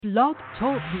Blog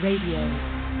Talk Radio.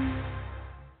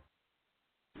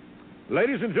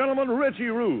 Ladies and gentlemen, Richie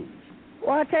Rude.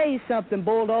 Well, I'll tell you something,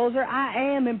 Bulldozer.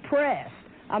 I am impressed.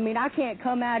 I mean, I can't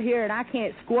come out here and I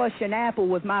can't squash an apple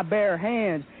with my bare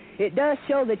hands. It does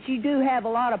show that you do have a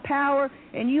lot of power,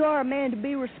 and you are a man to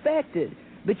be respected.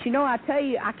 But, you know, I tell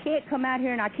you, I can't come out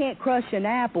here and I can't crush an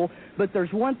apple, but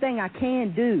there's one thing I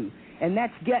can do, and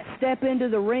that's step into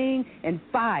the ring and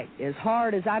fight as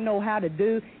hard as I know how to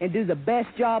do and do the best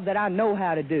job that I know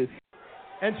how to do.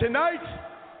 And tonight,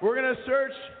 we're going to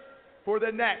search for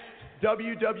the next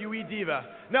WWE Diva.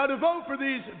 Now, to vote for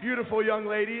these beautiful young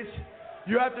ladies,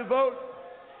 you have to vote.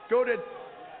 Go to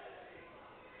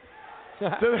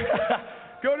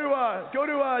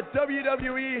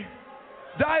WWE.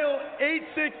 Dial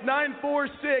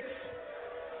 86946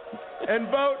 and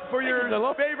vote for your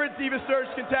favorite Diva Search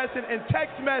contestant and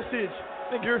text message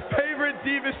your favorite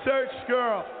Diva Search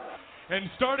girl. And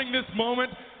starting this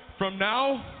moment from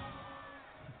now,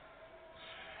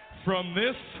 from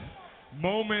this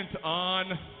moment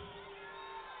on,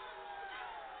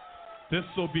 this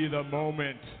will be the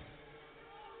moment,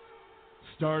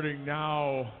 starting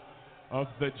now, of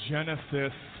the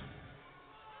genesis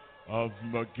of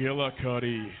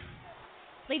McGillicuddy.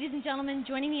 Ladies and gentlemen,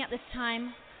 joining me at this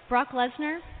time, Brock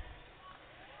Lesnar,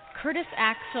 Curtis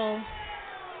Axel,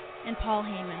 and Paul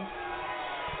Heyman.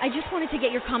 I just wanted to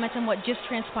get your comments on what just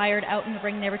transpired out in the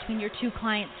ring there between your two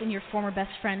clients and your former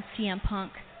best friend, CM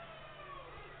Punk.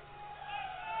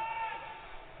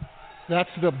 That's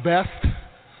the best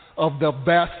of the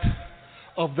best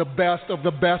of the best of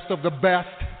the best of the best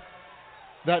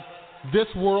that this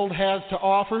world has to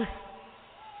offer.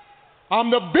 I'm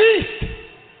the beast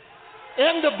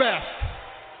and the best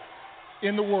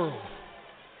in the world.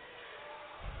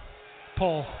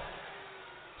 Paul,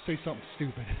 say something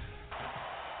stupid.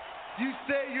 You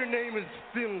say your name is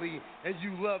Finley and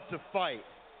you love to fight.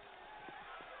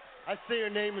 I say your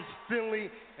name is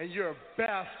Finley and you're a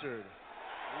bastard.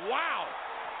 Wow!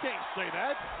 Can't say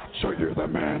that. So you're the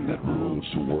man that rules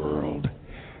the world.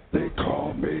 They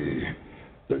call me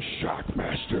the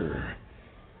Shockmaster.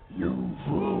 You've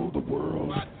ruled the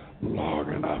world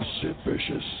long enough, Sid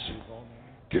Vicious.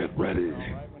 Get ready.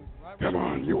 Come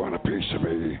on, you want a piece of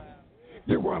me?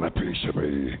 You want a piece of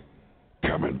me?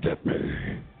 Come and get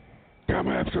me. Come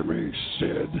after me,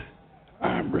 Sid.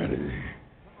 I'm ready.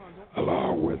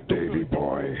 Along with Davey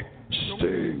Boy,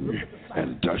 Sting,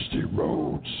 and Dusty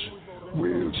Rhodes,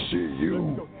 we'll see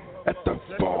you at the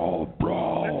Fall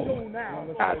Brawl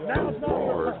at the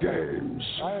War Games.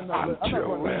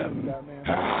 Until then,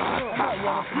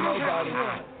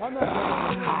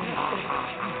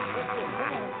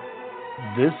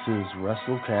 This is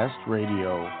WrestleCast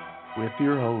Radio with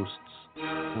your hosts,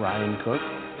 Ryan Cook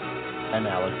and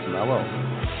Alex Mello.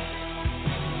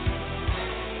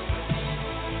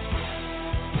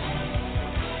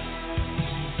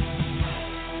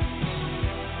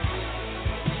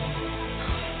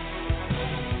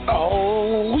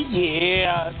 Oh,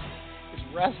 yeah. It's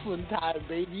wrestling time,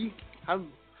 baby. How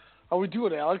we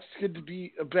doing, Alex? It's good to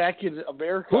be back in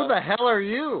America. Who the hell are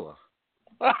you?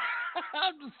 I'm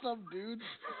just some dude,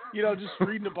 just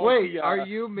reading about Wait, are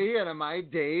you me and am I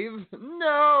Dave?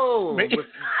 No!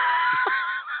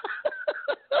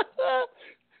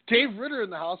 Dave Ritter in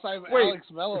the house. I have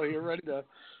Alex Mello here ready to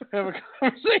have a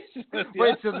conversation with you.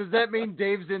 Wait, so does that mean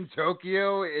Dave's in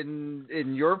Tokyo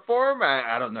in your form?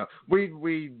 I don't know.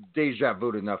 We deja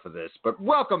vu'd enough of this. But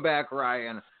welcome back,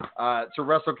 Ryan, to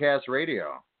WrestleCast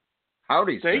Radio.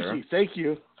 Howdy, sir. Thank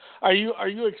you. Are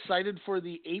you excited for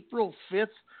the April 5th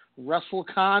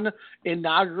WrestleCon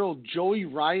inaugural Joey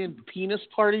Ryan penis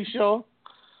party show?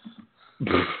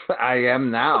 I am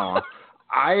now.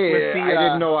 I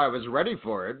didn't know I was ready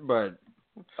for it, but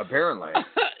apparently.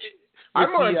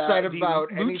 I'm more excited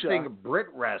about anything Brit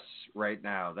Rest right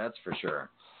now, that's for sure.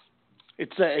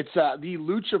 It's the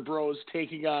Lucha Bros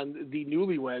taking on the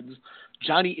newlyweds,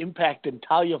 Johnny Impact and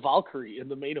Talia Valkyrie, in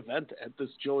the main event at this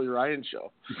Joey Ryan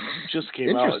show. Just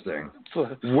came out. Interesting.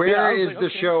 Where is the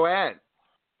show at?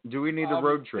 Do we need a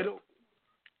road trip?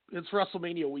 It's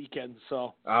WrestleMania weekend,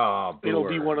 so it'll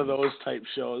be one of those type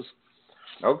shows.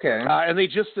 Okay. And they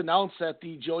just announced that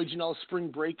the Joey Janela Spring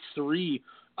Break 3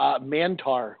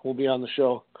 Mantar will be on the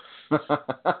show.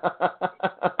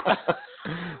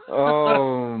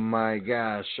 Oh my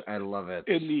gosh, I love it.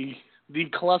 In the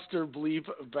Cluster Bleep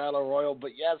Battle Royal,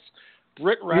 but yes,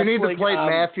 Brit Wrestling. You need to play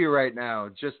Matthew right now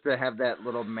just to have that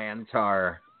little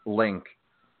Mantar link.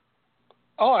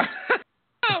 Oh,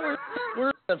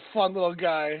 we're that fun little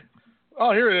guy.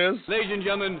 Oh, here it is. Ladies and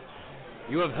gentlemen,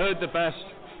 you have heard the best.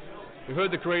 You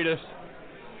heard the greatest.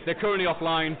 They're currently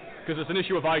offline. because it's an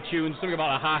issue of iTunes, something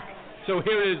about a hack. So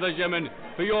here it is, ladies and gentlemen,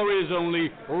 for your ears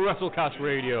only, WrestleCast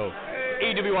Radio.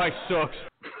 EWI sucks.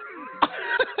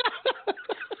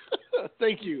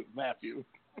 Thank you, Matthew.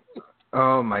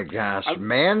 Oh my gosh,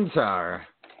 Mantar.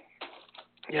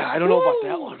 Yeah, I don't know about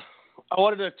that one. I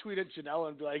wanted to tweet at Janela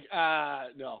and be like,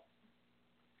 no.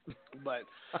 But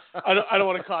I don't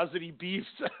want to cause any beefs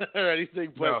or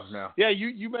anything. But no. Yeah,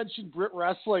 you mentioned Brit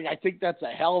Wrestling. I think that's a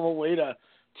hell of a way to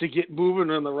get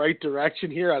moving in the right direction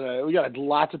here. We got a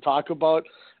lot to talk about.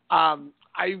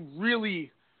 I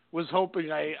really was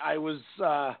hoping I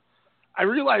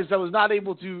realized I was not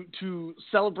able to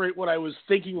celebrate what I was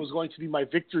thinking was going to be my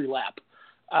victory lap.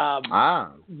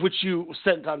 Which you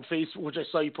sent on Facebook, which I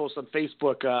saw you post on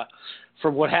Facebook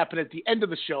from what happened at the end of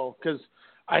the show, because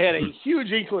I had a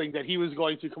huge inkling that he was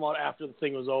going to come out after the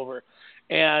thing was over,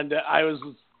 and I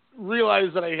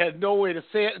realized that I had no way to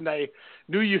say it, and I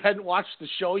knew you hadn't watched the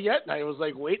show yet, and I was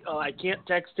like, wait, I can't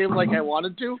text him like I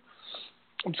wanted to.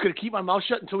 I'm just going to keep my mouth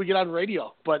shut until we get on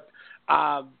radio. But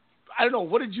I don't know.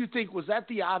 What did you think? Was that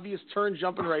the obvious turn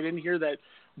jumping right in here that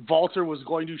Walter was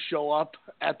going to show up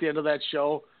at the end of that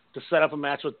show to set up a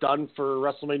match with Dunn for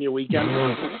WrestleMania weekend?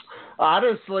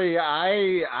 Honestly,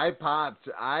 I popped.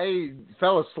 I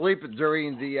fell asleep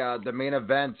during the main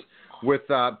event with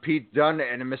Pete Dunne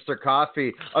and Mr.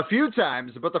 Coffee a few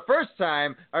times, but the first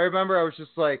time I remember I was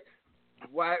just like,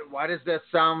 why does that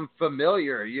sound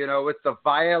familiar? With the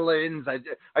violins.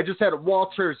 I just had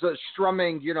Walter's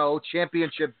strumming,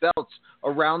 championship belts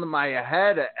around my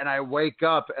head, and I wake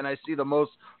up and I see the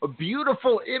most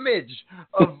beautiful image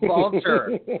of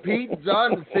Walter. Pete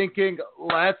Dunne thinking,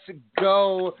 let's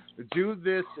go do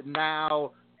this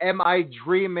now. Am I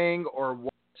dreaming or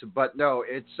what? But no,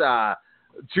 it's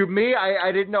to me,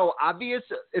 I didn't know obvious,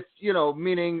 if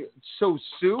meaning so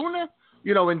soon.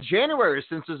 In January,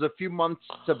 since there's a few months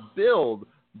to build,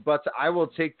 but I will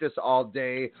take this all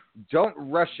day. Don't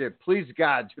rush it. Please,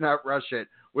 God, do not rush it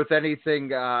with anything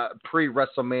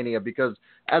pre-WrestleMania, because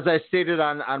as I stated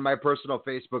on my personal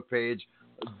Facebook page,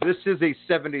 this is a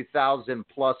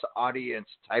 70,000-plus audience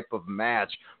type of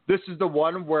match. This is the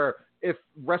one where if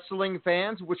wrestling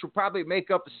fans, which will probably make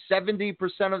up 70%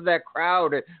 of that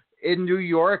crowd in New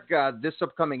York this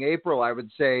upcoming April, I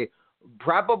would say,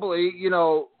 probably,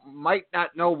 might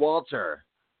not know Walter,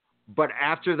 but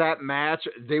after that match,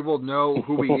 they will know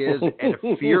who he is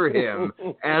and fear him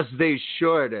as they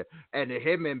should. And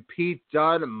him and Pete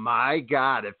Dunne, my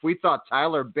God, if we thought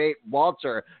Tyler Bate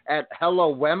Walter at Hello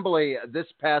Wembley this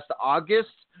past August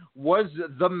was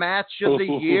the match of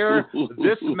the year,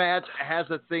 this match has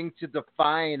a thing to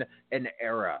define an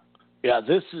era. Yeah,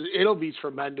 it'll be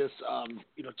tremendous.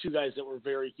 Two guys that we're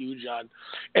very huge on.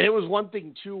 And it was one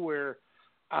thing, too, where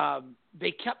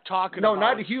they kept talking about... No,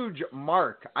 not huge,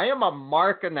 Mark. I am a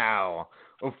Mark now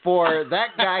for that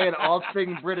guy in all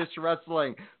things British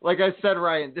wrestling. Like I said,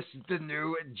 Ryan, this is the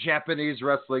new Japanese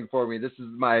wrestling for me. This is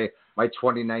my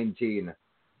 2019.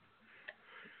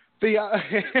 They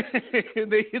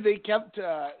kept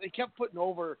putting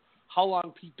over how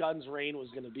long Pete Dunne's reign was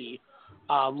going to be.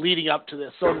 Leading up to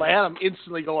this. So in my head, I'm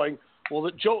instantly going, well,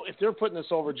 if they're putting this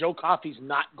over, Joe Coffey's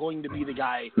not going to be the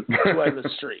guy to end the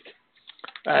streak.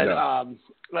 And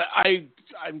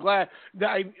I'm glad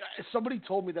that somebody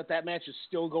told me that match is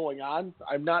still going on.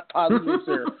 I'm not positive if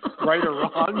they're right or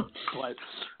wrong, but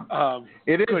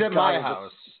it is at my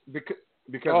house because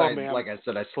like I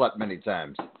said, I slept many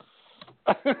times.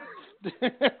 I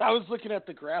was looking at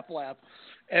the Grapple app,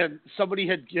 and somebody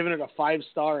had given it a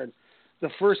 5-star, and the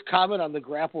first comment on the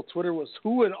Grapple Twitter was,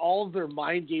 who in all of their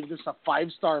mind gave this a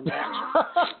 5-star match?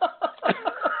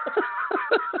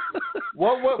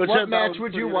 What match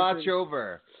would you watch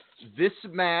over? This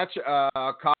match,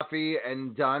 Coffey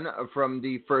and Dunn from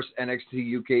the first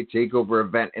NXT UK TakeOver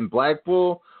event in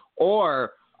Blackpool,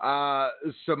 or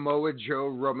Samoa Joe,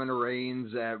 Roman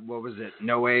Reigns at, what was it,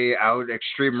 No Way Out,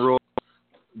 Extreme Rules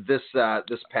this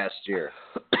past year?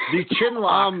 The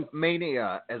Chinlock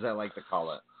Mania, as I like to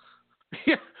call it.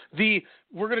 Yeah,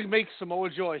 we're going to make Samoa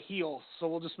Joe a heel, so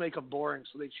we'll just make him boring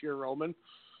so they cheer Roman.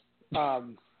 I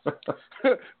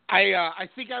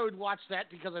think I would watch that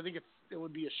because I think it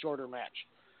would be a shorter match.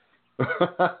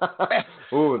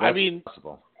 Ooh, that's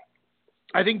possible.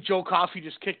 I think Joe Coffey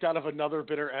just kicked out of another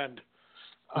bitter end.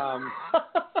 God,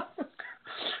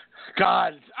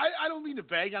 I don't mean to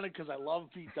bag on it because I love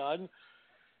Pete Dunne,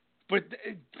 but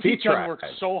Pete Dunne worked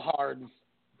so hard.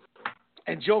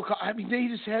 And Joe, they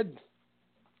just had...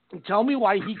 Tell me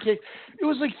why he kicked. It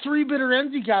was like 3 bitter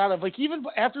ends he got out of. Like, even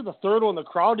after the third one, the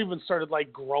crowd even started,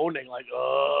 like, groaning, like,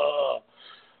 ugh.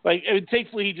 Like, and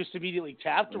thankfully, he just immediately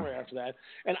tapped him right after that.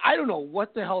 And I don't know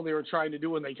what the hell they were trying to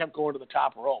do when they kept going to the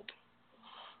top rope.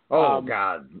 Oh,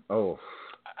 God. Oh.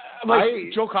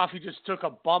 Joe Coffey just took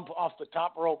a bump off the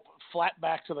top rope, flat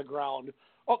back to the ground.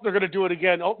 Oh, they're going to do it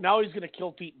again. Oh, now he's going to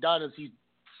kill Pete Dunne as he's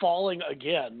falling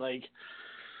again. Like,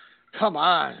 come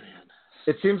on, man.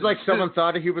 It seems like someone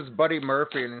thought he was Buddy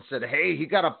Murphy and said, hey, he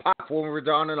got a pop when we were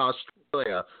down in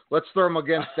Australia. Let's throw him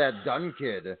against that Dunne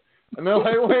kid. And they're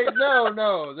like, wait,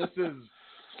 no, this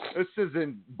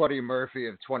isn't Buddy Murphy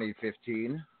of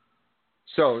 2015.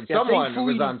 So someone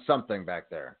was on something back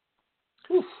there.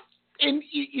 Oof. And,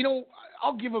 you know,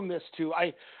 I'll give him this, too.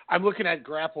 I'm looking at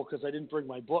Grapple because I didn't bring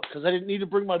my book, because I didn't need to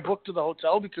bring my book to the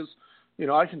hotel because, you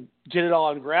know, I can get it all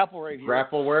on Grapple right here.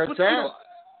 Grapple where it's at. You know,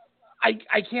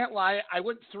 I can't lie. I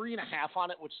went 3.5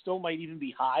 on it, which still might even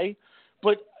be high.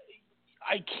 But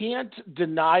I can't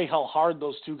deny how hard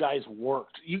those two guys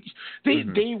worked.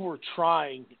 They were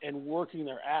trying and working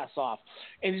their ass off,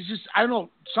 and it's just, I don't know,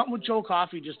 something with Joe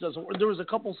Coffey just doesn't work. There was a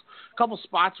couple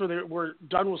spots where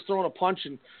Dunne was throwing a punch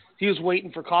and he was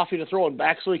waiting for Coffey to throw him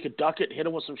back so he could duck it, hit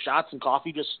him with some shots, and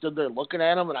Coffey just stood there looking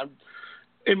at him. And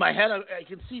in my head, I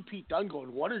can see Pete Dunne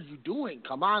going, "What are you doing?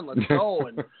 Come on, let's go!"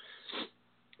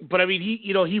 But I mean,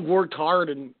 he worked hard,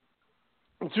 and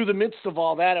through the midst of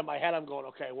all that, in my head, I'm going,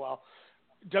 okay, well,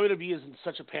 WWE is in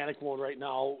such a panic mode right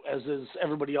now, as is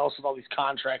everybody else with all these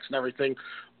contracts and everything.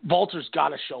 Walter's got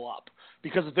to show up,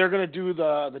 because if they're going to do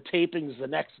the tapings the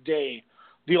next day,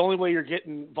 the only way you're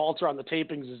getting Walter on the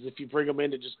tapings is if you bring him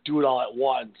in to just do it all at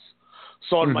once.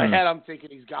 So in my head, I'm thinking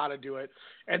he's got to do it.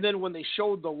 And then when they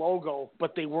showed the logo,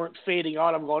 but they weren't fading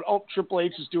out, I'm going, oh, Triple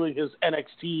H is doing his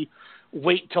NXT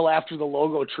wait till after the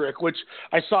logo trick, which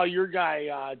I saw your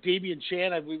guy, Damian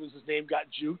Chan, I believe was his name, got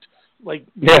juked, like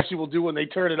most people do when they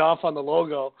turn it off on the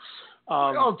logo.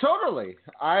 Oh, totally.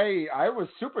 I was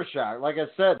super shocked. Like I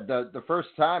said, the first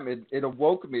time it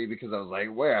awoke me because I was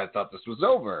like, wait, I thought this was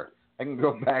over. I can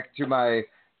go back to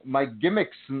my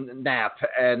gimmicks nap,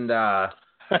 and yeah,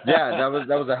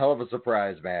 that was a hell of a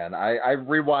surprise, man. I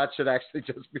rewatched it actually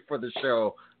just before the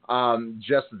show,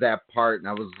 just that part, and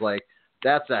I was like,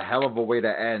 that's a hell of a way to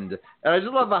end. And I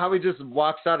just love how he just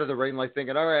walks out of the ring like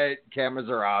thinking, all right, cameras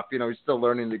are off. You know, he's still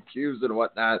learning the cues and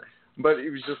whatnot. But he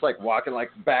was just like walking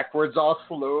like backwards all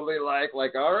slowly, like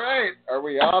all right, are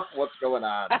we off? What's going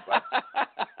on? But,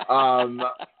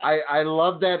 I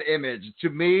love that image. To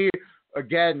me,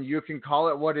 again, you can call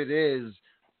it what it is.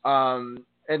 And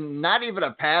not even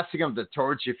a passing of the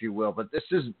torch, if you will, but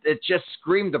it just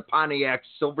screamed the Pontiac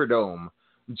Silverdome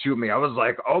to me. I was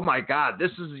like, oh my God,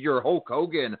 this is your Hulk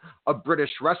Hogan of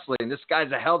British wrestling. This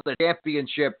guy's held the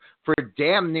championship for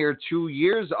damn near 2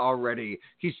 years already.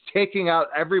 He's taking out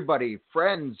everybody,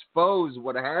 friends, foes,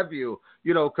 what have you,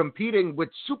 competing with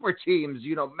super teams,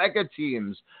 mega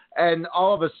teams. And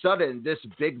all of a sudden, this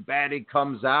big baddie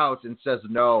comes out and says,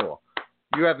 no,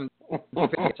 you haven't.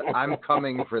 I'm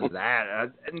coming for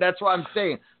that. And that's what I'm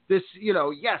saying. This,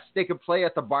 yes, they could play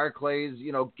at the Barclays,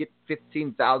 get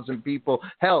 15,000 people.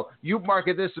 Hell, you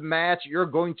market this match, you're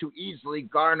going to easily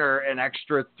garner an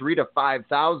extra 3,000 to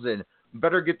 5,000.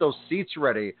 Better get those seats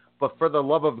ready. But for the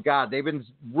love of God,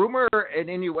 rumor and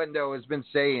innuendo has been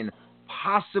saying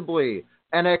possibly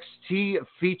NXT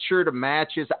featured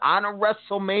matches on a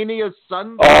WrestleMania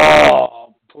Sunday.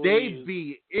 Oh, please. They'd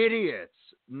be idiots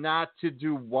not to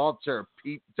do Walter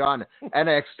Pete Dunne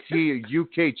NXT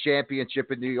UK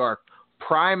Championship in New York.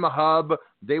 Prime Hub,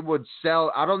 they would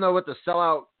sell. I don't know what the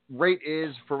sellout rate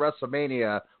is for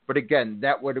WrestleMania, but again,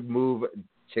 that would move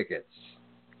tickets.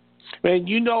 Man,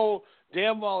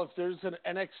 damn well if there's an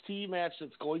NXT match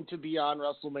that's going to be on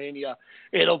WrestleMania,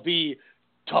 it'll be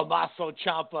Tommaso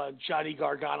Ciampa and Johnny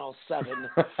Gargano 7.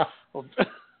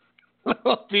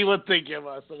 It'll be what they give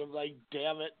us. And I'm like,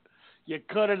 damn it. You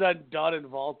could have done Dunne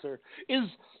and Walter. Is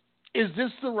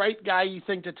this the right guy, you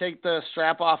think, to take the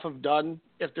strap off of Dunne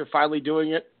if they're finally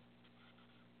doing it?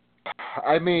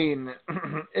 I mean,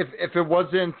 if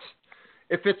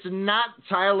it's not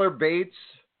Tyler Bates,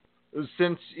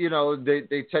 since,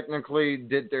 they technically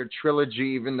did their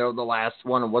trilogy, even though the last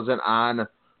one wasn't on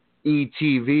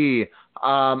ETV,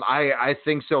 I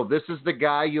think so. This is the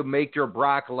guy you make your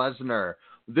Brock Lesnar.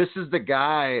 This is the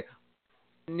guy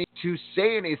need to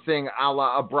say anything a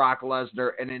la a Brock Lesnar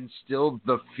and instill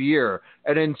the fear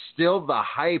and instill the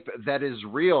hype that is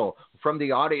real from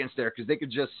the audience there, because they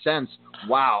could just sense,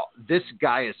 wow, this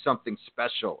guy is something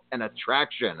special, an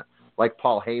attraction, like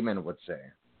Paul Heyman would say.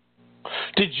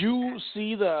 Did you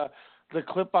see the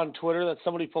clip on Twitter that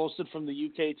somebody posted from the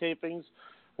UK tapings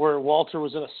where Walter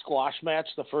was in a squash match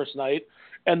the first night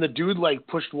and the dude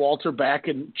pushed Walter back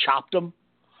and chopped him?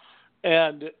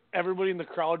 and everybody in the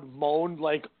crowd moaned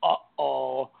like,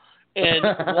 "Uh-oh." And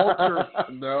Walter,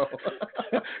 no,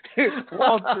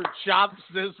 Walter chops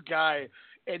this guy,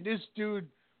 and this dude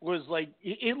was like,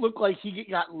 it looked like he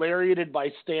got lariated by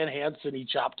Stan Hansen. He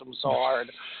chopped him so hard,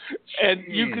 and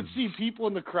you could see people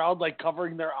in the crowd like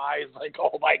covering their eyes, like,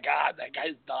 "Oh my God, that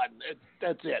guy's done.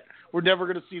 That's it. We're never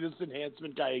gonna see this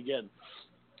enhancement guy again."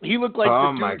 He looked like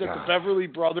the dude that the Beverly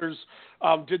Brothers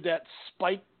did that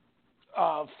spike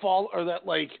fall, or that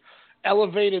like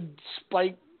elevated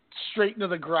spike straight into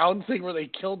the ground thing where they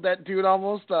killed that dude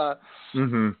almost on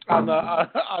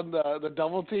the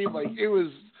double team. Like, it was,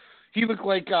 he looked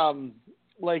like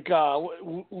what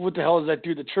the hell is that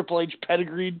dude? The Triple H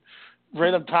pedigreed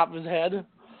right on top of his head.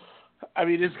 I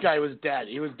mean, this guy was dead.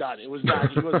 He was done. It was done.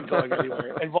 He wasn't going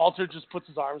anywhere. And Walter just puts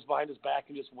his arms behind his back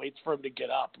and just waits for him to get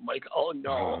up. I'm like, oh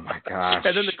no! Oh my gosh!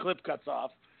 And then the clip cuts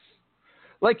off.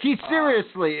 Like, he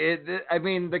seriously, I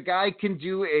mean, the guy can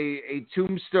do a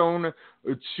tombstone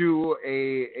to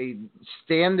a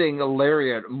standing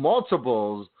lariat,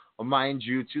 multiples, mind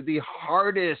you, to the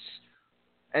hardest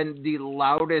and the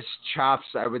loudest chops,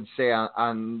 I would say,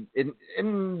 in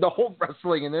the whole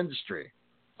wrestling industry.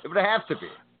 It would have to be.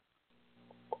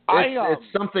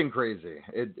 It's something crazy.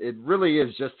 It really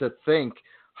is, just to think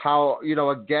how,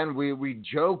 again, we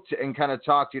joked and kind of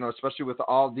talked, especially with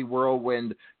all the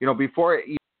whirlwind, before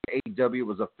AEW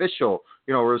was official,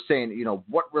 we were saying,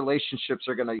 what relationships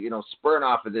are going to, spurn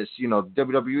off of this,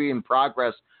 WWE in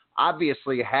Progress,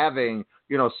 obviously having,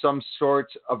 some sort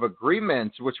of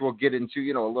agreement, which we'll get into,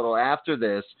 a little after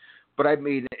this. But I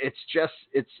mean, it's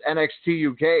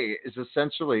NXT UK is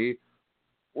essentially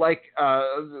like,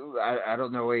 I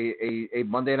don't know, a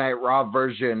Monday Night Raw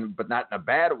version, but not in a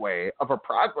bad way, of a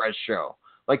Progress show.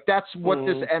 Like, that's what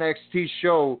this NXT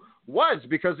show was,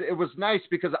 because it was nice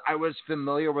because I was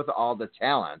familiar with all the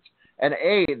talent. And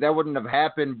A, that wouldn't have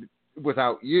happened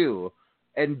without you.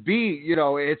 And B,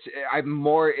 I'm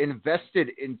more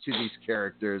invested into these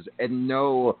characters and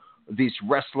know these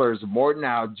wrestlers more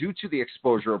now due to the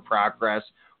exposure of Progress,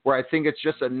 where I think it's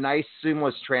just a nice,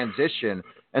 seamless transition.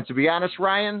 And to be honest,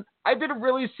 Ryan, I didn't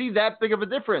really see that big of a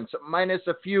difference, minus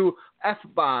a few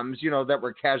F-bombs, that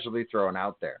were casually thrown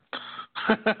out there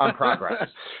on Progress.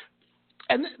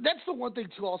 And that's the one thing,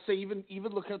 too, I'll say, even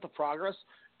looking at the Progress,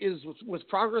 is with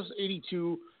Progress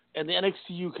 82 and the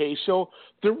NXT UK show,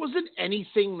 there wasn't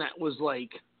anything that was,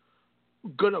 like,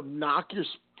 going to knock your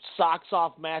socks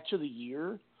off match of the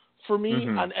year for me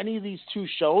on any of these two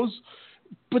shows.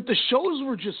 But the shows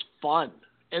were just fun.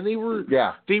 And they were,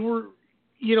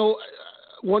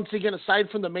 once again, aside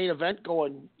from the main event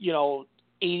going,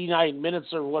 89 minutes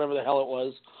or whatever the hell it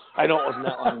was. I know it wasn't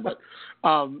that long, but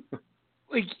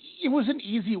like, it was an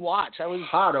easy watch. I was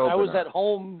at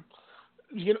home.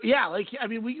 We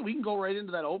can go right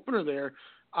into that opener there.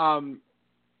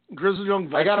 Grizzled Young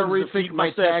Veterans. I got to rethink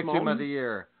my tag team of the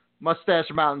year.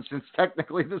 Mustache Mountain, since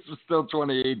technically this was still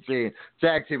 2018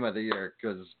 tag team of the year,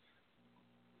 because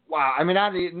wow, I mean,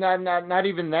 not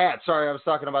even that. Sorry, I was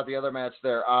talking about the other match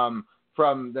there.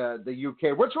 From the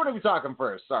UK. Which one are we talking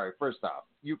first? Sorry, first off,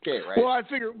 UK, right? Well, I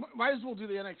figure might as well do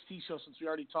the NXT show since we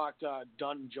already talked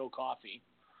Dunn and Joe Coffey.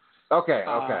 Okay.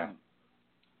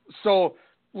 So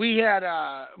we had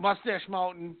Mustache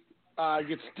Mountain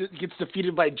gets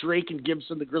defeated by Drake and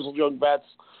Gibson, the Grizzled Young Vets.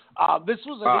 This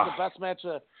was, I think, the best match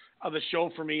of the show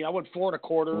for me. I went 4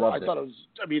 1/4. Loved thought it was.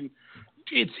 I mean,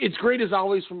 it's great as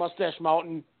always for Mustache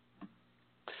Mountain.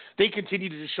 They continue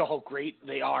to just show how great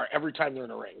they are every time they're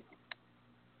in a ring.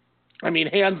 I mean,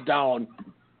 hands down.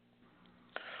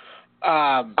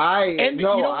 And you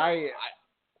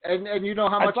know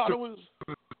how much I thought it was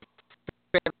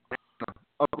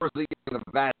of the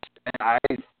Vets, and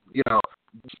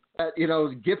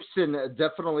Gibson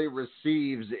definitely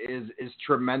receives is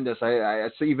tremendous. I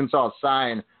even saw a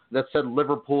sign that said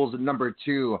Liverpool's number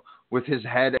 2 with his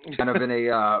head kind of in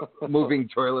a moving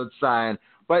toilet sign.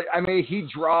 But I mean, he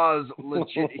draws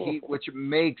legit heat, which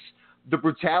makes the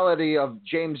brutality of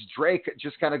James Drake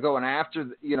just kind of going after,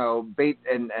 Bate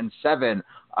and Seven,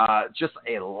 just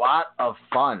a lot of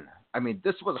fun. I mean,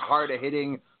 this was hard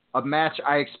hitting, a match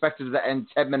I expected to end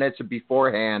 10 minutes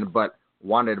beforehand, but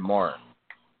wanted more.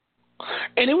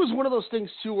 And it was one of those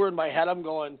things, too, where in my head I'm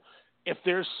going, if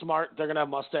they're smart, they're going to have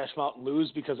Mustache Mountain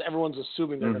lose because everyone's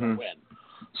assuming they're going to win.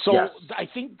 So yes. I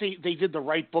think they did the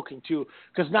right booking, too,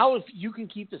 because now if you can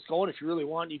keep this going, if you really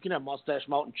want, you can have Mustache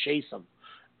Mountain chase them.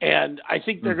 And I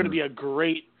think they're going to be a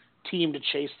great team to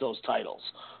chase those titles.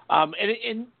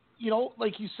 And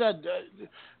like you said,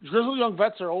 Grizzled Young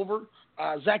Vets are over.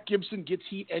 Zach Gibson gets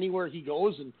heat anywhere he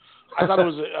goes, and I thought it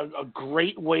was a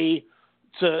great way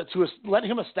to let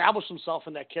him establish himself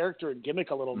in that character and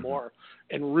gimmick a little more,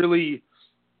 and really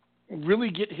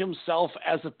get himself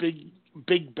as a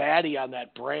big baddie on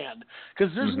that brand.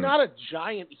 Because there's not a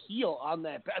giant heel on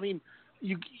that. I mean,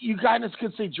 you guys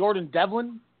could say Jordan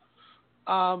Devlin,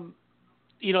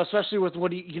 especially with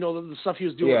what he, the stuff he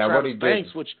was doing with Travis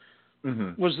Banks, which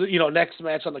was the, next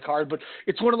match on the card. But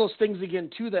it's one of those things again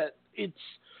too that it's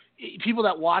people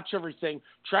that watch everything.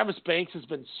 Travis Banks has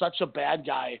been such a bad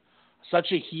guy,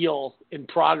 such a heel in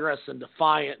Progress and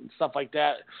Defiant and stuff like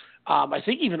that. I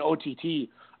think even OTT,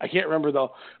 I can't remember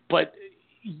though, but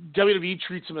WWE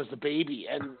treats him as the baby,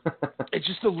 and it's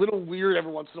just a little weird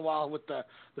every once in a while with the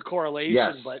correlation.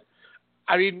 Yes. But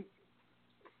I mean,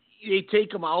 they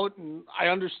take him out, and I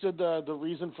understood the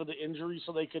reason for the injury,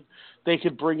 so they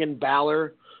could bring in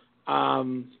Balor.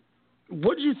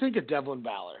 What did you think of Devlin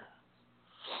Balor?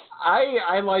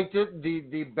 I liked it.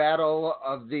 The battle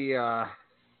of the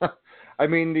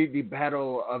the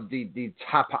battle of the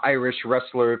top Irish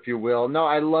wrestler, if you will. No,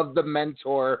 I love the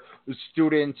mentor, the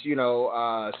student,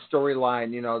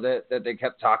 storyline, that they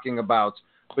kept talking about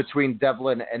between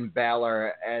Devlin and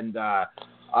Balor. And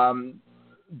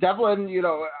Devlin,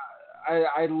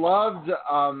 I loved,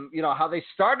 how they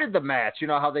started the match,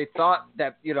 how they thought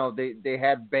that, they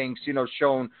had Banks,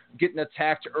 shown getting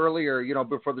attacked earlier,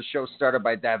 before the show started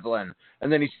by Devlin.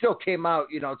 And then he still came out,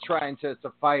 trying to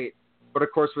fight. But,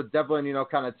 of course, with Devlin,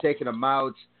 kind of taking him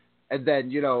out, and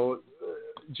then,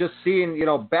 just seeing,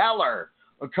 Balor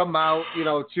come out,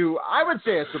 to, I would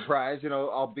say, a surprise,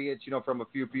 albeit, from a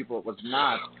few people it was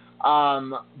not.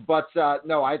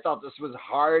 No, I thought this was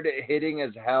hard-hitting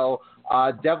as hell.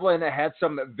 Devlin had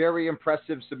some very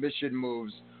impressive submission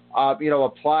moves,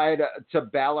 applied to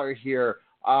Balor here.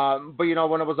 But,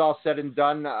 when it was all said and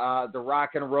done, the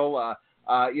Rock and Roll,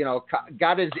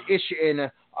 got his ish in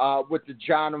with the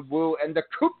John Woo and the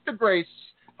coup de grace.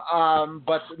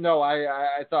 But no,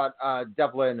 I thought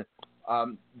Devlin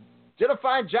did a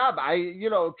fine job. I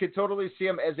could totally see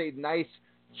him as a nice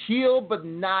heel, but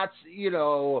not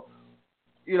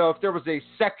if there was a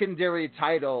secondary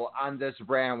title on this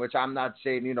brand, which I'm not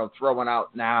saying throwing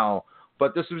out now,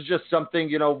 but this was just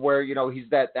something where he's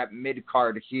that mid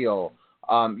card heel.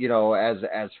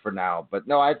 As for now. But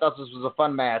no, I thought this was a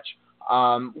fun match.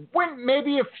 Went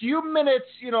maybe a few minutes,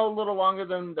 a little longer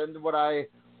than what I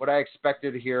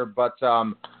expected here. But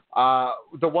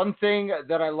the one thing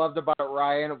that I loved about it,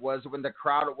 Ryan, was when the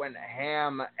crowd went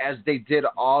ham as they did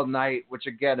all night, which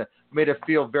again made it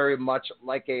feel very much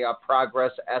like a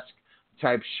Progress-esque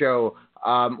type show.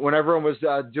 When everyone was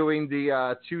doing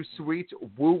the Too Sweet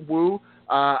woo woo,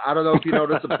 I don't know if you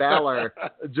noticed Balor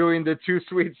doing the Too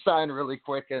Sweet sign really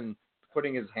quick and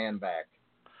putting his hand back.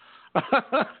 And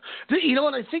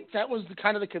I think that was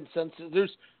kind of the consensus.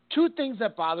 There's two things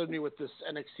that bothered me with this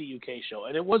NXT UK show,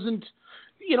 and it wasn't,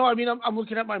 I'm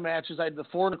looking at my matches. I had the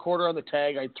 4 1/4 on the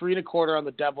tag. I had 3 1/4 on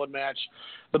the Devlin match.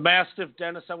 The Mastiff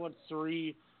Dennis, I went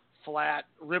 3 flat.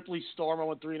 Ripley Storm, I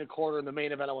went 3 1/4, and the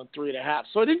main event I went 3 1/2.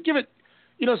 So I didn't give it,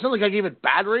 it's not like I gave it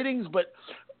bad ratings, but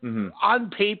on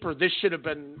paper this should have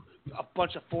been a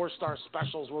bunch of 4-star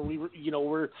specials where we were,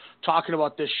 we're talking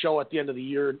about this show at the end of the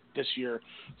year this year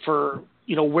for,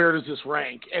 where does this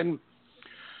rank? And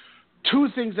two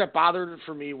things that bothered it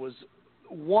for me was,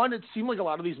 one, it seemed like a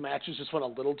lot of these matches just went a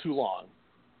little too long.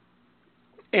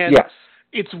 And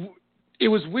it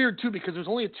was weird too because there's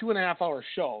only a 2.5-hour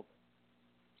show.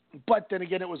 But then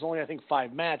again, it was only, I think,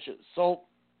 5 matches. So,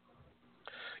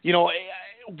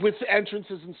 with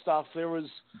entrances and stuff, there was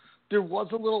a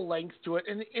little length to it,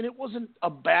 and it wasn't a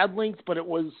bad length, but it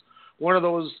was one of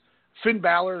those Finn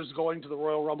Balor's going to the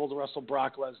Royal Rumble to wrestle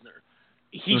Brock Lesnar.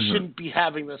 He shouldn't be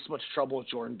having this much trouble with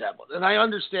Jordan Devlin. And I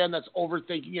understand that's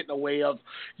overthinking it in a way of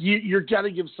you're got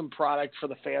to give some product for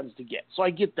the fans to get. So I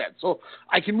get that. So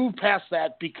I can move past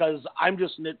that because I'm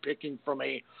just nitpicking from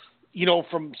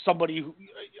from somebody,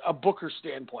 a booker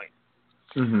standpoint.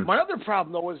 My other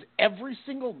problem, though, is every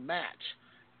single match,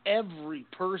 every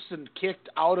person kicked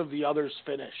out of the other's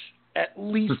finish at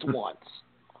least once.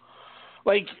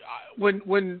 Like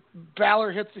when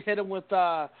Balor hit him with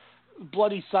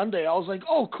Bloody Sunday, I was like,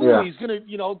 oh, cool, he's going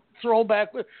to, throw back.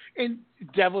 And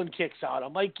Devlin kicks out.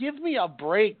 I'm like, give me a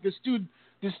break. This dude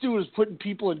is putting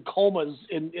people in comas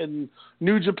in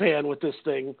New Japan with this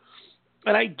thing.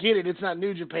 And I get it. It's not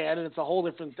New Japan, and it's a whole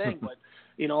different thing. But,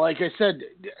 like I said,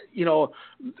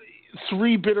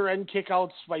 3 bitter end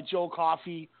kickouts by Joe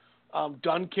Coffey.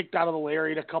 Dunn kicked out of the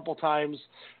lariat a couple times.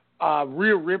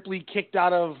 Rhea Ripley kicked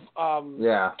out of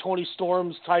Tony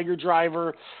Storm's Tiger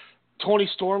Driver. Tony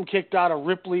Storm kicked out of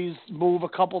Ripley's move a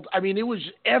couple. I mean, it was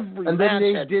every. And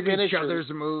then they did each other's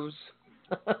moves.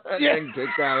 and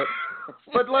kicked out.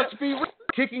 But let's be real.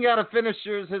 Kicking out of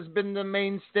finishers has been the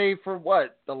mainstay for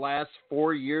the last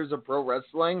 4 years of pro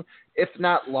wrestling, if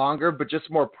not longer, but just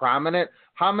more prominent.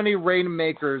 How many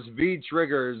Rainmakers,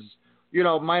 V-triggers,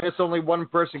 minus only one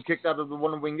person kicked out of the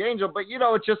One-Winged Angel, but,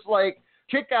 it's just like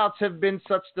kickouts have been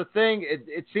such the thing.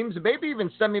 It seems maybe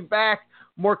even stemming back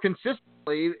more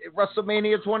consistently at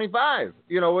WrestleMania 25,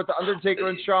 with The Undertaker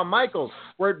and Shawn Michaels,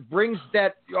 where it brings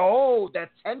that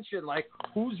tension, like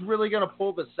who's really going to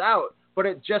pull this out? But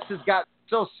it just has got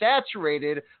so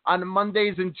saturated on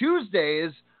Mondays and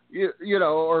Tuesdays,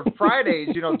 or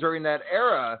Fridays, during that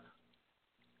era.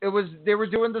 They were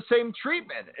doing the same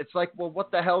treatment. It's like, well,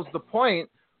 what the hell's the point?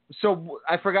 So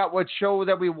I forgot what show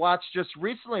that we watched just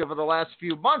recently over the last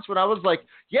few months when I was like,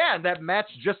 yeah, that match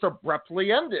just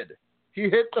abruptly ended. He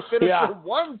hit the finisher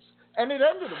once and it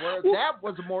ended, where that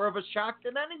was more of a shock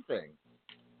than anything.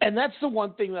 And that's the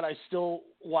one thing that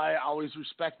why I always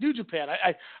respect New Japan.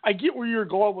 I get where you're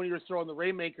going when you're throwing the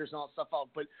Rainmakers and all that stuff out,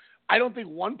 but I don't think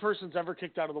one person's ever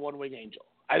kicked out of the One-Wing Angel.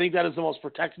 I think that is the most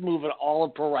protected move in all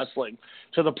of pro wrestling,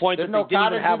 to the point that they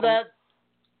didn't even have that.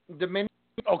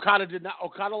 Okada did not.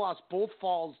 Okada lost both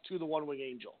falls to the One-Wing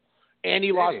Angel, and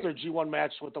he lost their G1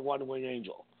 match with the One-Wing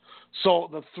Angel. So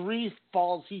the 3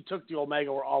 falls he took to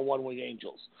Omega were all One-Wing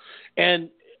Angels. And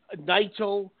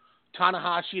Naito,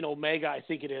 Tanahashi, and Omega, I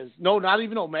think it is. No, not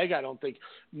even Omega, I don't think.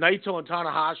 Naito and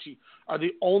Tanahashi are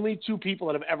the only 2 people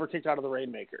that have ever kicked out of the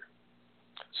Rainmaker.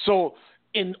 So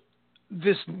in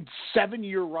this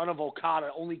 7-year run of Okada,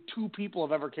 only 2 people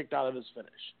have ever kicked out of his finish.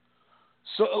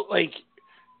 So, like,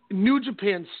 New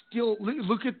Japan still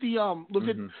look at the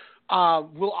at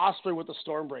Will Ospreay with the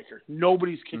Stormbreaker.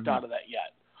 Nobody's kicked out of that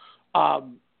yet.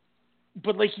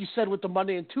 But like you said with the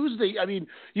Monday and Tuesday, I mean,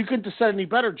 you couldn't have said any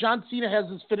better. John Cena has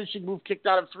his finishing move kicked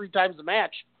out of 3 times a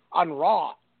match on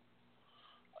Raw.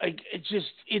 Like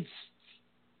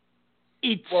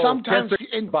sometimes.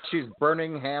 She's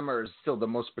burning hammer is still the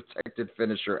most protected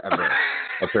finisher ever.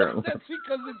 Apparently, that's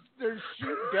because they're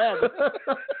shoot dead.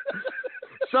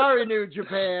 Sorry, New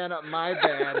Japan, my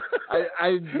bad.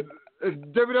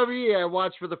 WWE I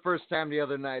watched for the first time the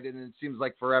other night, and it seems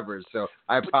like forever. So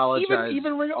I apologize.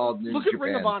 Even look at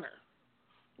Ring of Honor.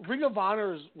 Ring of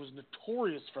Honor was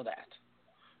notorious for that.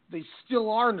 They still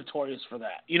are notorious for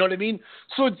that. You know what I mean?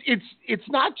 So it's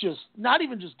not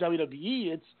even just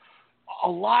WWE. It's a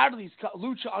lot of these.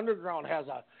 Lucha Underground has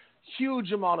a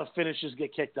huge amount of finishes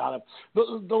get kicked out of.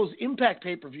 Those Impact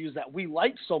pay-per-views that we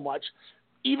like so much.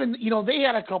 Even they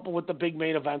had a couple with the big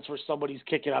main events where somebody's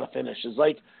kicking out of finishes.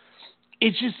 Like.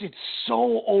 It's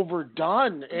so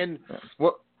overdone. And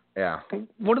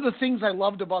one of the things I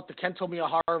loved about the Kento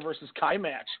Miyahara versus Kai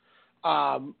match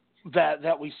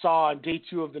that we saw on day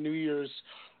 2 of the New Year's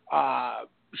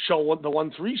show, the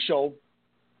 1-3 show,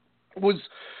 was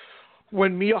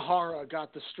when Miyahara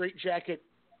got the straitjacket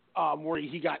where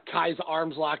he got Kai's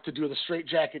arms locked to do the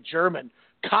straitjacket German.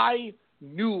 Kai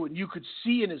knew, and you could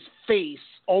see in his face,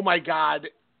 oh my God,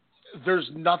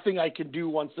 there's nothing I can do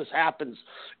once this happens.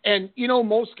 And,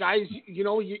 most guys,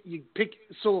 you pick.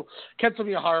 So Kento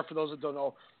Miyahara, for those that don't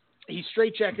know, he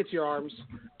straitjackets your arms,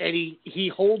 and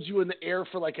he holds you in the air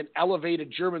for like an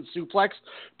elevated German suplex,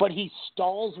 but he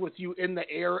stalls with you in the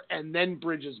air and then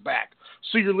bridges back.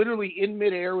 So you're literally in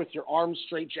midair with your arms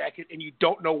straitjacket, and you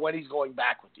don't know when he's going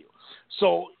back with you.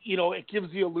 So, it gives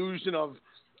the illusion of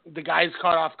the guy's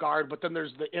caught off guard, but then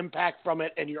there's the impact from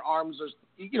it, and your arms are,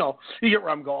 you get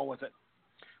where I'm going with it.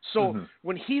 So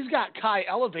when he's got Kai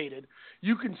elevated,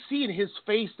 you can see in his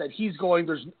face that he's going,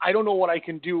 I don't know what I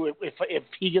can do if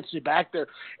he gets me back there.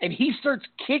 And he starts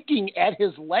kicking at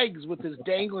his legs with his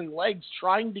dangling legs,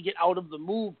 trying to get out of the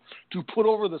move to put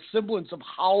over the semblance of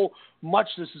how much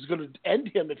this is going to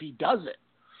end him if he does it.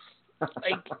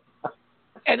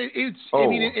 And I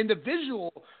mean, in the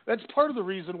visual, that's part of the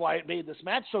reason why it made this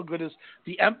match so good is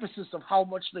the emphasis of how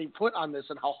much they put on this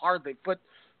and how hard they put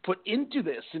into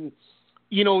this. And,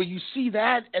 you see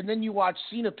that, and then you watch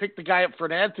Cena pick the guy up for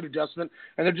an attitude adjustment,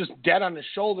 and they're just dead on his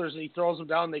shoulders, and he throws them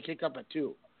down, and they kick up at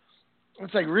 2.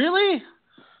 It's like, really?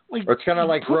 Like, it's kind of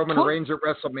like Roman Reigns at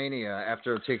WrestleMania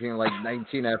after taking like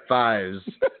 19 F5s.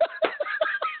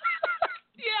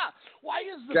 Yeah. Why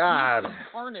is the God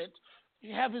incarnate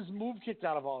have his move kicked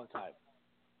out of all the time?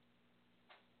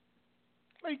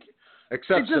 Like,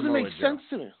 except it doesn't make sense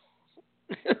to me.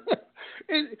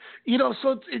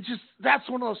 So it's just, that's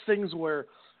one of those things where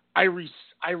I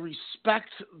respect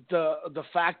the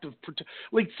fact of,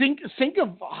 like, think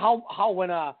of how when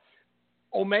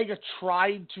Omega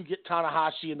tried to get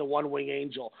Tanahashi in the One-Wing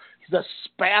Angel, the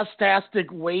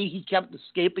spastastic way he kept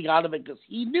escaping out of it because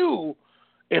he knew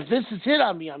if this is hit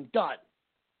on me, I'm done.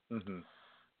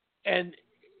 and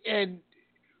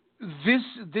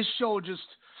this show just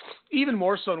even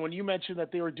more so. And when you mentioned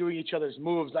that they were doing each other's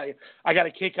moves, I got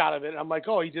a kick out of it. I'm like,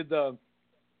 oh, he did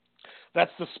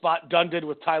that's the spot Dunn did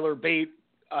with Tyler Bate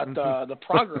at the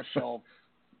Progress show.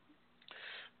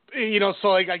 So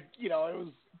like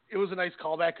it was a nice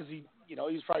callback because he's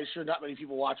probably sure not many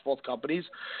people watch both companies,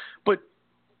 but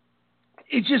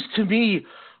it just, to me,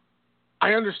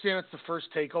 I understand it's the first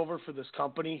takeover for this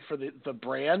company, for the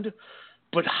brand,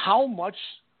 but how much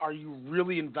are you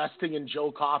really investing in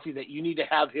Joe Coffey that you need to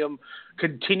have him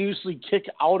continuously kick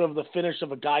out of the finish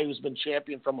of a guy who's been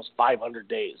champion for almost 500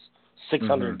 days,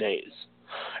 600 days?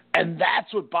 And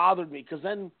that's what bothered me, because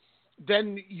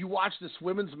then you watch this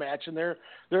women's match and they're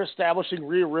establishing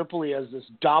Rhea Ripley as this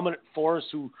dominant force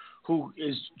who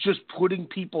is just putting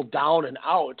people down and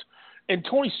out. And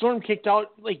Toni Storm kicked out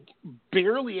like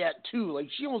barely at 2. Like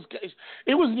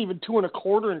it wasn't even 2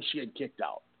 1/4 and she had kicked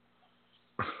out.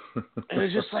 And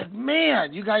it's just like,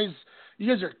 man, you guys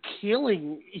are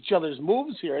killing each other's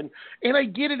moves here. And I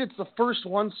get it, it's the first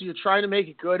one, so you're trying to make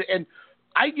it good. And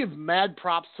I give mad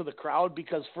props to the crowd,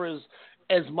 because for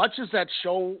as much as that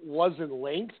show was in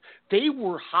length, they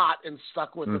were hot and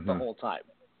stuck with it the whole time.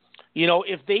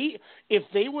 If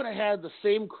they would have had the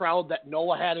same crowd that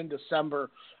Noah had in December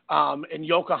in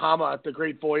Yokohama at the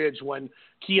Great Voyage when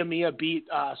Kiyomiya beat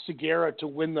Sugiura to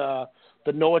win the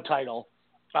Noah title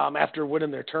after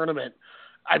winning their tournament,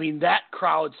 I mean, that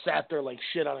crowd sat there like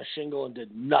shit on a shingle and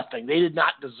did nothing. They did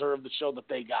not deserve the show that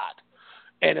they got.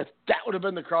 And if that would have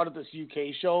been the crowd at this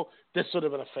UK show, this would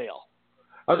have been a fail.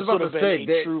 I was about to say,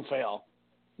 a true fail.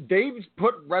 They've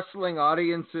put wrestling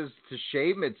audiences to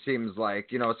shame, it seems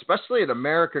like, especially in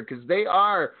America, because they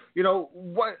are,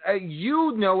 what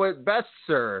you know it best,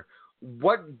 sir.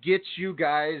 What gets you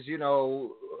guys,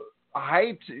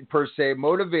 hyped, per se,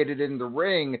 motivated in the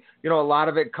ring? A lot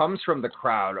of it comes from the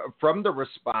crowd, from the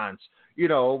response,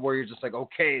 where you're just like,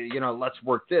 okay, let's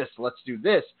work this, let's do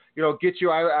this. Get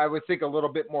you, I would think, a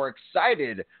little bit more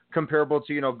excited comparable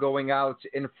to, going out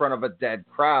in front of a dead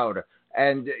crowd.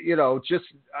 And,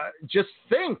 just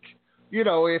think,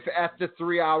 if at the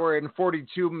 3 hour and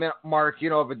 42 minute mark,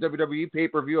 of a WWE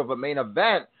pay-per-view of a main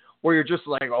event where you're just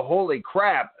like, oh, holy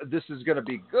crap, this is going to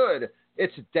be good,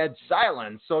 it's dead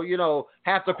silence. So,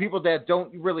 half the people that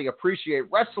don't really appreciate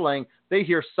wrestling, they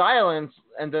hear silence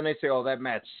and then they say, oh, that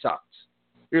match sucked,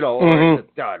 or it's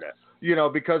a dud,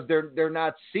 because they're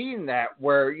not seeing that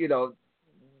where,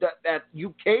 that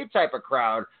UK type of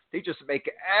crowd, they just make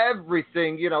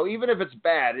everything, even if it's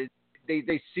bad,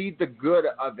 they see the good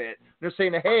of it. They're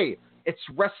saying, hey, it's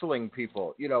wrestling,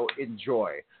 people,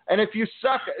 enjoy. And if you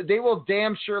suck, they will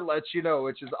damn sure let you know,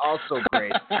 which is also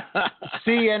great.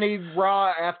 See any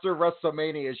Raw after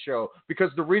WrestleMania show,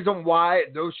 because the reason why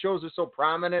those shows are so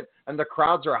prominent and the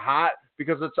crowds are hot,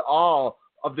 because it's all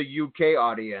of the UK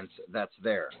audience that's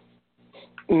there.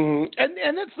 And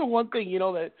that's the one thing,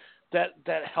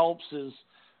 that helps is,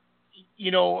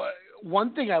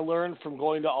 one thing I learned from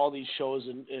going to all these shows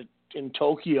in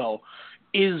Tokyo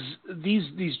is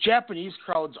these Japanese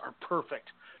crowds are perfect,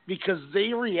 because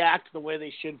they react the way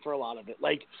they should for a lot of it.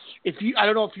 Like, I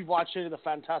don't know if you've watched any of the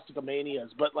Fantastica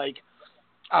Manias, but like,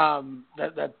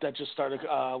 that just started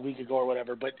a week ago or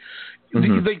whatever. But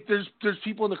there's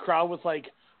people in the crowd with like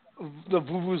the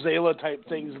vuvuzela type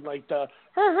things, and like the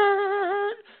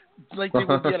like they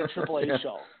would be at a AAA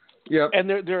show. Yep. And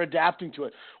they're adapting to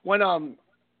it.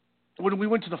 When we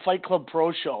went to the Fight Club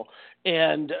Pro show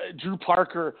and Drew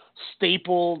Parker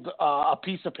stapled a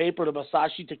piece of paper to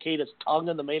Masashi Takeda's tongue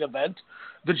in the main event,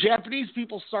 the Japanese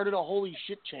people started a holy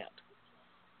shit chant.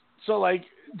 So like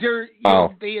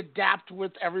they adapt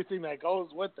with everything that goes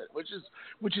with it,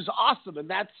 which is awesome. And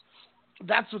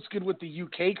that's what's good with the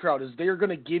UK crowd, is they're going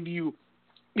to give you,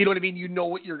 you know what I mean? You know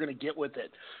what you're going to get with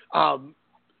it.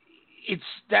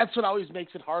 That's what always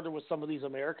makes it harder with some of these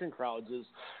American crowds, is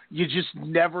you just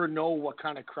never know what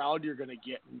kind of crowd you're going to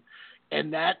get.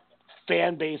 And that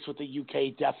fan base with the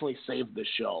UK definitely saved the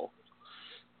show.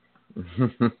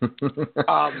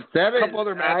 Couple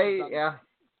other matches.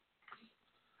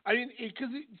 I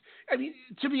mean,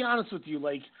 to be honest with you,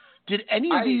 like, did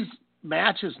any of these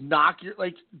matches knock your,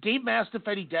 like, Dave Mastiff,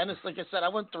 Eddie Dennis, like I said, I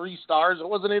went 3 stars. It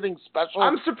wasn't anything special.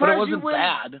 I'm surprised but it wasn't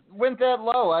bad. Went that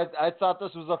low. I thought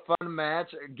this was a fun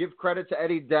match. Give credit to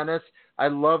Eddie Dennis. I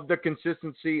love the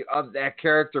consistency of that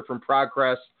character from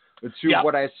Progress to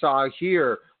what I saw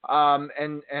here.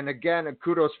 And again,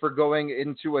 kudos for going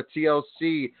into a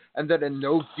TLC and then a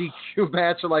no DQ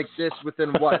match like this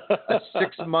within what, a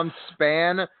 6-month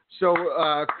span. So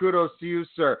kudos to you,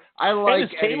 sir. I like and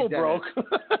his table broke.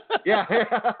 Yeah,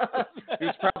 he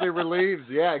was probably relieved.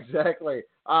 Yeah, exactly.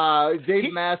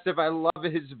 Dave Mastiff, I love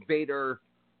his Vader,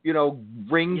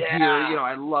 ring gear.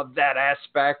 I love that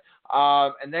aspect.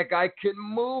 And that guy can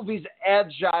move. He's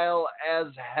agile as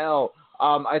hell.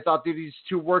 I thought that these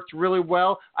two worked really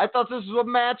well. I thought this was a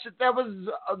match that was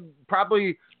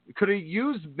probably could have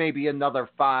used maybe another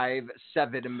 5-7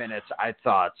 minutes, I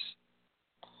thought.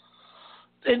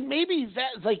 And maybe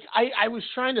that, like, I was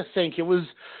trying to think. It was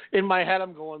in my head.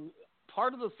 I'm going.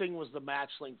 Part of the thing was the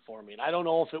match length for me. And I don't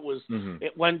know if it was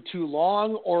it went too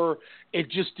long or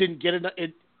it just didn't get enough.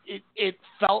 It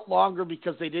felt longer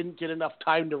because they didn't get enough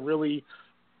time to really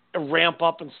ramp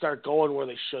up and start going where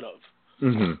they should have.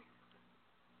 Mm-hmm.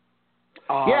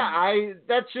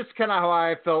 That's just kind of how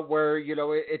I felt where,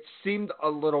 it seemed a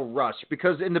little rushed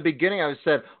because in the beginning I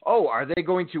said, oh, are they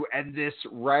going to end this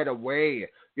right away?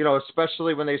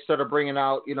 Especially when they started bringing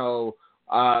out, the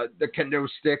kendo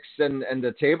sticks and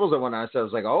the tables and whatnot. So I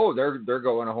was like, oh, they're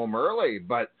going home early.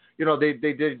 But,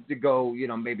 they did go,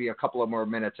 maybe a couple of more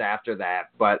minutes after that.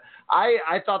 But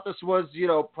I thought this was,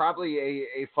 probably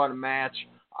a fun match.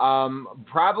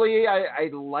 Probably I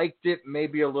liked it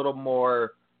maybe a little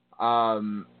more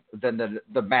than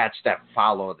the match that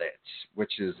followed it,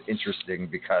 which is interesting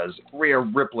because Rhea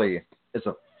Ripley is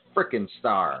a freaking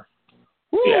star.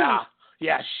 Woo!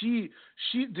 Yeah. She.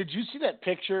 Did you see that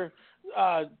picture?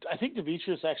 I think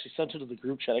Demetrius actually sent it to the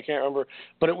group chat. I can't remember,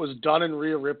 but it was done in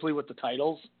Rhea Ripley with the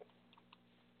titles.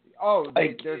 Oh,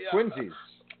 they're twinsies.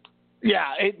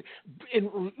 Yeah,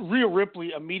 and Rhea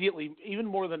Ripley immediately, even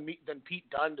more than Pete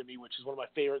Dunne to me, which is one of my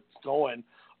favorites going.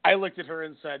 I looked at her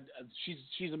and said,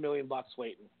 she's $1 million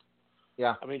waiting.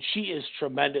 Yeah. I mean, she is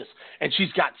tremendous. And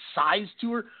she's got size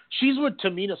to her. She's what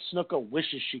Tamina Snuka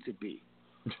wishes she could be.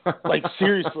 Like,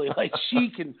 seriously. Like, she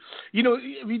can,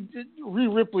 Rhea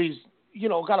Ripley's,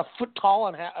 got a foot tall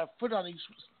on a foot on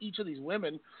each of these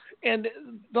women. And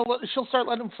she'll start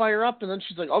letting them fire up. And then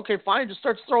she's like, okay, fine. Just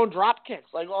starts throwing drop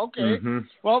kicks. Like, okay.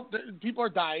 Well, people are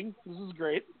dying. This is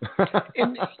great.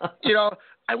 And,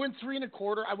 I went 3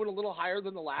 1/4. I went a little higher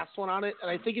than the last one on it,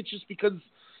 and I think it's just because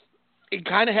it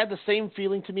kind of had the same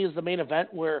feeling to me as the main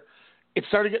event, where it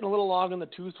started getting a little long in the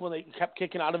tooth when they kept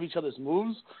kicking out of each other's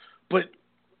moves. But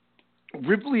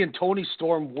Ripley and Toni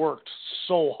Storm worked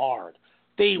so hard.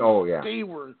 They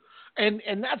were, and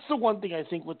that's the one thing I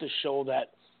think with the show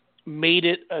that made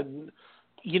it,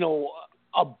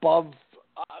 above.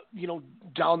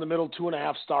 Down the middle,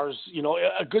 2.5 stars.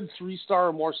 A good 3-star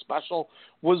or more special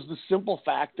was the simple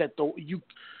fact that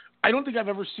I don't think I've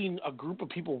ever seen a group of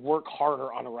people work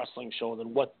harder on a wrestling show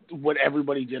than what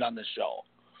everybody did on this show.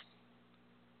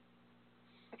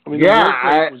 I mean, the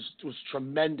work was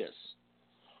tremendous.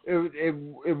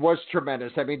 It was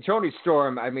tremendous. I mean, Toni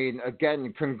Storm. I mean,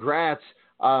 again, congrats.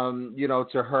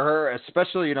 To her,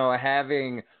 especially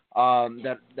having.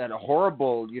 That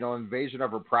horrible, invasion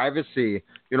of her privacy,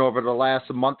 over the last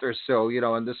month or so,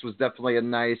 and this was definitely a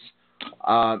nice,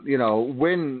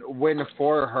 win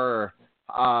for her.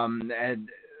 And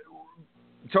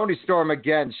Toni Storm,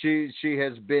 again, she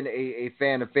has been a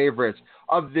fan of favorites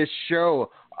of this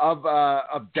show, of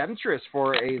Demetrius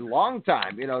for a long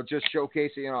time, just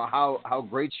showcasing, how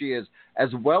great she is, as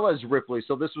well as Ripley.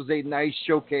 So this was a nice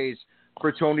showcase for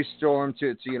Toni Storm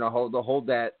to hold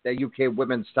that UK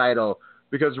women's title,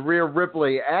 because Rhea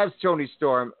Ripley as Toni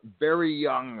Storm, very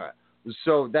young.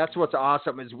 So that's what's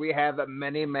awesome, is we have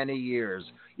many, many years,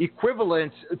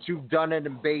 equivalent to Dunn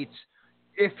and Bates,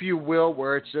 if you will,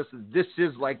 where it's just, this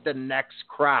is like the next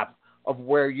crop of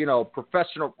where,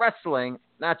 professional wrestling,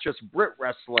 not just Brit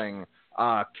wrestling,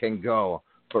 can go.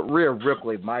 But Rhea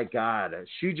Ripley, my God,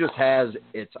 she just has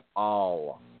it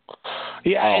all.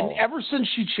 Yeah, and ever since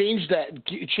she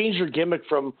changed her gimmick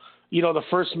from, the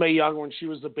first Mae Young when she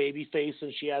was the baby face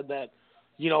and she had that,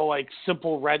 like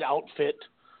simple red outfit,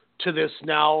 to this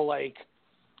now, like,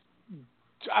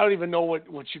 I don't even know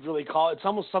what you'd really call it. It's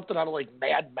almost something out of like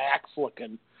Mad Max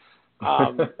looking.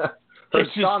 Her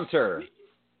saunter.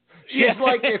 She's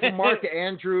like if Mark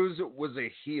Andrews was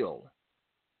a heel,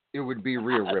 it would be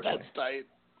Rhea Ripley. That's tight.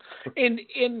 And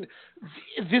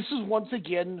this is once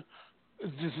again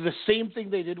the same thing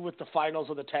they did with the finals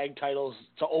of the tag titles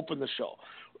to open the show.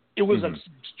 It was a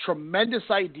tremendous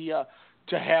idea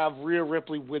to have Rhea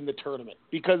Ripley win the tournament,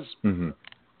 because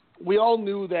we all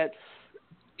knew that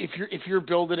if you're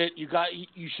building it,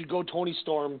 you should go Toni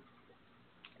Storm,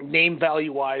 name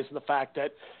value wise, and the fact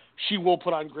that she will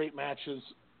put on great matches.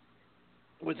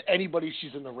 with anybody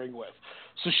she's in the ring with.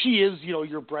 So she is,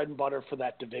 your bread and butter for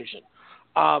that division.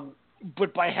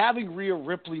 But by having Rhea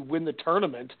Ripley win the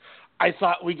tournament, I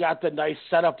thought we got the nice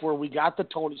setup where we got the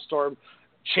Toni Storm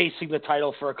chasing the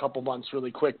title for a couple months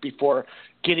really quick before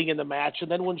getting in the match.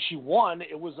 And then when she won,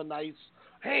 it was a nice,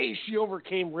 hey, she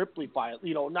overcame Ripley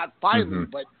finally, not finally,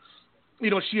 but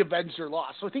she avenged her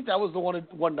loss. So I think that was the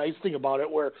one nice thing about it,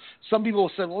 where some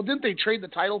people said, well, didn't they trade the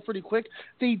title pretty quick?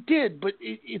 They did, but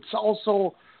it's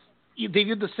also, they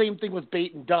did the same thing with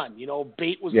Bate and Dunn.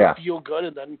 Bate was the feel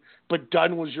good, but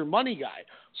Dunn was your money guy.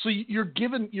 So you're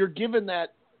given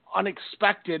that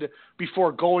unexpected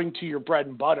before going to your bread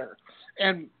and butter.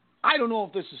 And I don't know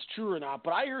if this is true or not,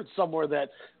 but I heard somewhere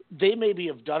that they maybe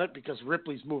have done it because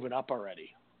Ripley's moving up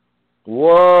already.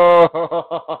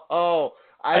 Whoa!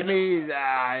 I mean,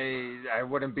 I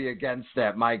wouldn't be against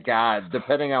that. My God,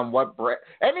 depending on what brand,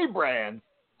 any brand.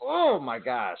 Oh my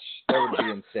gosh, that would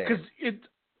be insane.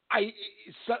 Because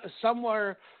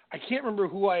somewhere I can't remember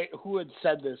who had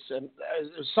said this, and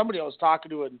it was somebody I was talking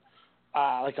to, and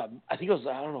I think it was,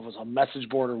 I don't know if it was a message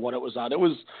board or what it was on. It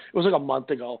was like a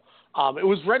month ago. It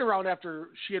was right around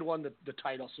after she had won the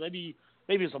title, so maybe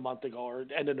it was a month ago or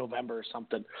end of November or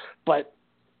something. But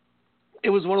it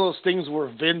was one of those things where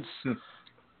Vince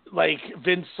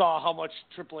saw how much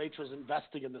Triple H was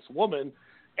investing in this woman,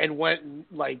 and went and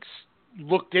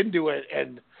looked into it,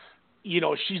 and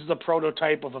she's the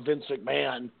prototype of a Vince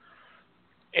McMahon,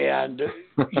 and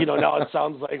now it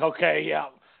sounds like, okay, yeah,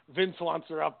 Vince wants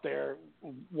her up there,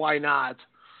 why not?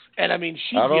 And I mean,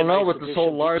 I don't know with this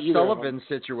whole Lars Sullivan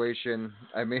situation.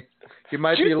 I mean, he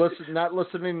might be not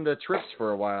listening to Trips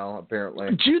for a while, apparently.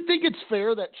 Do you think it's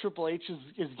fair that Triple H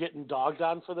is getting dogged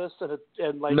on for this,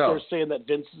 and no. They're saying that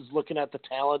Vince is looking at the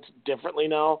talent differently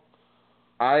now?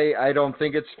 I don't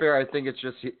think it's fair. I think it's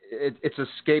just it's a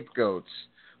scapegoat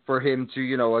for him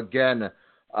to again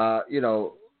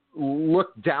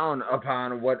look down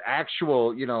upon what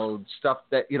actual stuff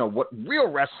that what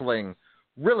real wrestling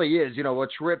really is, what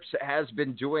Trips has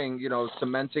been doing,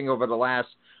 cementing over the last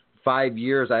 5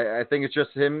 years. I think it's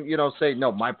just him, saying,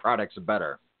 no, my product's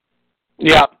better.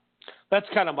 Yeah, that's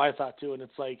kind of my thought too. And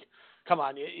it's like, come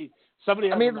on, somebody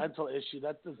has a mental issue.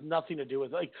 That has nothing to do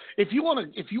with if you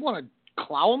want to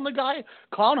clown the guy,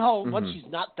 clown how much he's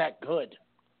not that good.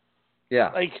 Yeah,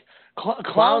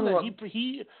 clown that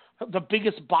he the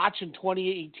biggest botch in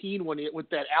 2018 with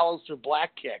that Aleister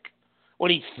Black kick. When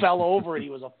he fell over and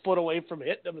he was a foot away from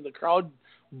hitting him and the crowd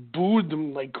booed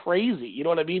him like crazy. You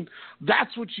know what I mean?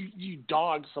 That's what you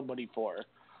dog somebody for.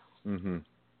 Mm-hmm.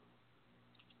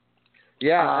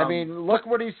 Yeah, I mean, look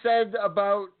what he said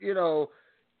about,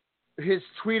 his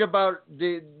tweet about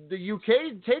the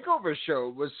UK takeover show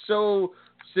was so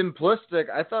simplistic.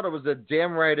 I thought it was a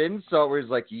damn right insult where he's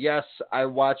like, yes, I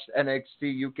watched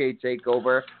NXT UK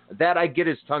takeover. That I get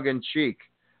his tongue in cheek.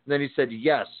 And then he said,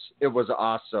 yes, it was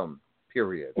awesome.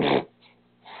 Period.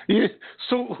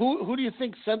 So who do you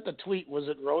think sent the tweet? Was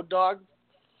it Road Dogg?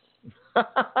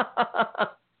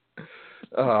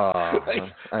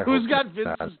 Who's got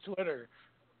Vince's Twitter?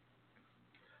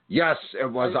 Yes,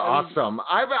 it was awesome.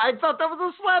 I thought that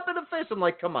was a slap in the face. I'm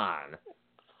like, come on.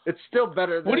 It's still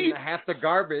better than half the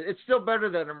garbage. It's still better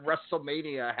than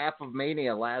WrestleMania, half of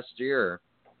Mania last year.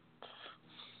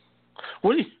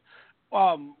 What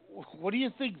do you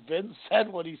think Vince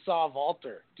said when he saw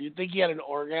Walter? Do you think he had an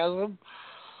orgasm?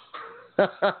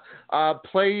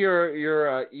 Play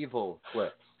your evil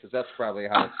clip, because that's probably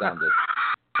how it sounded.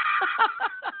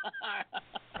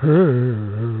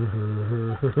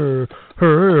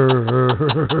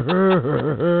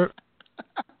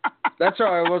 That's how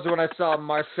I was when I saw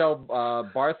Marcel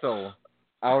Barthel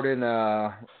out in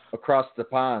across the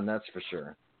pond. That's for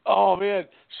sure. Oh man!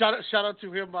 Shout out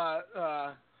to him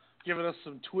giving us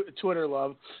some Twitter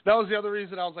love. That was the other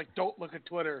reason I was like, don't look at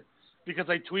Twitter, because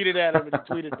I tweeted at him and he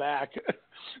tweeted back.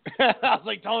 I was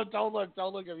like, don't look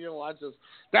if you don't watch this.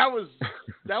 That was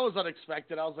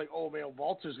unexpected. I was like, oh man,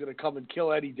 Walter's gonna come and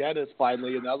kill Eddie Dennis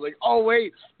finally, and I was like, oh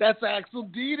wait, that's Axel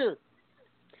Dieter.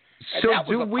 And so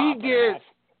do we get?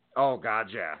 Oh God,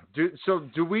 yeah. Do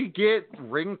we get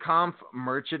Ring Conf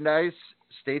merchandise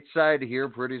stateside here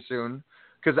pretty soon?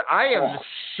 Because I am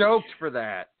stoked for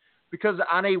that. Because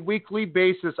on a weekly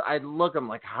basis, I look, I'm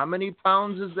like, how many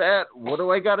pounds is that? What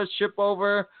do I got to ship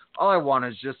over? All I want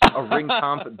is just a Ring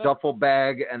Conf duffel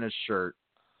bag and a shirt.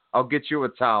 I'll get you a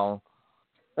towel.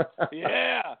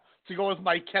 Yeah, to go with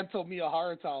my Kento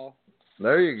Miyahara towel.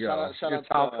 There you go. Shout Your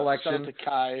towel collection. Shout out to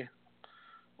Kai,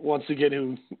 once again,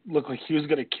 who looked like he was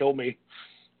going to kill me.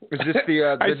 Is this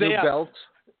the new belt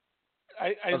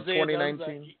of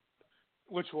 2019?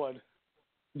 Which one?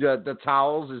 The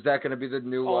towels, is that going to be the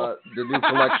new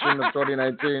collection of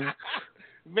 2019?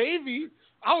 Maybe.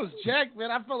 I was jacked, man.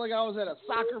 I felt like I was at a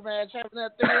soccer match having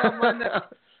that thing on my neck.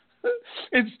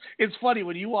 It's funny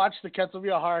when you watch the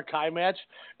Ketsumiya Harakai match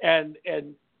and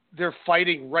they're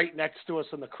fighting right next to us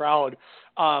in the crowd.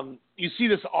 You see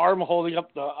this arm holding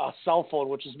up the cell phone,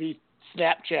 which is me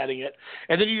Snapchatting it,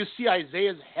 and then you just see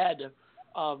Isaiah's head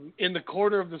in the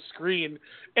corner of the screen,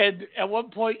 and at one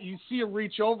point you see him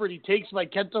reach over and he takes my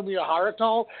Kento Miyahara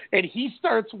towel and he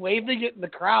starts waving it in the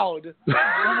crowd. And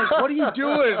I'm like, what are you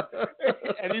doing?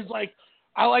 And he's like,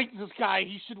 I like this guy,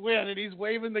 he should win, and he's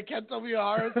waving the Kento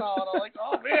Miyahara towel, and I'm like,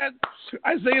 oh man,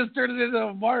 Isaiah's turned it into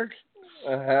a mark.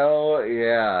 Hell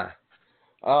yeah.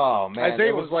 Oh man, Isaiah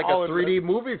it was like a 3D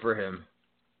movie for him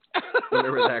when they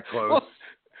were that close.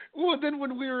 Well, then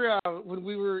when we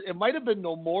were, it might have been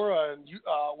Nomura and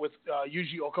with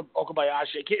Yuji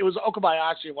Okabayashi. It was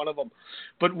Okabayashi, one of them.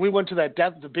 But we went to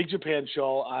the Big Japan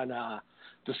show on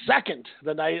the second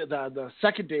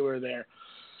day we were there,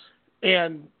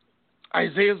 and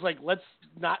Isaiah's like, let's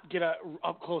not get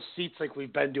up close seats like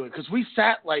we've been doing, because we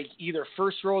sat like either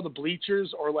first row of the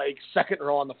bleachers or like second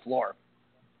row on the floor.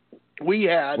 We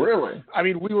had really. I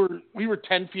mean, we were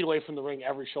 10 feet away from the ring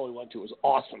every show we went to. It was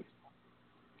awesome.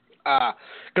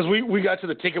 Because we got to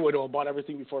the ticket window and bought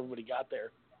everything before everybody got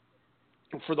there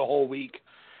for the whole week.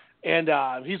 And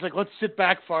he's like, let's sit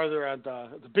back farther at the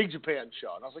Big Japan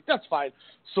show. And I was like, that's fine.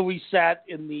 So we sat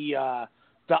in the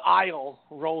aisle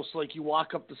row, so like you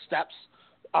walk up the steps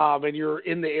and you're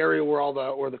in the area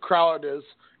where the crowd is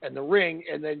and the ring,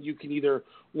 and then you can either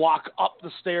walk up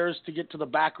the stairs to get to the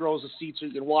back rows of seats, or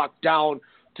you can walk down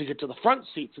to get to the front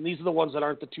seats. And these are the ones that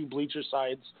aren't the two bleacher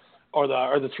sides or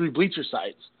the three bleacher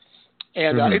sides.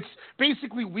 And it's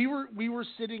basically we were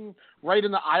sitting right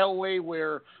in the aisleway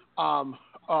where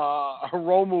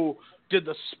Hiromu did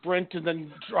the sprint and then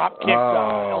drop kicked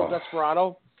El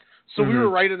Desperado. So we were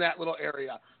right in that little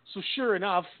area. So sure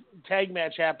enough, tag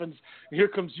match happens. And here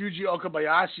comes Yuji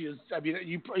Okabayashi.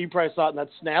 You probably saw it in that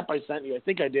snap I sent you. I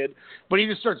think I did. But he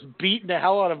just starts beating the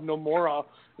hell out of Nomura,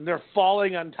 and they're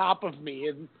falling on top of me.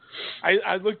 And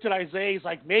I looked at Isaiah. He's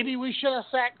like, maybe we should have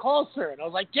sat closer. And I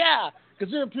was like, yeah.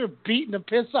 Because they're up here beating the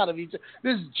piss out of each other.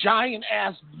 This giant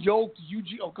ass yoked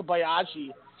Yuji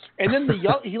Okabayashi, and then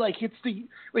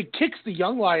he kicks the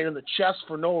young lion in the chest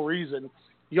for no reason.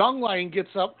 Young lion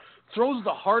gets up, throws the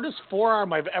hardest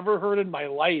forearm I've ever heard in my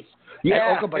life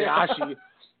at Okabayashi.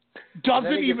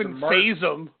 Doesn't even faze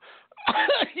him.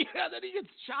 Then he gets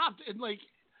chopped, and like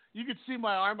you could see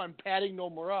my arm. I'm patting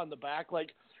Nomura on the back,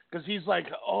 like because he's like,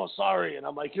 oh sorry, and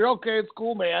I'm like, you're okay, it's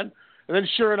cool, man. And then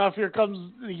sure enough, here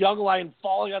comes the young lion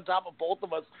falling on top of both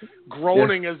of us,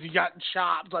 groaning as he got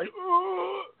chopped. Like,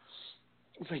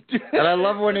 like, and I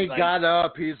love when he got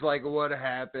up, he's like, what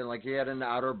happened? Like he had an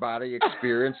outer body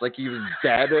experience, like he was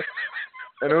dead.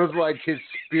 And it was like his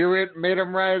spirit made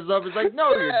him rise up. He's like,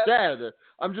 no, you're dead.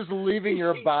 I'm just leaving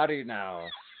your body now.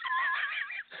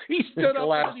 He stood up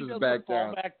collapses and he back fall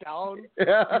down. back down. He's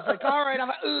like, all right, I'm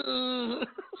like,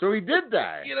 So he did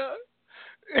die. You know?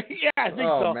 Yeah, I think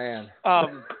so. Oh man.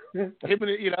 Him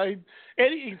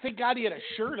and thank God he had a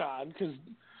shirt on, because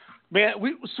man,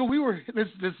 we were. This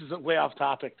is way off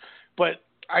topic, but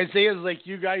Isaiah's like,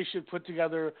 you guys should put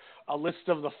together a list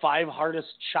of the 5 hardest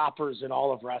choppers in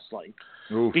all of wrestling.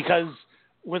 Oof. Because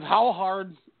with how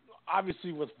hard,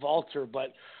 obviously with Walter,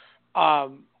 but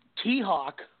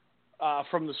T-Hawk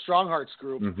from the Strong Hearts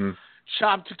group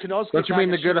chopped Konosuke. Don't you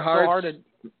mean the Good Hearts?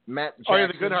 Matt Jackson. Oh yeah,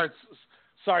 the Good Hearts.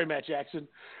 Sorry, Matt Jackson.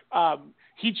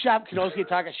 He chopped Konosuke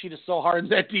Takashita so hard in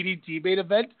that DDT main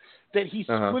event that he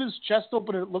split his chest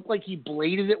open and it looked like he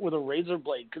bladed it with a razor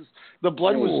blade because the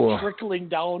blood was trickling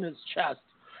down his chest.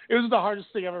 It was the hardest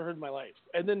thing I've ever heard in my life.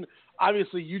 And then,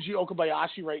 obviously, Yuji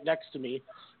Okabayashi right next to me.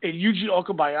 And Yuji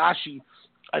Okabayashi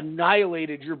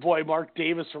annihilated your boy Mark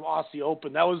Davis from Aussie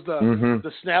Open. That was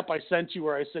the snap I sent you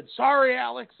where I said, sorry,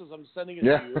 Alex, as I'm sending it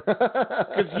to you.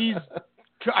 Because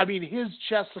his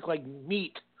chest looked like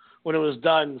meat when it was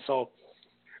done. So,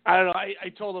 I don't know. I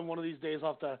told him one of these days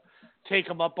I'll have to take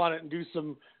him up on it and do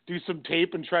some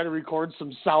tape and try to record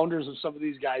some sounders of some of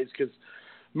these guys, because,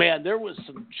 man, there was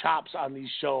some chops on these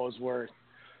shows where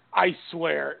I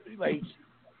swear, like,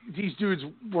 these dudes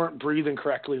weren't breathing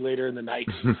correctly later in the night.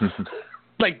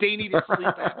 Like, they needed sleep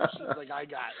machines like I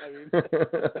got.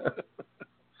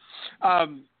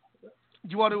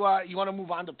 You want to move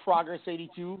on to Progress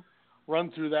 82? Run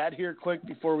through that here quick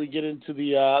before we get into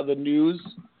the news.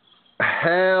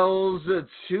 Hells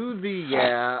to the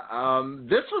yeah.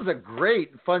 This was a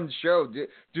great, fun show.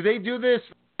 Do they do this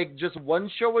like just one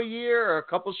show a year or a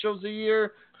couple shows a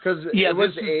year? Because it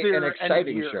was an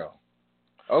exciting show.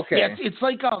 Okay. Yeah, it's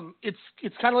like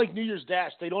it's kind of like New Year's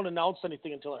Dash. They don't announce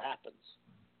anything until it happens.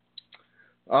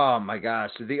 Oh my gosh,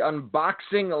 the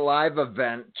unboxing live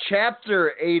event,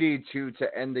 Chapter 82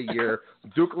 to end the year.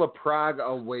 Dukla Prague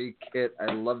away kit.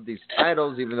 I love these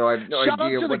titles, even though I have no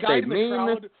idea what they mean.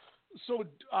 Crowd. So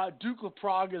Dukla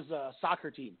Prague is a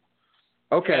soccer team.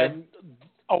 Okay. And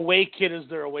away kit is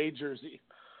their away jersey.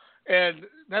 And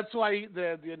that's why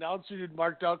the announcer had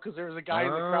marked out, because there was a guy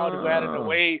in the crowd who had an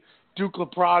away Dukla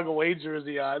Prague away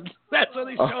jersey on. That's when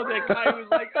they showed that guy who was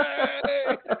like,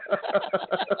 hey!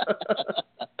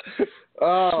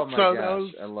 Oh my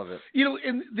gosh, I love it. You know,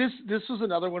 and this was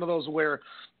another one of those where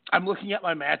I'm looking at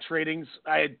my match ratings.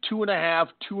 I had 2.5,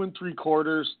 2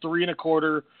 3/4, 3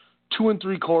 1/4, 2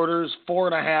 3/4,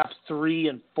 4.5, 3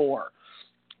 and 4.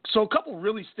 So a couple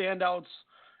really standouts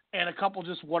and a couple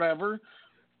just whatever.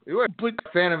 You were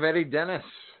a fan of Eddie Dennis.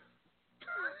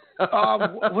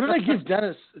 What did I give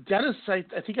Dennis? Dennis, I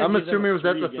think I'm assuming it was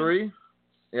at the again. 3.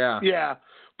 Yeah. Yeah,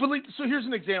 but so here's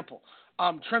an example.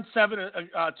 Trent Seven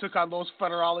took on Los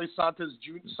Federales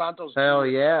Santos. Hell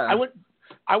yeah!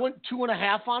 I went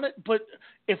 2.5 on it, but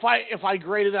if I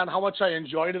graded on how much I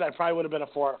enjoyed it, I probably would have been a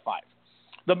 4 or 5.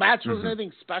 The match wasn't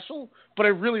anything special, but I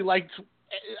really liked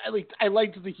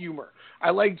the humor. I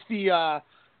liked the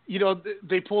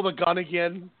they pull the gun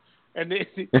again, and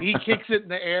he kicks it in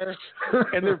the air,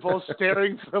 and they're both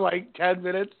staring for like 10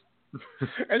 minutes.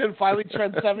 And then finally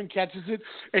Trent Seven catches it,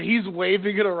 and he's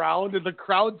waving it around, and the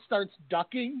crowd starts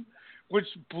ducking, which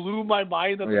blew my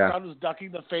mind that the crowd was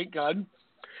ducking the fake gun.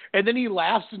 And then he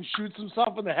laughs and shoots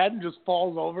himself in the head and just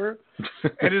falls over,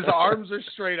 and his arms are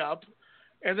straight up.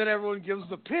 And then everyone gives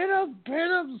the pin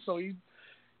him. So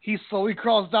he slowly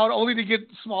crawls down, only to get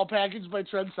small packaged by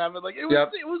Trent Seven. Like it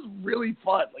was really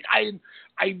fun. Like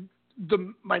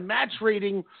my match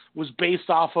rating was based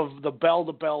off of the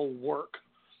bell-to-bell work.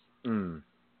 Mm.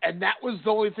 And that was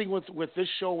the only thing with this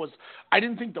show was I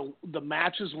didn't think the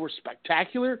matches were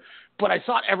spectacular, but I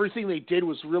thought everything they did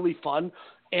was really fun.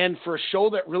 And for a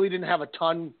show that really didn't have a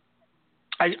ton,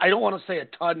 I don't want to say a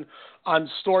ton on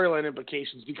storyline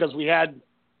implications, because we had,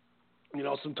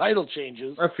 some title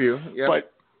changes. A few, yeah.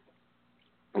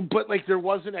 But like there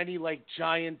wasn't any like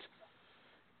giant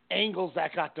angles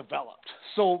that got developed.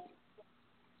 So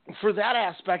for that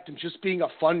aspect and just being a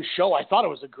fun show, I thought it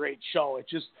was a great show.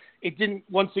 It didn't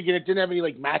have any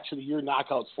like match of the year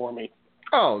knockouts for me.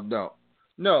 Oh,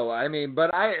 no. I mean,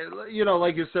 but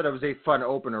like you said, it was a fun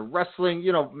opener. Wrestling,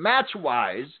 match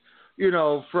wise,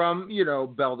 from,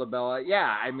 bell to bell.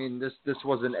 Yeah. I mean, this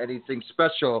wasn't anything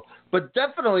special, but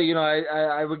definitely,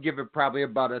 I would give it probably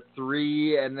about a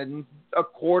 3 and then a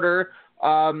quarter.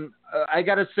 I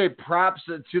got to say props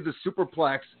to the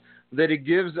superplex that he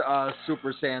gives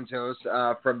Super Santos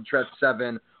from Trent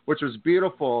Seven, which was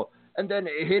beautiful. And then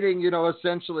hitting,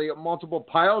 essentially multiple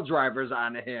pile drivers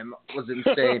on him was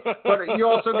insane. But you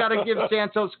also got to give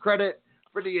Santos credit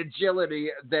for the agility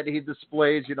that he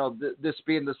displays, this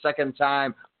being the second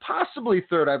time, possibly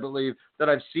third, I believe, that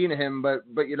I've seen him. But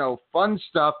fun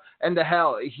stuff. And the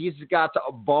hell, he's got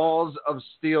balls of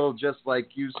steel just like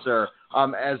you, sir,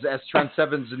 as Trent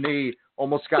Seven's knee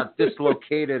almost got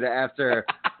dislocated after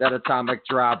that atomic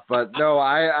drop. But no,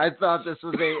 I thought this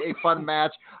was a fun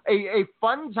match, a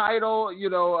fun title,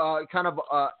 kind of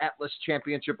Atlas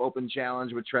Championship Open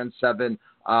Challenge with Trent Seven,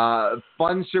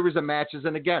 fun series of matches.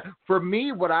 And again, for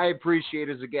me, what I appreciate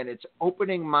is, again, it's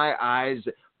opening my eyes,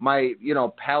 my,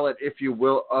 palette, if you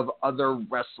will, of other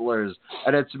wrestlers.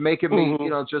 And it's making me,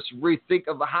 just rethink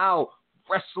of how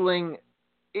wrestling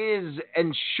is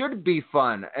and should be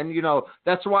fun. And,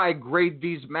 that's why I grade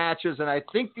these matches. And I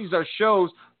think these are shows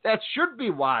that should be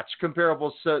watched,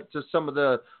 comparable to some of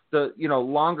the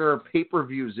longer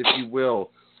pay-per-views, if you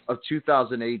will, of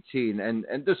 2018. And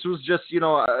this was just,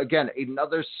 again,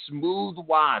 another smooth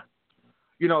watch.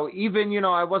 Even,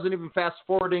 I wasn't even fast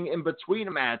forwarding in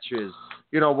between matches,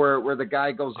 where the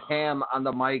guy goes ham on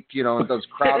the mic, and does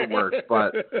crowd work.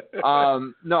 But,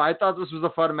 no, I thought this was a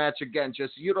fun match again,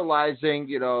 just utilizing,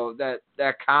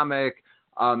 that comic,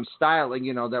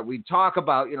 styling, that we talk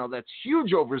about, that's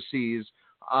huge overseas,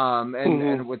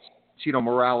 and with Tino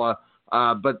Morella.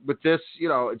 But with this,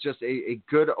 just a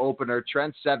good opener.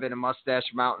 Trent Seven and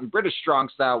Mustache Mountain, British Strong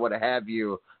Style, what have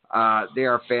you. They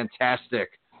are fantastic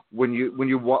when you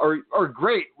or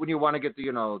great when you want to get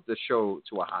the show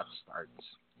to a hot start.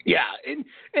 Yeah,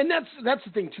 and that's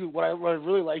the thing too. What I'm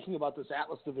really liking about this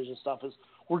Atlas division stuff is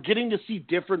we're getting to see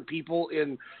different people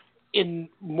in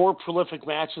more prolific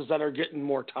matches that are getting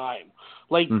more time.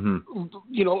 Like,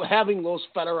 having Los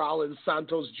Federales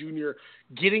Santos Jr.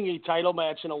 getting a title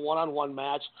match in a one-on-one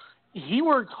match he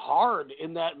worked hard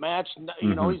in that match.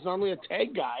 You know, he's normally a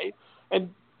tag guy, and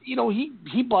you know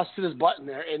he busted his butt in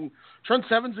there. And Trent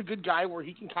Seven's a good guy where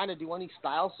he can kind of do any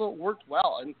style, so it worked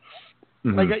well. And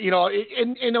like you know,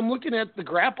 and I'm looking at the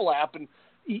Grapple app, and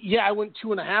yeah, I went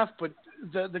 2.5, but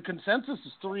the consensus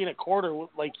is 3.25,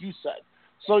 like you said.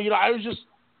 So you know, I was just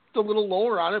a little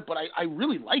lower on it, but I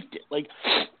really liked it. Like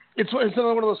it's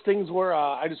another one of those things where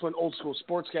I just went old school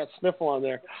sportscast sniffle on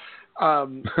there.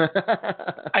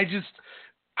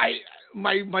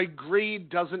 My grade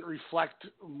doesn't reflect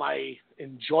my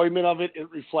enjoyment of it. It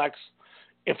reflects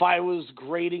if I was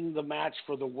grading the match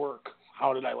for the work,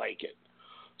 how did I like it?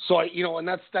 So and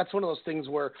that's one of those things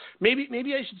where maybe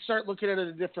I should start looking at it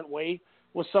a different way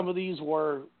with some of these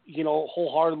where,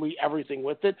 wholeheartedly everything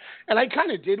with it. And I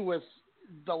kind of did with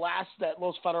that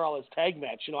Los Federales tag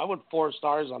match. I went 4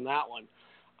 stars on that one.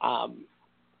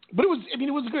 But it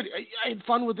was good. I had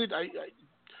fun with it. I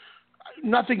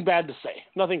nothing bad to say.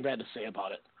 Nothing bad to say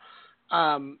about it.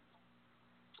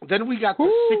 Then we got the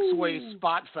 6-way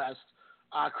Spot Fest.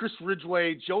 Chris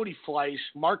Ridgway, Jody Fleisch,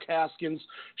 Mark Haskins,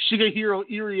 Shigehiro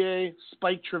Irie,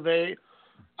 Spike Trevay,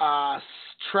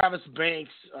 Travis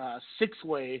Banks,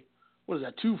 6-way. What is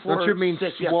that? 2, 4, Don't you mean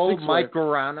 6? Swole Yeah, Mike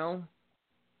Garano?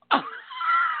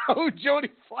 Oh,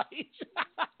 Jody Fleisch.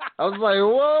 I was like,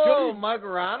 whoa, Mike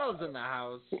Garano's in the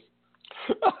house.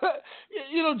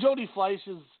 Jody Fleisch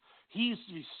he used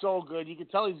to be so good. You can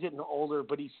tell he's getting older,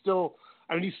 but he still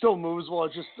moves well.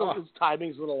 It's just his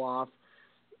timing's a little off.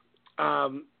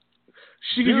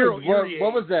 Dude,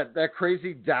 what was that? That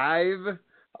crazy dive?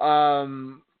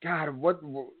 God, what?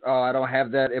 Oh, I don't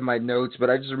have that in my notes, but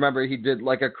I just remember he did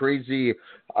like a crazy,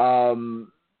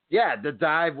 the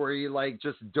dive where he like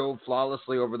just dove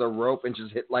flawlessly over the rope and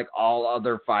just hit like all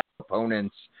other 5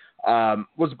 opponents.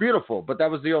 Was beautiful, but that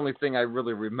was the only thing I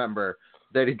really remember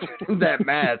that he did in that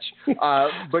match.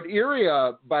 But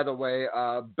Iria, by the way,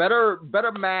 better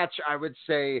match, I would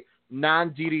say,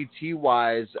 non-DDT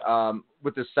wise,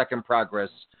 with the second progress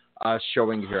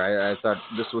showing here. I thought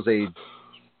this was a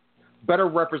better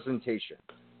representation.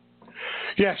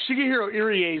 Yeah, Shigehiro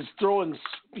Irie is throwing.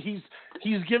 He's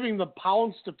giving the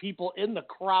pounds to people in the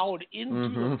crowd into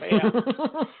the fans,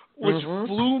 which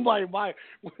blew my mind.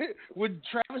 When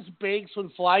Travis Banks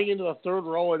went flying into the third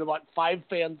row and about 5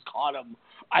 fans caught him,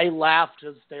 I laughed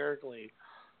hysterically.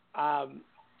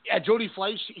 Jody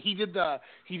Fleisch, he did that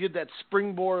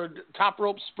springboard, top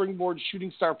rope springboard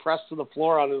shooting star press to the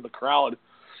floor onto the crowd.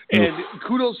 And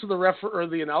kudos to the or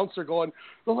the announcer going,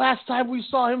 the last time we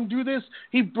saw him do this,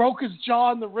 he broke his jaw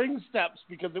on the ring steps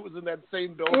because it was in that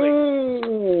same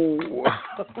building.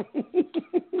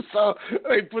 So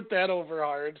they put that over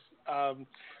hard. But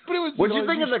it was. What do you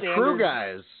think of the crew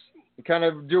guys kind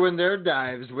of doing their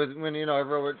dives when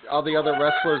everyone, all the other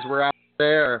wrestlers were out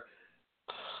there?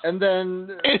 And then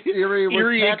Irie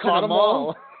was catching them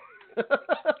all.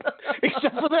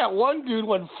 Except for that one dude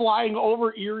went flying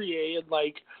over Irie and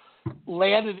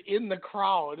landed in the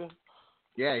crowd.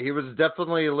 Yeah, he was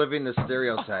definitely living the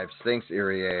stereotypes. Thanks,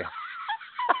 Irie.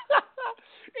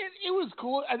 It was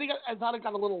cool. I thought it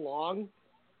got a little long,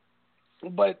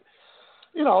 but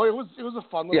it was a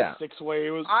fun little 6-way.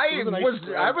 I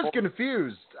was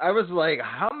confused. I was like,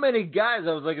 how many guys?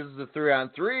 I was like, is this a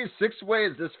 3-on-3, 6-way?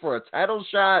 Is this for a title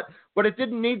shot? But it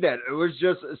didn't need that. It was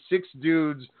just 6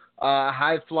 dudes,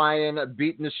 high flying,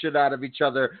 beating the shit out of each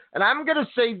other. And I'm gonna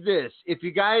say this: if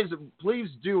you guys please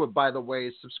do it, by the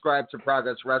way, subscribe to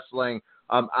Progress Wrestling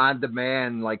on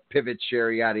demand, like Pivot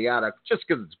Share, yada yada, just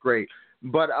because it's great.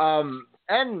 But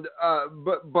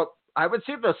but I would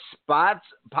say the spots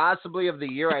possibly of the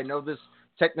year. I know this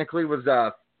technically was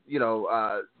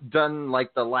done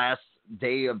like the last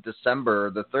day of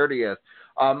December, the 30th.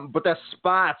 But the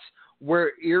spots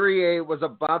where Irie was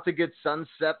about to get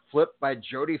sunset flipped by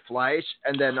Jody Fleisch,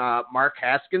 and then Mark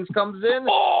Haskins comes in,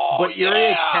 but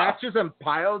Irie catches and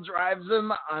pile drives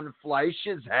him on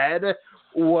Fleisch's head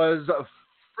was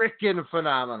freaking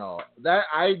phenomenal. That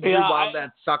I rewound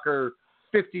that sucker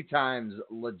 50 times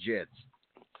legit.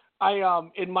 I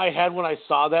in my head when I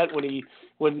saw that when he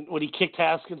kicked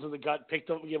Haskins in the gut, picked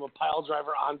up and gave him a pile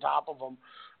driver on top of him,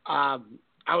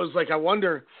 I was like, I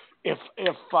wonder if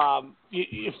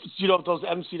those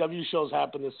MCW shows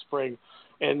happen this spring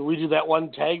and we do that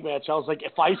one tag match. I was like,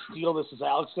 if I steal this, is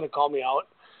Alex going to call me out?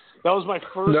 That was my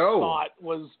first thought.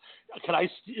 Was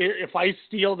if I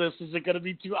steal this, is it going to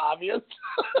be too obvious?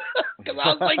 Because I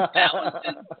was like, that was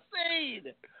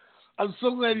insane. I'm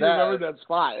so glad you remembered that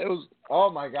spot. It was. Oh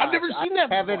my God! I've never seen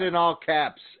that. I have it in all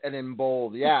caps and in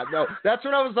bold. Yeah, no, that's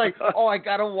when I was like, oh, I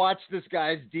gotta watch this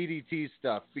guy's DDT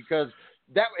stuff because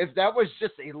if that was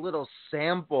just a little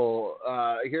sample,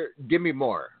 here, give me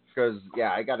more. because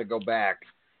I got to go back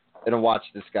and watch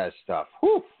this guy's stuff.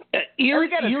 Whew.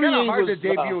 It's kind of hard to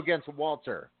debut against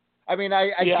Walter. I mean,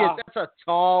 I get that's a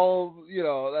tall,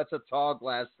 that's a tall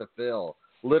glass to fill,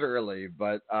 literally.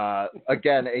 But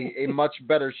again, a much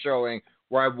better showing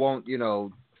where I won't,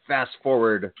 fast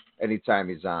forward anytime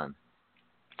he's on.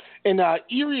 And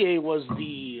Irie was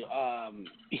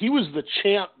he was the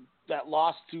champ that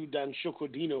lost to Dan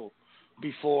Shukwadino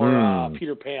before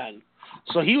Peter Pan.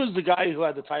 So he was the guy who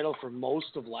had the title for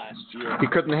most of last year. He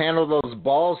couldn't handle those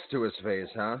balls to his face,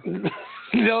 huh?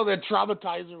 No, that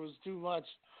traumatizer was too much.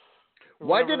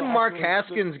 Why didn't Mark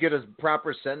Haskins get a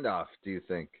proper send-off, do you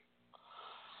think?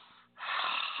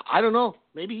 I don't know.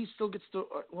 Maybe he still gets to...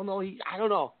 Well, no, I don't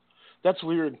know. That's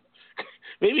weird.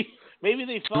 Maybe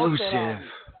they felt that...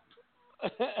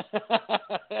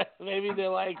 maybe they're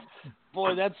like,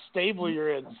 boy, that stable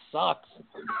you're in sucks.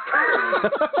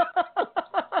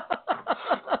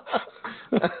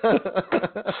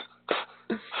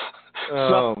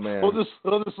 Oh, man. We'll just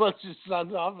let you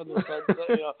sun off in the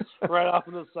sunset, right off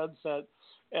in the sunset.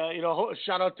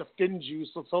 Shout out to Finn Juice.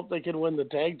 Let's hope they can win the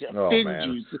tag team. Oh, Finn man.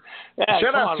 Juice. Yeah,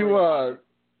 shout out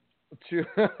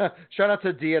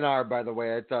to DNR, by the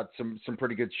way. I thought some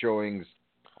pretty good showings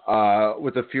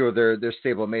with a few of their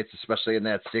stable mates, especially in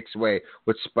that 6-way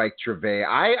with Spike Trevay.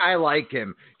 I like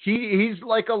him. He's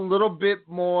like a little bit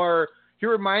more. He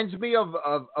reminds me of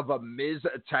a Miz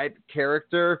type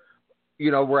character,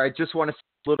 where I just want to see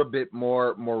a little bit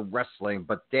more wrestling.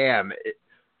 But damn,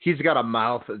 he's got a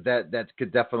mouth that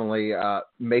could definitely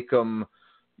make him,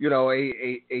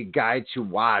 a guy to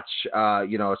watch,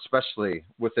 especially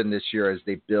within this year as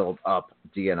they build up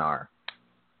DNR.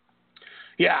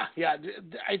 Yeah.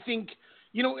 I think,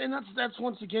 and that's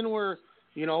once again where,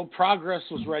 Progress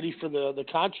was ready for the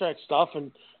contract stuff,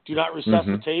 and Do Not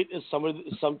Resuscitate is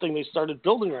something they started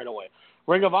building right away.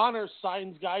 Ring of Honor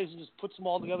signs guys and just puts them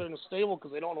all together in a stable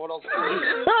because they don't know what else to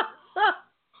do.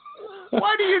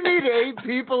 Why do you need 8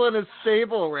 people in a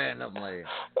stable randomly?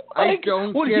 I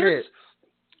don't get it.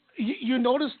 You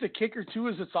notice the kicker, too,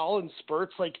 is it's all in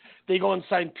spurts. Like, they go and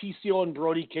sign PCO and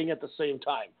Brody King at the same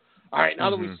time. All right, now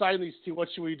that we signed these two, what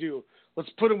should we do? Let's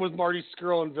put them with Marty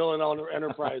Skrull and Villain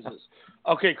Enterprises.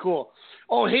 Okay, cool.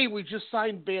 Oh, hey, we just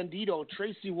signed Bandito,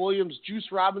 Tracy Williams, Juice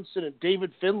Robinson, and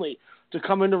David Finlay to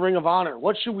come into Ring of Honor.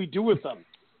 What should we do with them?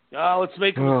 Let's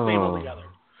make them a stable together.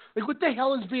 Like, what the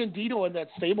hell is Bandito in that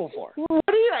stable for?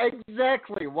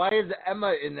 Exactly. Why is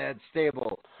Emma in that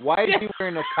stable? Why is he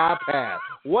wearing a cop hat?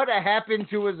 What happened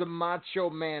to his macho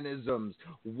manisms?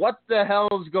 What the hell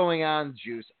is going on,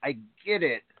 Juice? I get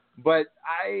it, but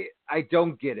I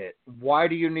don't get it. Why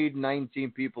do you need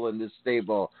 19 people in this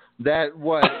stable that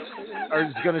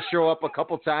is going to show up a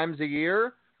couple times a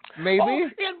year? Maybe. Oh,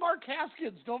 and Mark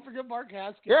Haskins. Don't forget Mark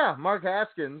Haskins. Yeah, Mark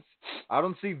Haskins. I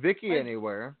don't see Vicky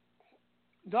anywhere.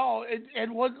 No,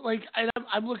 and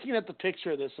I'm looking at the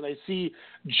picture of this, and I see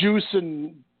Juice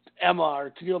and Emma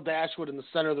or Tennille Dashwood in the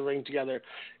center of the ring together,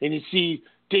 and you see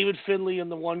David Finlay in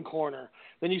the one corner.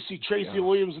 Then you see Tracy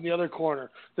Williams in the other corner.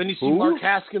 Then you see Mark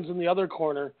Haskins in the other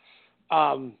corner.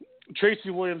 Tracy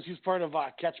Williams, he's part of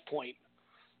Catch Point.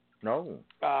 No.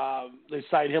 They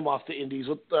signed him off the Indies.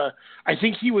 I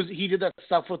think he did that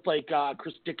stuff with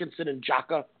Chris Dickinson and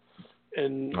Jaka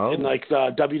and like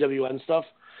the WWN stuff.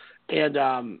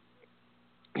 And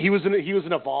he was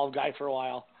an Evolve guy for a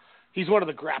while. He's one of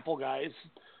the Grapple guys.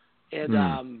 And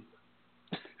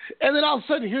and then all of a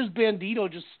sudden, here's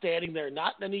Bandito just standing there,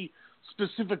 not in any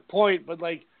specific point, but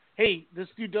like, hey, this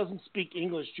dude doesn't speak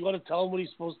English. Do you want to tell him what he's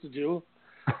supposed to do?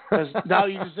 Because now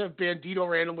you just have Bandito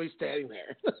randomly standing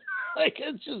there. Like,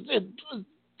 it's just,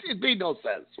 it made no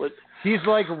sense. But, he's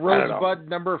like Rosebud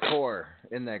number 4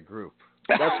 in that group.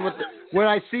 That's what. When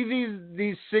I see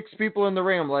these 6 people in the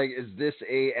ring, I'm like, is this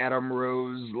a Adam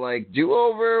Rose do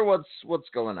over? What's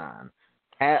going on?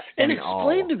 And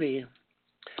explain to me.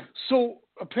 So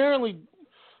apparently,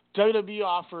 WWE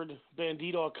offered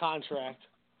Bandito a contract,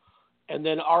 and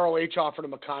then ROH offered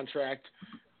him a contract,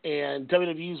 and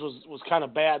WWE's was kind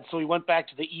of bad, so he went back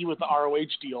to the E with the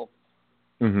ROH deal.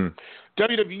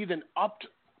 WWE then upped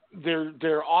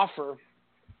their offer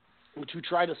to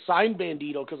try to sign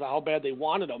Bandito because of how bad they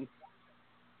wanted him.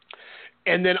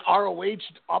 And then ROH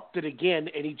upped it again,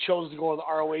 and he chose to go with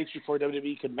ROH before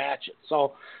WWE could match it.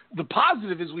 So the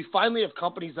positive is we finally have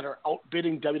companies that are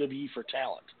outbidding WWE for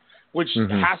talent, which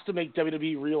has to make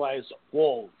WWE realize,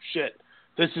 whoa, shit,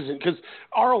 this isn't – because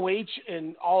ROH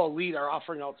and All Elite are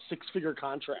offering out 6-figure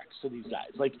contracts to these guys.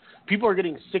 Like, people are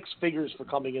getting 6 figures for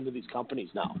coming into these companies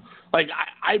now. Like,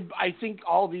 I think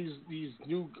all these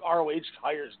new ROH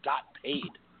hires got paid.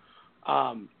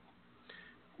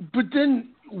 But then,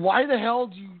 why the hell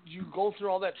do you go through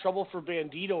all that trouble for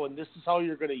Bandito, and this is how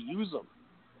you're going to use him?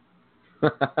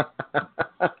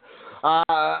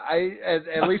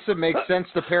 At least it makes sense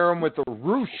to pair him with the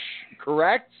Roosh,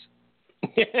 correct?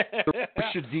 The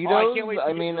Rushiditos? I can't wait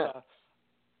to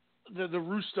get the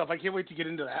Roosh stuff. I can't wait to get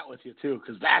into that with you too,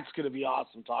 because that's going to be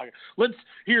awesome talking.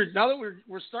 Now that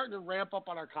we're starting to ramp up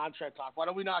on our contract talk, why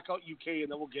don't we knock out UK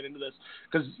and then we'll get into this,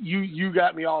 because you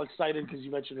got me all excited because you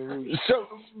mentioned the Roosh.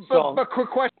 But quick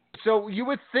question. So you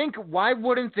would think, why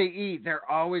wouldn't they eat? They're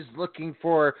always looking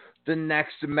for the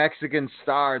next Mexican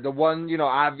star, the one,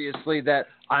 obviously that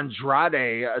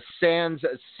Andrade, Sans,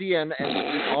 Cien,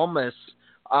 and Almas.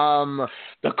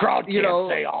 The crowd can't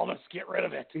say Almas. Get rid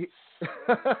of it.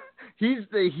 He's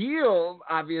the heel,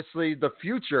 obviously the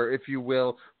future, if you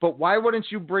will. But why wouldn't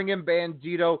you bring in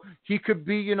Bandito? He could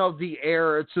be, the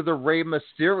heir to the Rey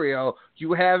Mysterio.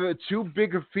 You have two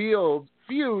big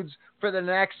feuds for the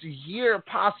next year,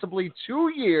 possibly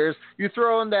 2 years. You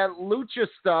throw in that lucha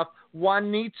stuff,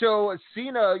 Juanito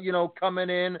Cena, coming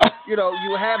in.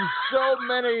 You have so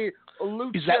many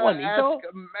lucha-esque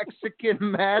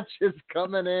Mexican matches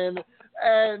coming in,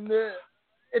 and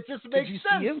it just makes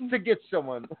sense to get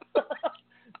someone.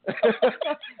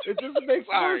 It just makes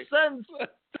more sense.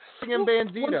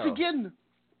 Bandito.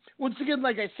 Once again,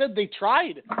 like I said, they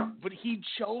tried, but he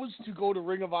chose to go to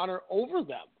Ring of Honor over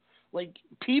them. Like,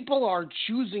 people are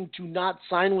choosing to not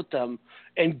sign with them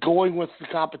and going with the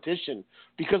competition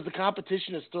because the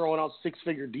competition is throwing out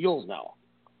six-figure deals now.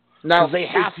 Now they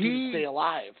have to stay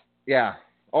alive. Yeah.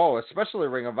 Oh, especially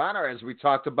Ring of Honor, as we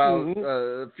talked about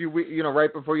a few weeks,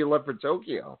 right before you left for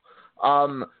Tokyo.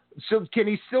 So can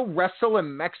he still wrestle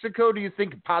in Mexico? Do you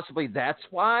think possibly that's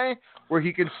why, where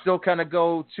he can still kind of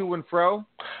go to and fro?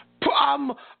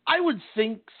 I would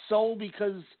think so,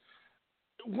 because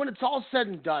when it's all said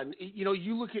and done,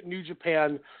 you look at New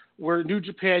Japan, where New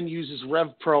Japan uses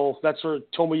Rev Pro. That's where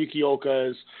Tomoyuki Oka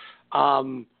is.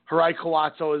 Hirai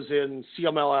Kawato is in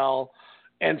CMLL.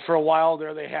 And for a while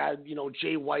there, they had,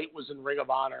 Jay White was in Ring of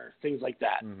Honor, things like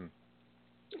that. Mm-hmm.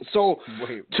 So,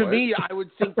 to me, I would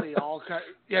think they all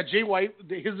Jay White,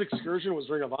 his excursion was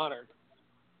Ring of Honor.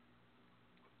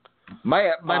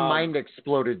 My mind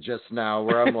exploded just now,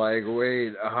 where I'm like,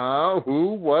 wait,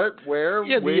 who, what, where?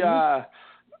 Yeah,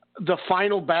 the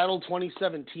Final Battle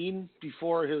 2017,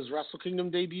 before his Wrestle Kingdom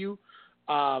debut.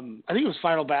 I think it was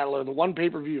Final Battle, or the one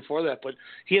pay-per-view before that, but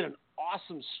he had an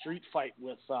awesome street fight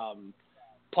with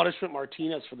Punishment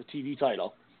Martinez for the TV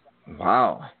title.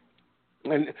 Wow.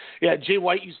 And Jay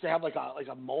White used to have like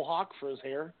a mohawk for his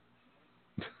hair.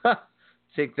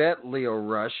 Take that, Leo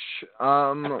Rush.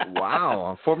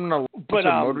 Wow. Forming a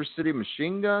Motor City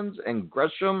Machine Guns and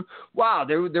Gresham. Wow,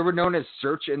 they were known as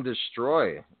Search and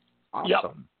Destroy.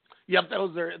 Awesome. Yep, that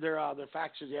was their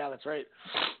factions. Yeah, that's right.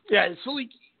 Yeah, so like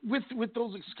with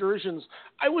those excursions,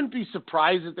 I wouldn't be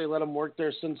surprised if they let them work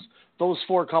there, since those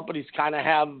four companies kind of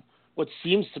have what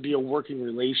seems to be a working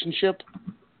relationship.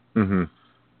 Mm-hmm.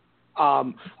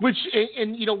 Which,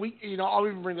 and I'll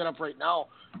even bring that up right now.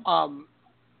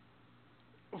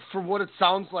 For what it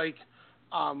sounds like,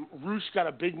 Roosh got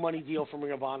a big money deal from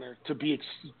Ring of Honor to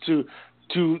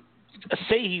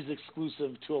say he's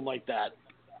exclusive to him like that.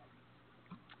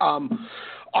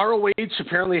 ROH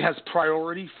apparently has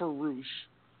priority for Roosh,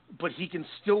 but he can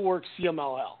still work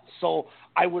CMLL. So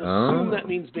I would assume that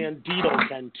means Bandito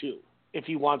can too, if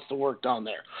he wants to work down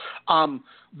there.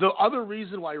 The other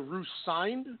reason why Roosh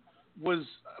signed was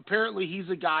apparently he's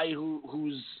a guy who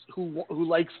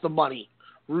likes the money.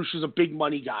 Roosh is a big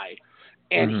money guy,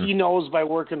 and he knows by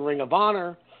working Ring of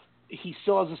Honor, he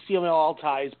still has the CMLL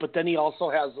ties, but then he also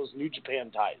has those New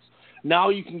Japan ties. Now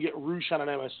you can get Roosh on an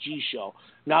MSG show.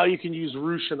 Now you can use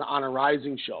Roosh on a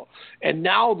Rising show. And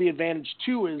now the advantage,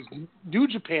 too, is New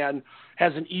Japan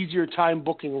has an easier time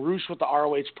booking Roosh with the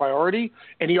ROH priority,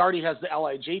 and he already has the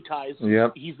LIJ ties.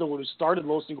 Yep. He's the one who started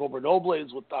Los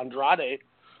Ingobernables with Andrade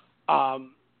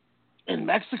in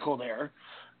Mexico there,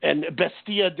 and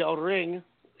Bestia del Ring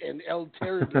and El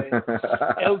Terrible.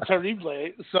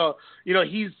 So,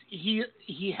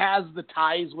 he has the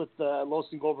ties with the Los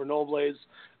Ingobernables.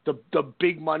 The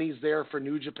big money's there for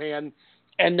New Japan,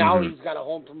 and now he's got a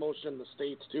home promotion in the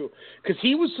States too, because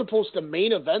he was supposed to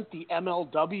main event the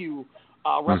MLW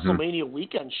WrestleMania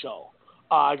weekend show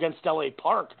against LA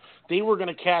Park. They were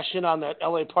going to cash in on that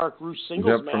LA Park Roosh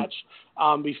singles match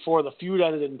before the feud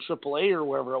ended in AAA or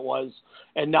wherever it was,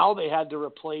 and now they had to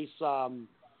replace.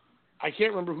 I can't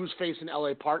remember who's facing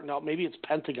LA Park now. Maybe it's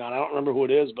Pentagon. I don't remember who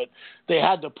it is, but they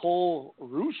had to pull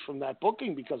Roosh from that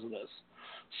booking because of this.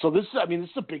 So this is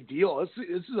a big deal.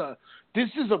 This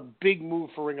is a big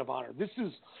move for Ring of Honor. This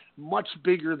is much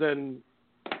bigger than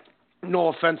no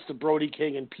offense to Brody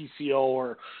King and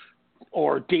PCO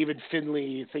or David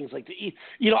Finley, things like that.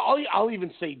 You know, I'll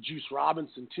even say Juice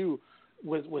Robinson too,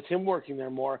 with him working there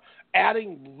more.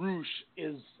 Adding Roosh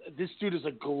this dude is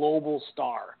a global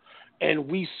star. And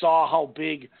we saw how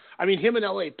big, I mean, him in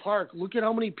L.A. Park, look at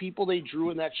how many people they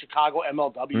drew in that Chicago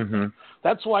MLW thing.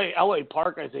 That's why L.A.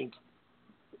 Park, I think,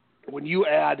 when you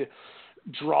add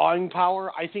drawing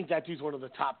power, I think that dude's one of the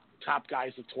top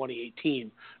guys of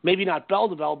 2018. Maybe not bell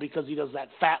to bell because he does that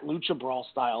fat lucha brawl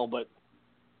style, but,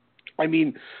 I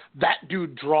mean, that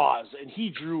dude draws, and he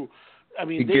drew, I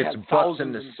mean, they had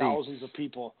thousands and thousands of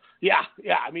people. Yeah,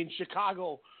 I mean,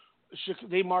 Chicago,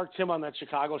 they marked him on that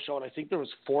Chicago show, and I think there was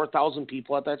 4,000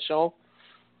 people at that show.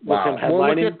 Wow.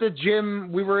 Well, look at the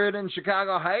gym we were in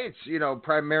Chicago Heights, you know,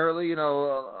 primarily, you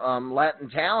know, Latin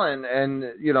talent,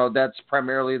 and, you know, that's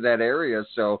primarily that area.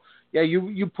 So, yeah,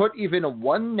 you put even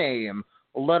one name,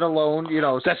 let alone, you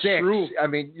know, that's 6. True. I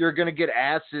mean, you're going to get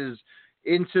asses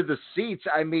into the seats.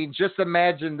 I mean, just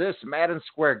imagine this, Madison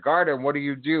Square Garden. What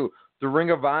do? The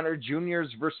Ring of Honor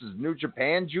Juniors versus New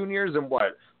Japan Juniors, and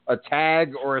what? A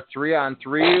tag or a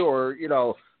 3-on-3, or, you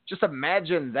know, just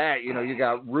imagine that. You know, you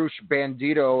got Roosh,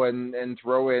 Bandito, and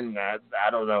throw in, I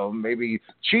don't know, maybe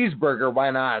Cheeseburger. Why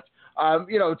not?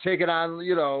 You know, take it on,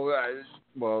 you know,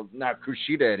 well, not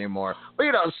Kushida anymore, but,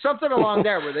 you know, something along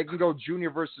there where they can go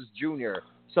junior versus junior,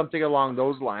 something along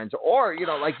those lines. Or, you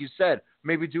know, like you said,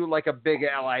 maybe do like a big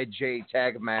LIJ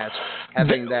tag match,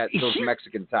 having those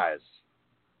Mexican ties.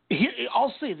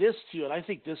 I'll say this to you, and I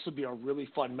think this would be a really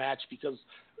fun match because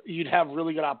you'd have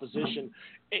really good opposition.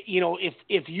 You know,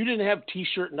 if you didn't have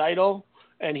T-shirt Naito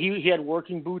and he had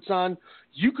working boots on,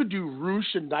 you could do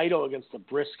Roosh and Naito against the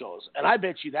Briscoes, and I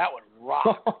bet you that would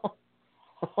rock.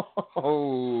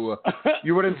 Oh,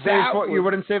 you wouldn't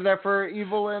save that for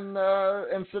Evil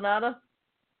and Sonata?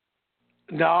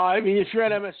 No, I mean, if you're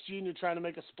at MSG and you're trying to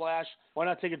make a splash, why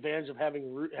not take advantage of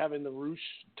having the Roosh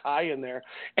tie in there?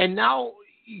 And now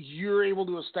you're able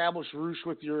to establish Roosh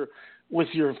with your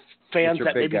fans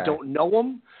that maybe don't know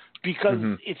him, because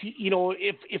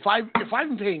if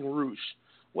I'm paying Roosh,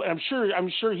 well, I'm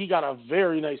sure he got a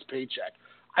very nice paycheck.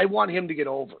 I want him to get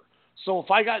over. So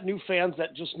if I got new fans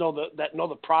that just know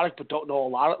the product but don't know a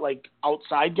lot of, like,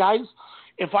 outside guys,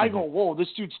 if I go, whoa, this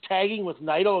dude's tagging with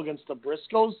Naito against the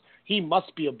Briscoes, he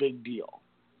must be a big deal.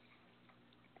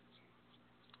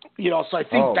 You know, so I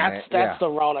think that's the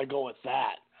route I go with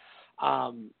that.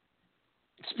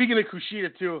 Speaking of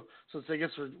Kushida too, since I guess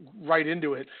we're right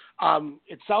into it,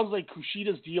 it sounds like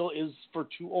Kushida's deal is for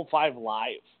 205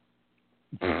 Live.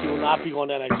 He will not be going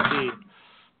to NXT.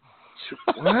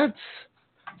 What?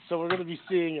 So we're going to be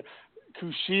seeing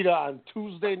Kushida on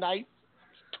Tuesday night.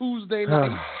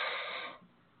 Well,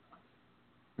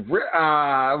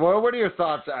 what are your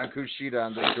thoughts on Kushida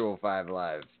on the 205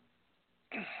 Live?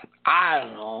 I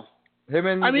don't know. Him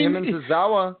and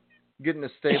Tozawa getting a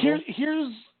stable.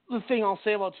 Here's the thing I'll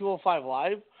say about 205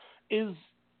 Live is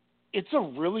it's a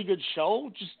really good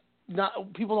show. Just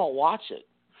people don't watch it.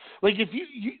 Like, if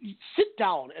you sit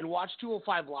down and watch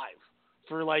 205 Live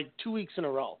for like 2 weeks in a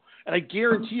row, and I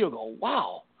guarantee you'll go,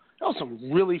 wow, that was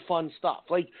some really fun stuff.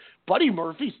 Like, Buddy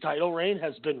Murphy's title reign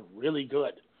has been really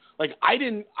good. Like, I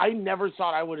never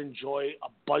thought I would enjoy a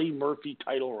Buddy Murphy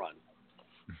title run.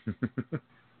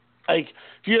 Like,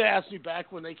 if you'd asked me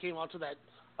back when they came out to that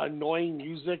annoying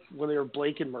music when they were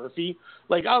Blake and Murphy,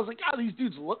 like, I was like, these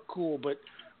dudes look cool, but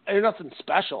they're nothing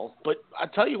special. But I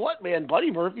tell you what, man,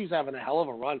 Buddy Murphy's having a hell of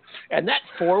a run. And that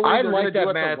four-way they're going to do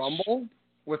at the Rumble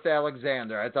with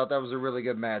Alexander, I thought that was a really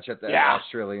good match at the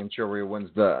Australian show where he wins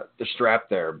the strap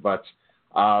there. But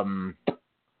and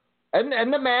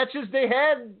the matches they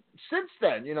had since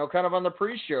then, you know, kind of on the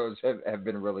pre-shows have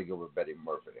been really good with Buddy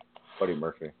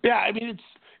Murphy. Yeah, I mean,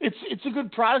 it's a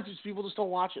good product. Just people just don't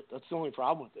watch it. That's the only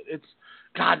problem with it.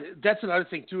 That's another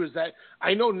thing too, is that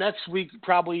I know next week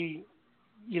probably,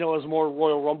 you know, is more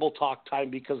Royal Rumble talk time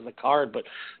because of the card. But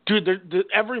dude,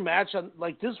 every match on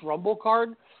like this Rumble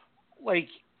card, like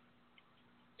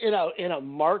in a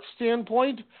mark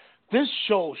standpoint, this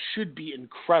show should be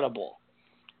incredible.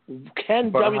 Can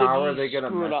but WWE how are they going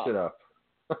to mess it up?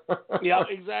 Yeah,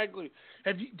 exactly.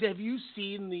 Have you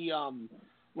seen the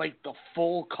like the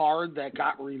full card that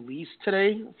got released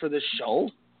today for this show?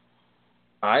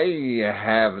 I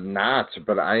have not,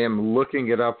 but I am looking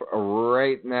it up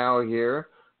right now here.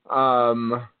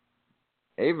 Ava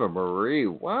Marie,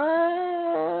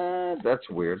 what? That's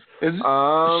weird. She's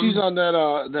on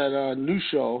that new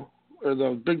show, or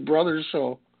the Big Brother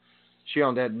show. She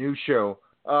on that new show.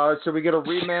 So we get a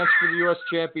rematch for the U.S.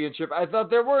 Championship. I thought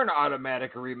there were an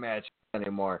automatic rematch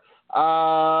anymore.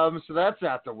 So that's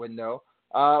out the window.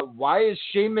 Why is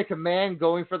Shane McMahon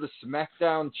going for the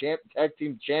SmackDown Tag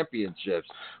Team Championships?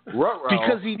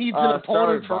 Because he needs an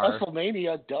opponent for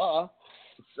WrestleMania, duh.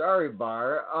 Sorry,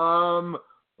 Bar.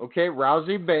 Okay,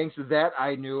 Rousey Banks, that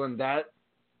I knew, and that...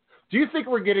 Do you think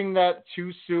we're getting that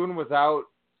too soon without,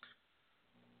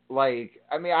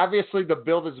 obviously the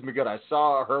build has been good. I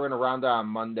saw her and Ronda on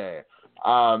Monday.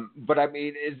 But, I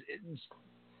mean, is it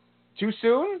too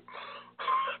soon?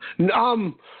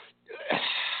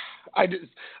 I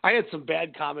had some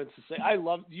bad comments to say. I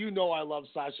love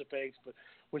Sasha Banks, but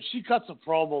when she cuts a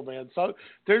promo, man, so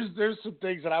there's some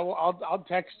things that I'll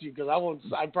text you because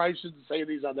I probably shouldn't say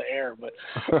these on the air, but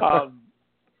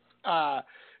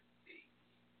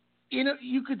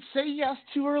you could say yes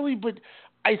too early, but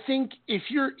I think if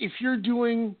you're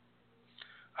doing,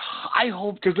 I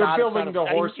hope because they're building the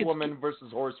horsewoman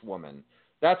versus horsewoman.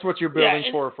 That's what you're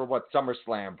building for what,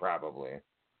 SummerSlam probably.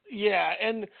 Yeah,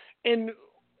 and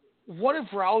what if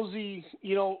Rousey,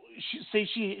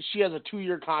 she has a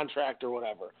 2-year contract or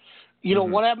whatever?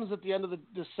 What happens at the end of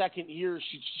the second year?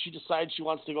 She decides she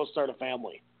wants to go start a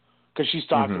family because she's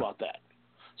talked about that.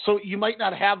 So you might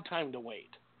not have time to wait.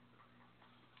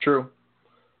 True.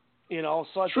 So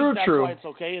I think that's why it's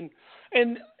okay.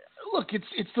 And look,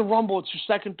 it's the Rumble. It's your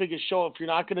second biggest show. If you're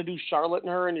not going to do Charlotte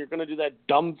and her, and you're going to do that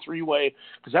dumb 3-way,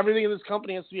 because everything in this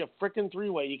company has to be a frickin'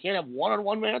 3-way. You can't have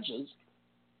one-on-one matches.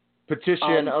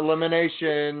 Petition,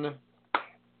 elimination.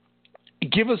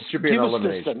 Give us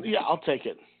this then. Yeah, I'll take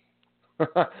it.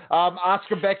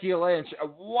 Oscar, Becky Lynch.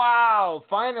 Wow,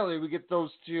 finally we get those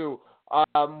two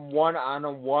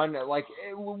one-on-one. Like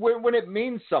when it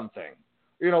means something,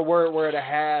 where it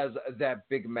has that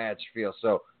big match feel.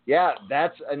 So yeah,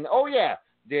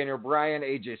 Daniel Bryan,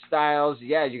 AJ Styles.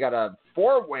 Yeah, you got a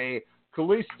 4-way.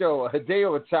 Kalisto,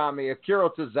 Hideo Itami, Akira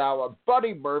Tozawa,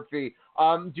 Buddy Murphy.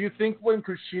 Do you think when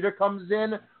Kushida comes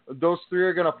in, those three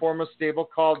are going to form a stable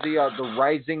called the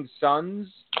Rising Suns?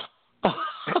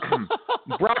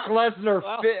 Brock Lesnar,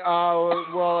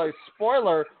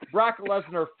 spoiler, Brock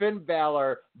Lesnar, Finn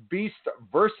Balor, Beast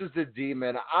versus the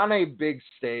Demon on a big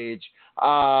stage.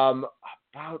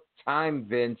 About time,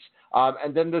 Vince.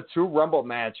 And then the 2 Rumble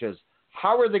matches.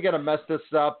 How are they going to mess this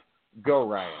up? Go,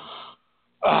 Ryan.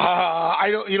 I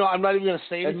don't. I'm not even going to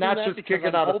say anything. And not just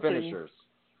kicking out of finishers.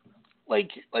 Like,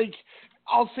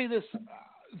 I'll say this.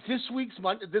 This week's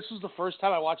Monday. This was the first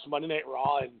time I watched Monday Night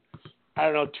Raw in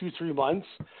 2-3 months,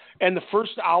 and the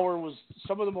first hour was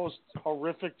some of the most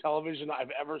horrific television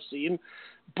I've ever seen.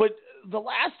 But the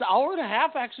last hour and a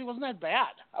half actually wasn't that bad.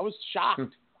 I was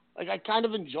shocked. I kind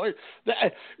of enjoyed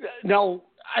it. Now,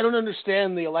 I don't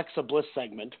understand the Alexa Bliss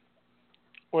segment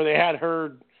where they had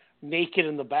her naked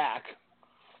in the back.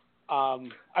 I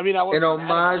wasn't an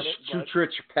homage to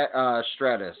Trish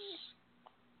Stratus.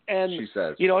 And she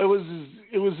says, it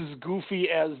was as goofy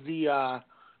as the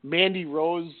Mandy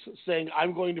Rose saying,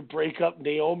 "I'm going to break up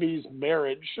Naomi's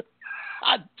marriage"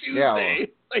 on Tuesday.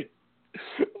 Yeah.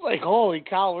 Like holy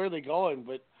cow, where are they going?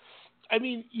 But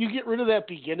you get rid of that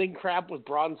beginning crap with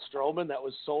Braun Strowman that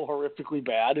was so horrifically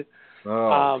bad.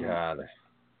 Oh God!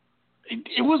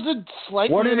 It was a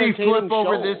slightly. What did he flip show.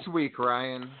 over this week,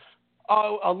 Ryan?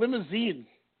 A limousine,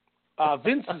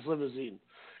 Vince's limousine.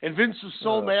 And Vince was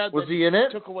so mad that he in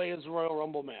it? Took away his Royal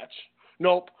Rumble match.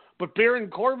 Nope. But Baron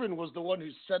Corbin was the one who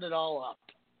set it all up.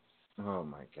 Oh,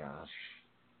 my gosh.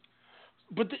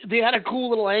 But they had a cool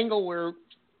little angle where,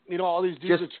 all these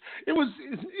dudes. It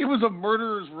was a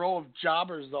murderer's row of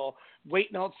jobbers, though,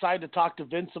 waiting outside to talk to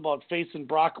Vince about facing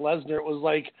Brock Lesnar. It was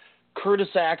like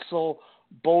Curtis Axel,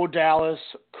 Bo Dallas,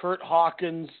 Kurt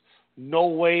Hawkins, No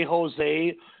Way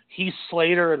Jose, Heath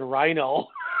Slater, and Rhino.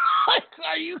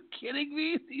 Are you kidding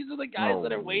me? These are the guys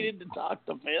that are waiting to talk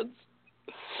to Vince.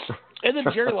 And then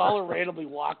Jerry Lawler randomly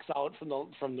walks out from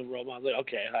the room. I was like,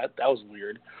 okay, that was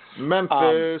weird.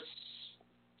 Memphis.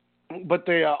 But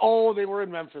they were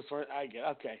in Memphis. I get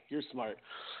okay. You're smart.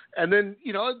 And then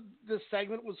this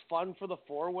segment was fun for the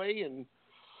 4-way, and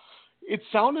it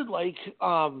sounded like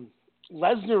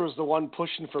Lesnar was the one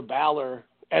pushing for Balor.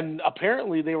 And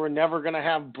apparently they were never going to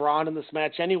have Braun in this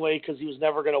match anyway because he was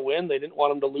never going to win. They didn't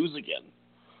want him to lose again.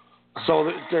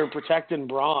 So they're protecting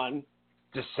Braun.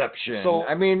 Deception. So,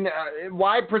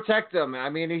 why protect him?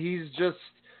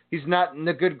 He's not in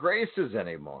the good graces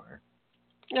anymore.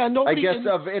 Yeah, I guess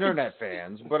of internet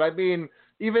fans. But even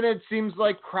it seems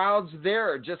like crowds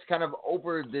there are just kind of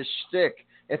over this shtick.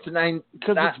 It's not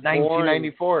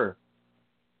 1994.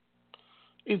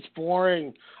 It's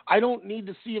boring. I don't need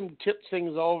to see him tip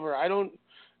things over.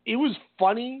 It was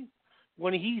funny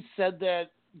when he said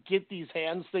that get these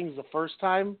hands things the first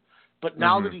time, but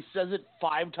now that he says it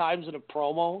 5 times in a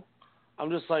promo, I'm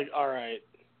just like, all right.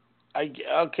 I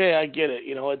get it.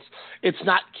 You know, it's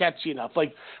not catchy enough.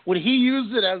 Like when he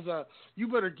used it as a "you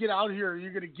better get out here, or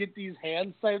you're gonna get these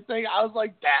hands" type thing, I was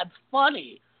like, that's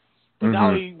funny. But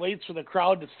now he waits for the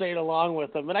crowd to sing along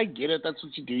with him, and I get it. That's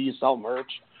what you do. You sell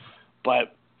merch,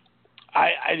 but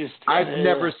I've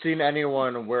never seen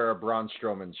anyone wear a Braun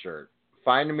Strowman shirt.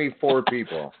 Find me 4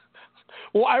 people.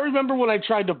 Well, I remember when I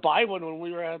tried to buy one when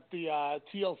we were at the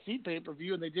TLC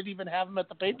pay-per-view, and they didn't even have them at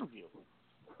the pay-per-view.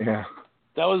 Yeah.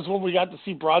 That was when we got to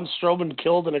see Braun Strowman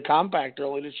killed in a compactor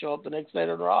only to show up the next night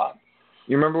on Raw.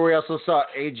 You remember we also saw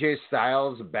AJ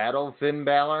Styles battle Finn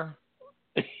Balor?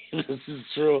 This is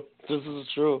true.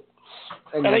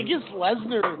 And I guess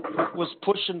Lesnar was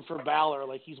pushing for Balor.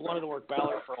 Like, he's wanted to work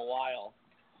Balor for a while.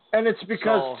 And it's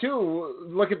because, too,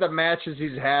 look at the matches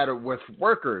he's had with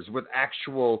workers, with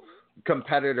actual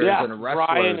competitors and wrestlers.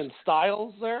 Bryan and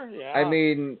Styles there. Yeah. I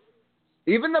mean,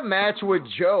 even the match with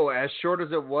Joe, as short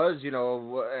as it was, you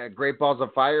know, at Great Balls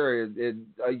of Fire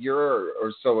a year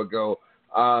or so ago,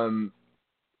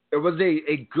 it was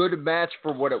a good match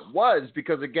for what it was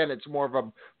because, again, it's more of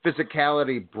a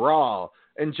physicality brawl.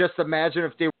 And just imagine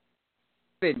if they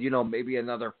were in, you know, maybe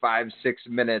another 5-6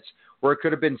 minutes where it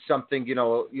could have been something, you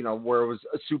know, where it was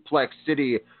a Suplex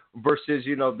City versus,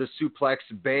 you know, the Suplex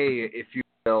Bay, if you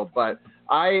will. But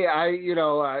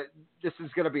this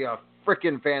is going to be a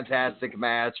freaking fantastic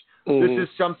match. This is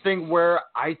something where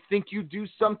I think you do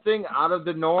something out of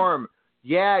the norm.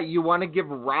 Yeah, you want to give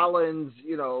Rollins,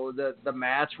 you know, the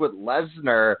match with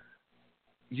Lesnar.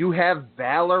 You have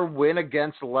Balor win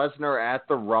against Lesnar at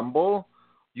the Rumble.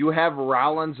 You have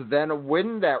Rollins then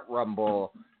win that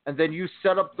Rumble. And then you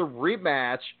set up the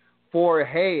rematch for,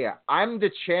 hey, I'm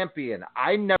the champion.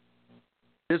 I never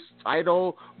this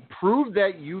title. Prove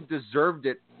that you deserved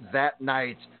it that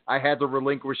night. I had to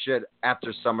relinquish it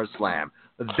after SummerSlam.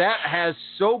 That has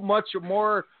so much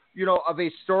more, you know, of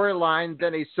a storyline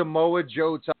than a Samoa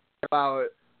Joe talking about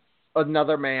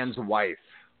another man's wife.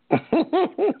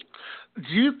 What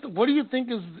do you think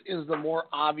is the more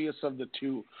obvious of the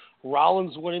two?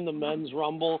 Rollins winning the men's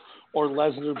Rumble or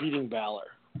Lesnar beating Balor?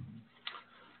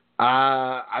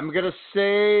 I'm going to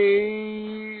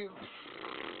say...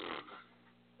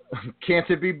 Can't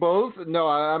it be both? No,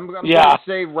 I'm going to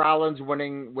say Rollins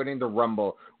winning the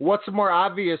Rumble. What's more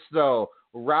obvious, though?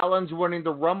 Rollins winning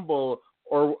the Rumble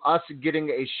or us getting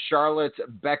a Charlotte,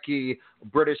 Becky,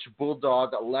 British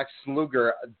Bulldog, Lex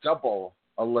Luger double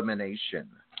elimination?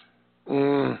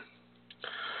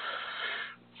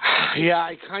 Yeah,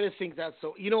 I kind of think that's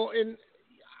so. You know, and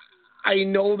I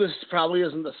know this probably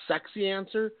isn't the sexy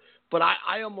answer, but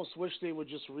I almost wish they would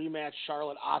just rematch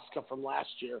Charlotte Asuka from last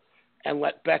year and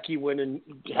let Becky win and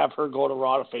have her go to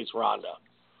Raw to face Ronda.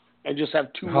 And just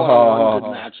have 2 one-on-one good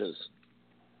matches.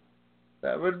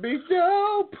 That would be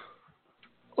dope.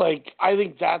 Like, I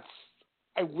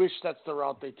wish that's the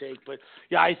route they take. But,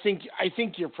 yeah, I think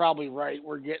you're probably right.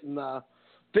 We're getting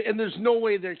and there's no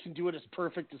way they can do it as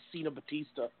perfect as Cena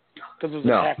Batista because there's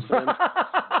an accident.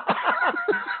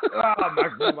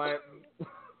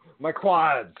 My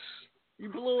quads. You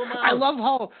blew them out. I love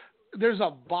how there's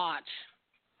a botch.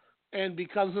 And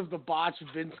because of the botch,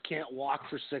 Vince can't walk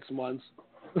for 6 months.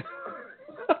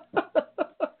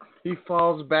 He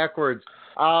falls backwards.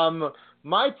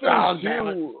 My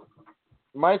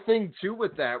thing too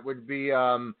with that would be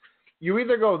you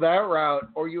either go that route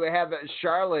or you have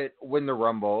Charlotte win the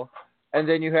Rumble, and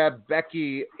then you have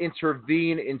Becky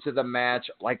intervene into the match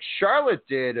like Charlotte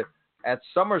did at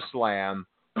SummerSlam,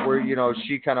 where you know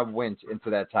she kind of went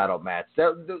into that title match.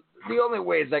 The only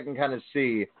ways I can kind of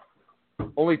see.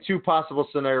 Only 2 possible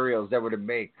scenarios that would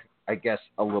make, I guess,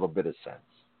 a little bit of sense.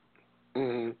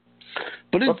 Mm-hmm.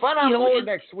 But find out more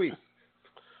next week.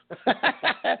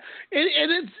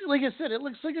 It's like I said, it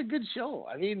looks like a good show.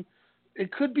 I mean,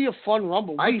 it could be a fun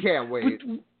Rumble. I can't wait.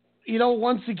 You know,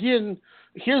 once again,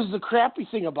 here's the crappy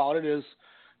thing about it is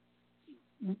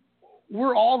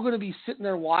we're all going to be sitting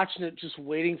there watching it just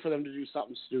waiting for them to do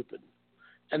something stupid.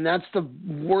 And that's the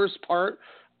worst part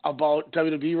about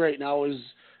WWE right now is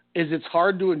it's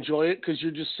hard to enjoy it because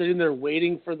you're just sitting there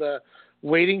waiting for the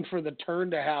turn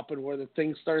to happen where the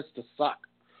thing starts to suck.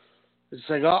 It's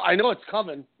like, oh, I know it's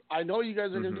coming. I know you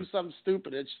guys are gonna do something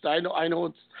stupid. It's I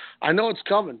know it's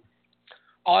coming.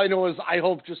 All I know is I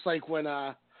hope just like when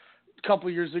a couple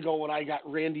years ago when I got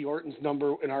Randy Orton's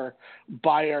number in our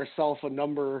buy ourselves a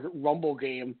number Rumble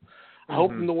game, I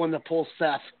hope I'm the one that pulls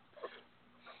Seth.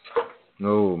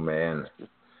 Oh man.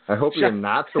 I hope you're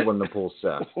not the one that pulls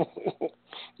Seth.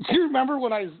 Do you remember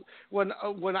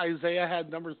when Isaiah had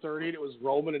number 30 and it was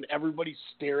Roman and everybody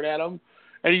stared at him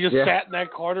and he just sat in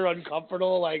that corner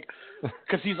uncomfortable, like,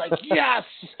 because he's like, yes,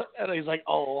 and he's like,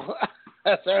 oh.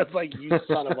 That sounds like you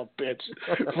son of a bitch.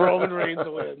 Roman Reigns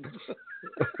wins.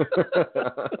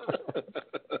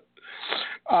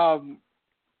 Man.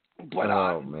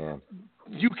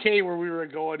 UK, where we were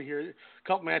going here, a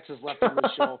couple matches left in the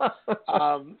show.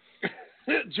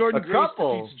 Jordan Grace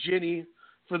defeats Ginny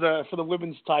for the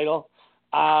women's title.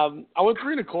 I went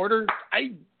 3 1/4.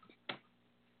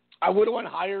 I would have went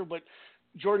higher, but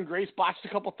Jordan Grace botched a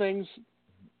couple things.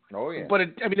 Oh yeah. But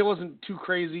it wasn't too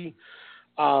crazy.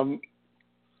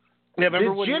 Did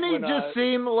Ginny just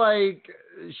seem like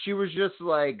she was just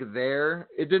like there?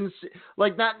 It didn't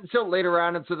like not until later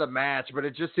on into the match, but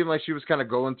it just seemed like she was kind of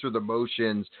going through the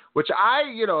motions, which I,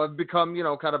 have become,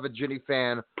 kind of a Ginny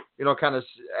fan, kind of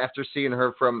after seeing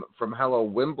her from Hello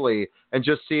Wembley and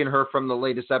just seeing her from the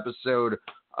latest episode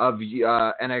of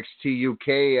NXT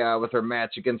UK with her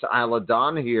match against Isla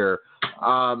Dawn here.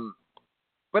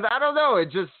 But I don't know.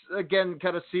 It just, again,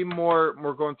 kind of seemed more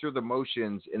going through the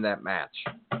motions in that match.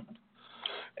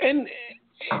 And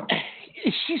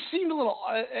she seemed a little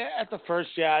at the first,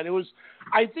 yeah. And it was,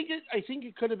 I think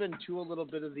it could have been too a little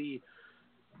bit of the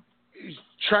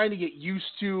trying to get used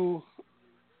to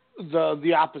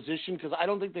the opposition, because I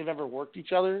don't think they've ever worked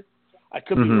each other. I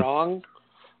could be wrong.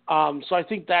 So I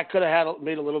think that could have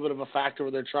made a little bit of a factor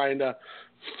where they're trying to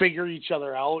figure each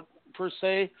other out per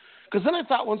se. Because then I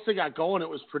thought once they got going, it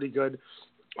was pretty good.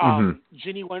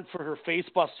 Ginny went for her face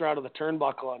buster out of the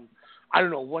turnbuckle, and I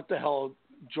don't know what the hell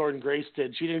Jordan Grace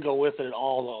did. She didn't go with it at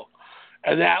all,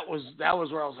 though. And that was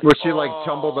where I was like, was she like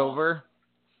tumbled over?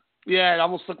 Yeah, it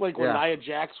almost looked like when Nia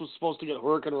Jax was supposed to get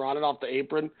Hurricane Rana off the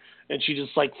apron, and she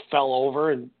just like fell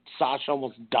over, and Sasha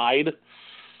almost died.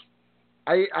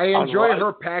 I enjoyed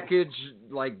her package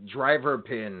like driver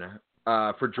pin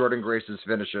for Jordan Grace's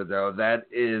finisher, though. That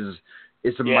is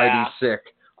mighty sick.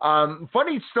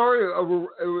 Funny story,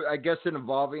 I guess,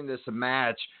 involving this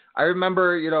match. I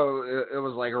remember, it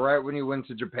was like right when you went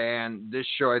to Japan. This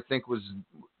show, I think, was,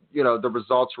 the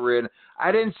results were in.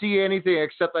 I didn't see anything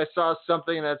except I saw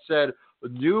something that said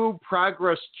new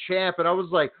Progress champ, and I was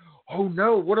like, oh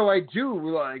no, what do I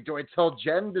do? Like, do I tell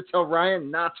Jen to tell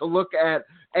Ryan not to look at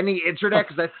any internet?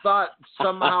 Because I thought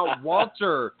somehow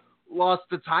Walter lost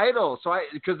the title. So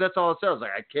because that's all it says.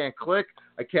 Like, I can't click,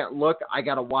 I can't look, I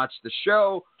got to watch the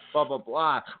show, blah, blah,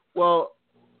 blah. Well,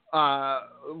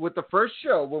 with the first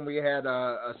show, when we had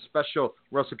a special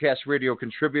WrestleCast radio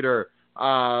contributor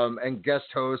and guest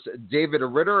host David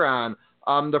Ritter on,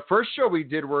 the first show we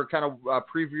did, we're kind of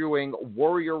previewing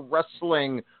Warrior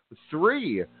Wrestling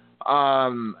 3.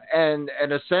 And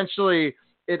essentially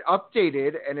it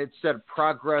updated and it said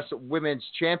Progress Women's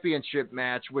Championship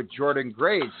match with Jordan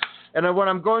Grace. And then when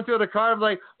I'm going through the card, I'm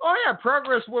like, oh yeah,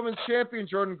 Progress Women's Champion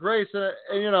Jordan Grace.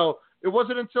 And it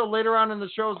wasn't until later on in the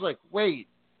show I was like, wait,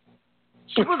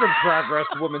 she wasn't Progress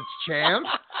Women's Champ.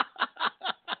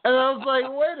 And I was like,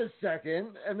 wait a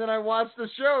second. And then I watched the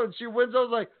show and she wins. I was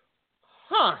like,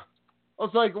 huh. I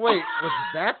was like, wait, was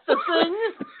that the thing?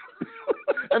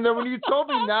 And then when you told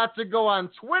me not to go on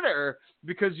Twitter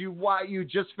because you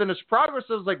just finished Progress,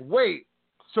 I was like, wait,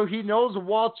 so he knows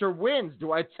Walter wins.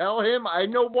 Do I tell him I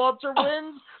know Walter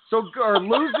wins? Or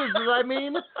loses, I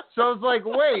mean? So I was like,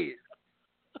 wait.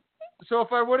 So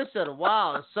if I would have said,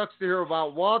 wow, it sucks to hear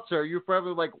about Walter, you're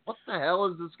probably like, what the hell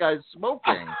is this guy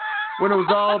smoking? When it was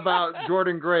all about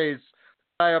Jordan Grace,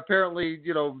 I apparently,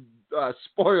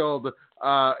 spoiled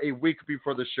a week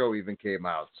before the show even came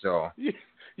out. So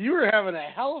you were having a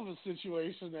hell of a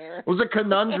situation there. It was a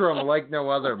conundrum like no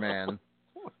other, man.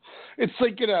 It's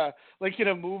like in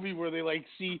a movie where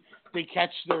they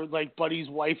catch their like buddy's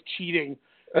wife cheating,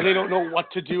 and they don't know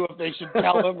what to do, if they should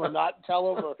tell him or not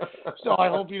tell him. So I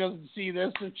hope he doesn't see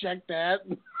this or check that.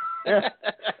 I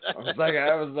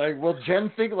was like, well,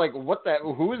 Jen, think like,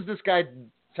 who is this guy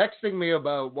texting me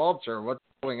about Walter? What's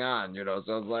going on? So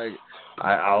I was like,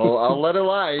 I'll let it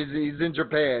lie. He's in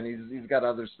Japan. He's got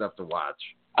other stuff to watch.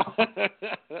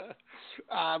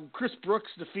 Chris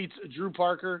Brooks defeats Drew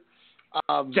Parker.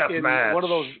 Death match.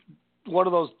 One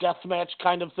of those death match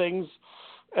kind of things,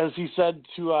 as he said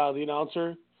to the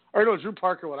announcer. Or no, Drew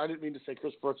Parker one. I didn't mean to say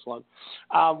Chris Brooks one.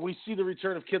 We see the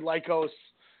return of Kid Lycos.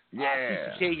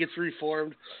 Yeah. PCK gets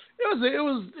reformed. It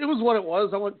was what it was.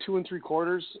 I went 2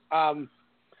 3/4.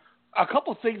 A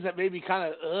couple things that made me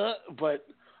kind of but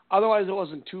otherwise it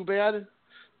wasn't too bad.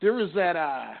 There was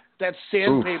that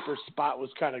sandpaper spot was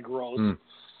kind of gross.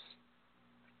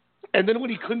 And then when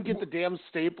he couldn't get the damn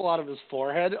staple out of his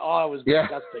forehead, it was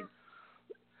disgusting.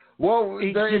 Well,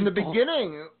 in the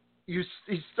beginning, he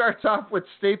starts off with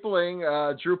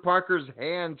stapling Drew Parker's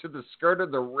hand to the skirt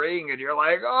of the ring, and you're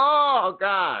like, oh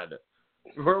God,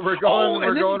 we're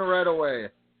going right away.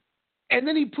 And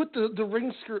then he put the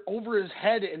ring skirt over his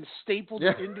head and stapled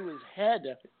it into his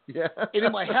head. Yeah. And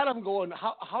in my head, I'm going,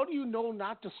 how do you know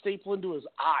not to staple into his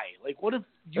eye? Like, what if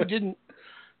you didn't,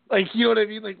 like, you know what I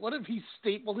mean? Like, what if he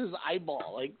stapled his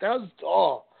eyeball? Like, that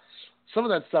was, some of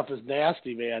that stuff is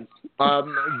nasty, man.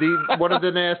 One of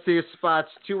the nastiest spots,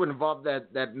 too, involved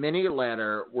that mini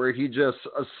ladder where he just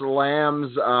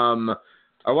slams,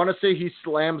 I want to say he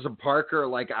slams Parker,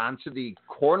 like, onto the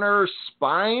corner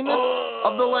spine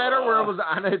of the ladder where it was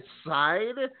on its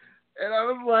side. And I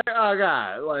was like, oh,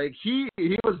 God. Like, he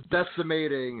was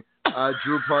decimating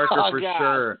Drew Parker for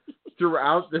sure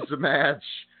throughout this match.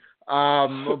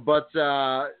 But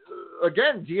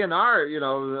again,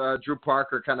 DNR, Drew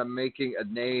Parker kind of making a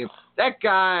name. That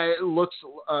guy looks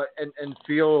and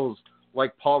feels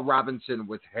like Paul Robinson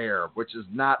with hair, which is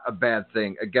not a bad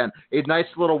thing. Again, a nice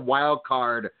little wild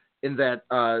card in that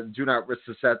do not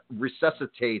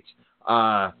resuscitate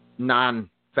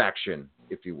non-faction,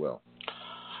 if you will.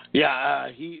 Yeah,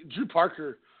 Drew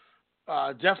Parker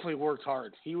definitely worked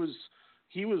hard. He was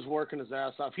working his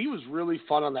ass off. He was really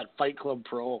fun on that Fight Club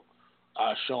Pro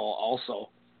show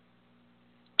also.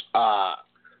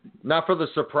 Now for the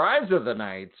surprise of the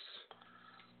night.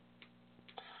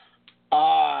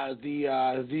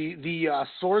 The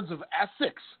Swords of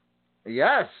Essex.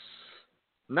 Yes.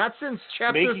 Not since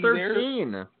chapter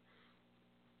 13.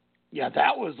 Yeah,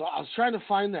 that was. I was trying to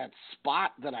find that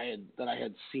spot that I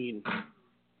had seen.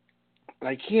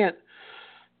 I can't.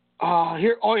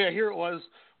 Here it was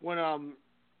when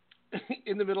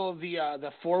in the middle of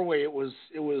the four-way, it was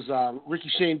Ricky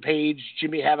Shane Page,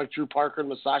 Jimmy Havoc, Drew Parker, and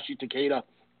Masashi Takeda.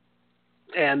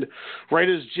 And right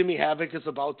as Jimmy Havoc is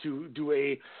about to do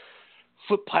a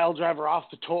foot pile driver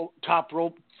off the top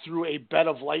rope through a bed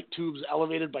of light tubes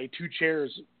elevated by two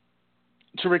chairs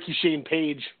to Ricky Shane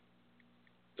Page,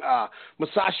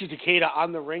 Masashi Takeda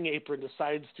on the ring apron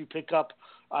decides to pick up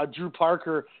Drew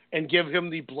Parker and give him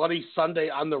the Bloody Sunday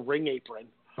on the ring apron.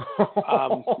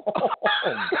 Oh,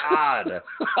 God. I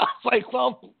was like,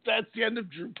 well, that's the end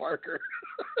of Drew Parker.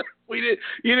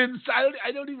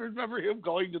 I don't even remember him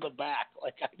going to the back.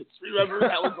 Like, I just remember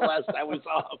that was the last time we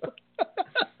saw him.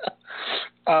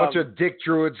 Bunch of dick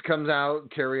druids comes out,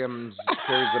 carries them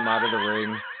out of the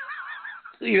ring.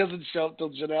 He doesn't show up till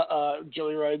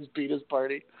Joey Ryan's penis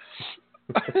party.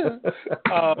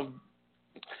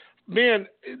 Man,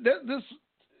 this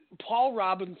Paul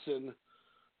Robinson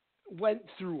went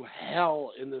through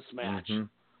hell in this match.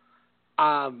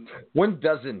 Mm-hmm. When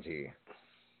doesn't he?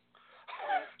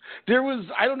 There was,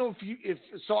 I don't know if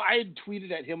so I had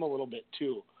tweeted at him a little bit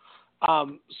too.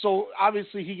 So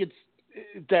obviously he gets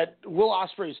that Will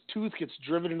Ospreay's tooth gets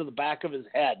driven into the back of his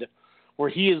head where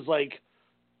he is like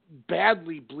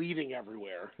badly bleeding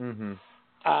everywhere. Mm-hmm.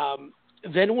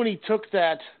 Then when he took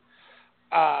that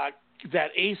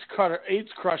Ace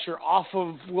Crusher off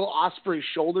of Will Ospreay's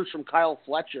shoulders from Kyle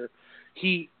Fletcher,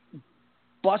 he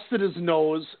busted his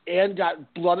nose and got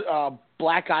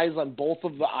black eyes on both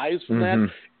of the eyes from that,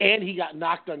 and he got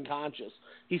knocked unconscious.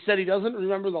 He said he doesn't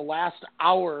remember the last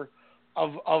hour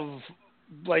of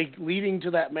like leading to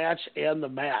that match and the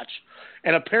match.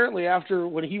 And apparently after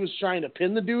when he was trying to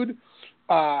pin the dude,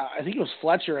 I think it was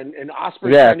Fletcher and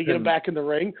Ospreay trying to get him back in the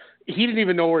ring, he didn't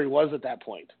even know where he was at that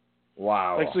point.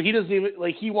 Wow. Like, so he doesn't even,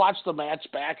 like, he watched the match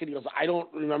back and he goes, I don't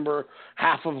remember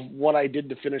half of what I did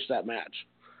to finish that match.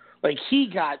 Like, he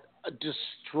got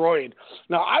destroyed.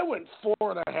 Now, I went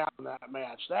 4.5 in that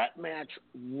match. That match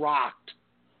rocked.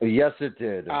 Yes, it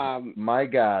did. My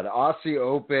God. Aussie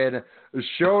Open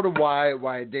showed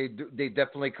why they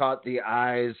definitely caught the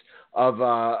eyes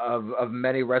of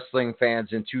many wrestling fans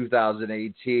in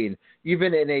 2018,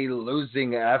 even in a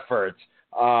losing effort.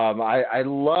 I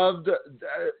loved,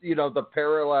 the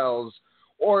parallels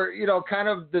or, kind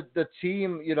of the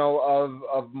team,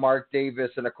 of Mark Davis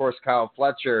and, of course, Kyle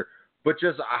Fletcher, but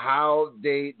just how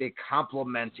they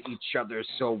complement each other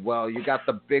so well. You got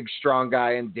the big, strong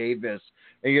guy in Davis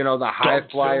and, the high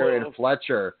flyer in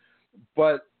Fletcher.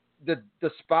 But the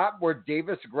spot where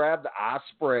Davis grabbed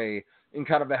Ospreay and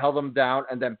kind of held him down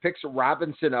and then picks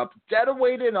Robinson up, dead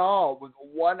weight and all, with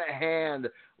one hand,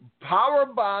 power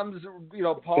bombs,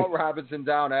 Paul Robinson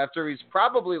down after he's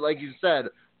probably, like you said,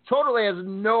 totally has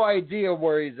no idea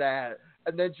where he's at,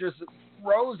 and then just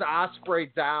throws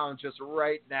Ospreay down just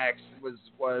right next was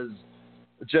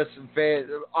just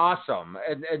awesome.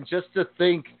 And just to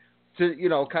think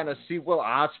to, kind of see Will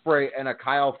Ospreay and a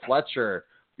Kyle Fletcher,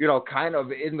 kind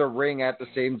of in the ring at the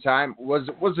same time was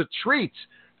a treat.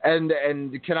 And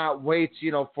cannot wait,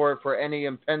 for any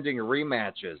impending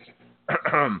rematches.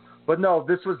 But no,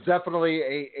 this was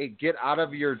definitely a get out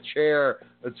of your chair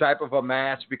type of a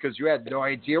match because you had no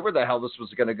idea where the hell this was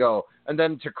going to go. And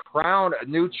then to crown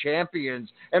new champions.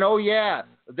 And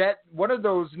that one of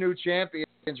those new champions,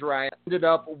 Ryan, ended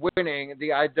up winning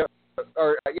the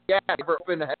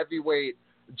Open Heavyweight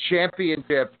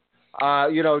Championship,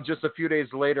 just a few days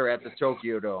later at the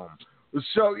Tokyo Dome.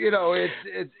 So,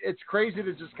 it's crazy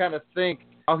to just kind of think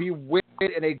how he wins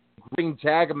in a green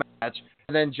tag match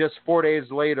and then just 4 days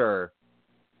later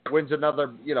wins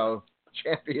another,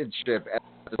 championship at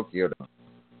the Tokyo Dome.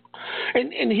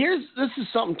 And this is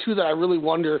something too that I really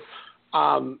wonder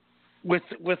with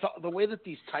the way that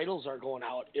these titles are going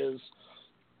out is,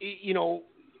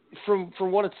 from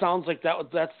what it sounds like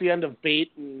that's the end of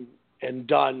Bate and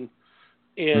Dunn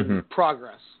in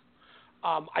Progress.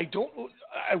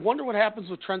 I wonder what happens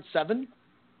with Trent Seven.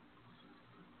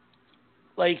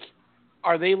 Like,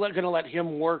 are they going to let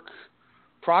him work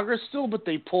Progress still, but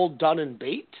they pulled Dunn and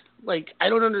Bate? Like, I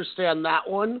don't understand that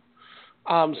one,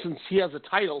 since he has a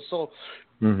title. So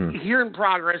here in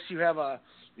Progress, you have a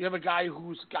guy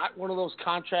who's got one of those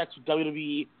contracts with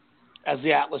WWE as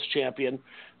the Atlas champion.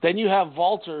 Then you have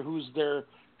Walter, who's their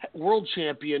world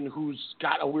champion, who's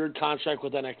got a weird contract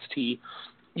with NXT.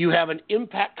 You have an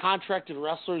Impact contracted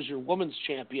wrestler as your women's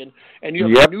champion, and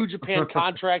you have a New Japan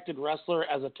contracted wrestler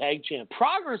as a tag champ.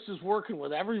 Progress is working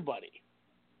with everybody.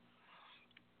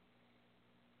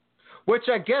 Which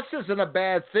I guess isn't a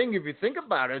bad thing if you think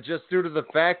about it, just due to the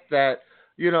fact that,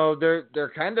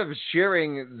 they're kind of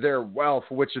sharing their wealth,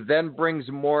 which then brings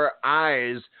more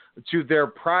eyes to their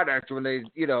product when they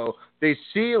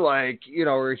see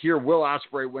or hear Will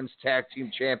Ospreay wins tag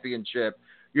team championship,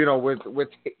 with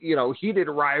heated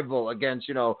rival against,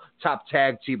 top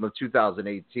tag team of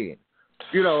 2018,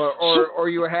 or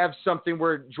you have something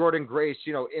where Jordan Grace,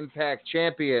 Impact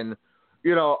champion,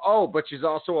 but she's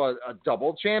also a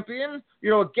double champion.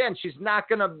 Again, she's not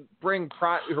going to bring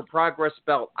her Progress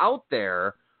belt out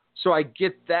there. So I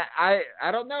get that.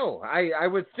 I don't know. I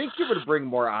would think you would bring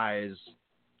more eyes.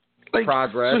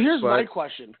 Progress. So here's my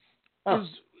question.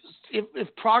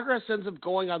 If Progress ends up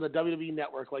going on the WWE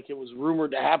network like it was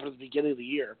rumored to happen at the beginning of the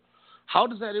year, how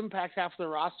does that impact half the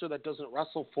roster that doesn't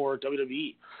wrestle for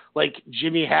WWE? Like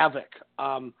Jimmy Havoc,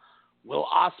 Will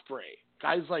Ospreay,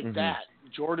 guys like that,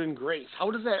 Jordan Grace.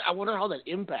 How does that? I wonder how that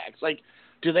impacts. Like,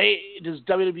 does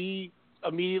WWE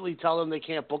immediately tell them they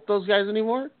can't book those guys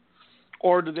anymore,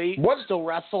 or do they still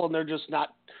wrestle and they're just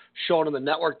not showing on the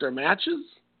network their matches?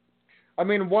 I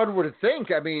mean, one would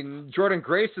think. I mean, Jordan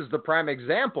Grace is the prime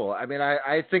example. I mean,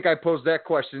 I think I posed that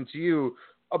question to you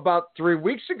about 3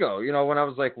 weeks ago. When I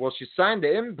was like, well, she signed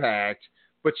to Impact,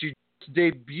 but she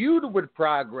debuted with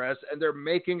Progress, and they're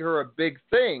making her a big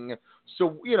thing.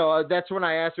 So, that's when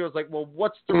I asked her, I was like, well,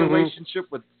 what's the relationship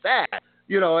with that?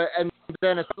 And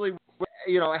then it's really,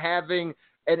 having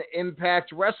an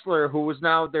Impact wrestler who is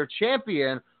now their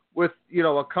champion with,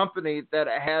 a company that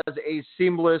has a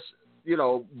seamless,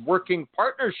 working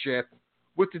partnership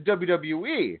with the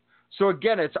WWE. So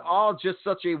again, it's all just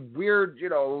such a weird,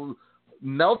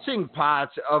 melting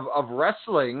pot of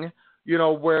wrestling,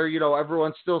 where,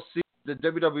 everyone still sees the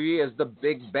WWE as the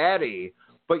big baddie.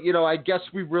 But, I guess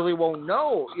we really won't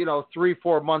know,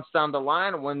 3-4 months down the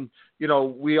line when,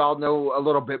 we all know a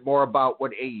little bit more about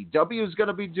what AEW is going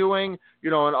to be doing,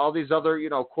 and all these other,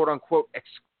 quote unquote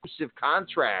exclusive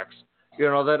contracts,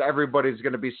 that everybody's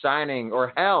going to be signing,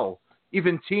 or hell,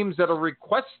 even teams that are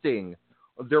requesting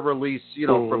their release,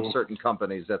 from certain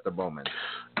companies at the moment.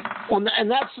 Well, and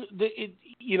that's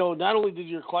not only did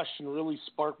your question really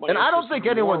spark my interest, I don't think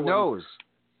anyone knows.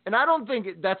 And I don't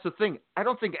think that's the thing. I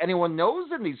don't think anyone knows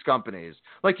in these companies.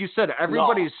 Like you said,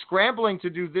 everybody's scrambling to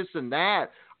do this and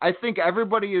that. I think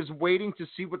everybody is waiting to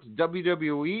see what the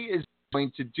WWE is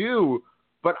going to do,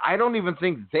 but I don't even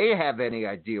think they have any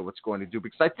idea what's going to do,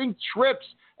 because I think Trips,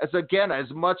 as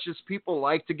much as people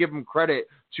like to give him credit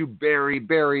to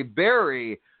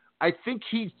Barry, I think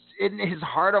he, in his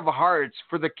heart of hearts,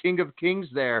 for the King of Kings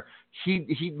there,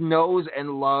 he knows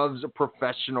and loves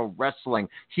professional wrestling.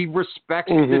 He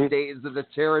respects the days of the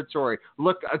territory.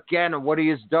 Look, again, what he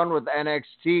has done with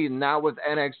NXT, now with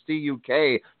NXT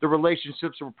UK, the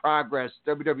relationships with Progress,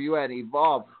 WWN,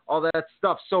 Evolve, all that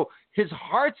stuff. So his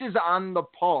heart is on the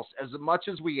pulse, as much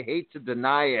as we hate to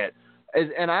deny it.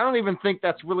 And I don't even think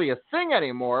that's really a thing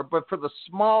anymore, but for the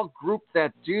small group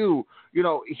that do,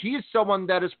 he's someone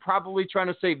that is probably trying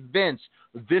to say, Vince,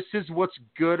 this is what's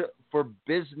good for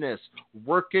business,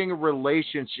 working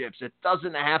relationships. It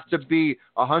doesn't have to be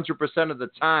 100% of the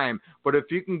time, but if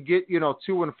you can get,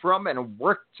 to and from and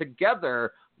work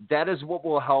together, that is what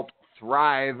will help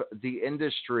thrive the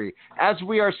industry, as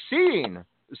we are seeing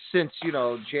since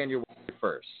January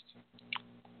 1st.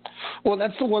 Well,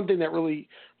 that's the one thing that really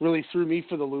threw me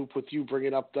for the loop with you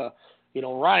bringing up the,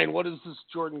 Ryan, what does this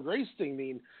Jordan Grace thing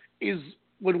mean? Is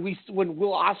when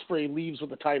Will Ospreay leaves with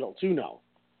the title too now.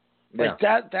 Like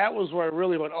that was where I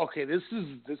really went, okay, this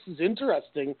is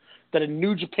interesting that a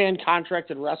New Japan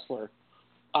contracted wrestler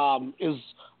is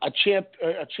a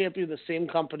champion of the same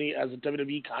company as a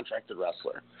WWE contracted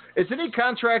wrestler. Isn't he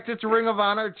contracted to Ring of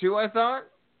Honor too, I thought?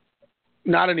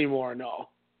 Not anymore, no.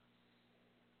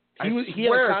 He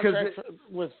had a contract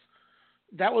with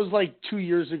that was like 2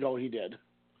 years ago he did.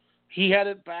 He had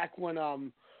it back when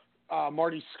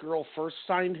Marty Scurll first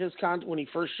signed his contract when he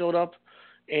first showed up,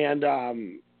 and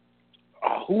it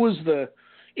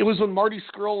was when Marty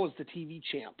Scurll was the TV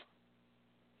champ.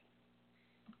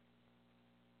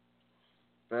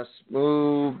 Best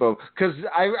move, because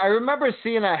I remember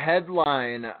seeing a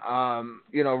headline,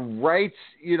 right,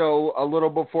 a little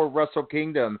before Wrestle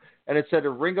Kingdom, and it said a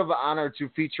Ring of Honor to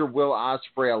feature Will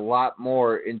Ospreay a lot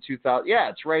more in 2000. Yeah,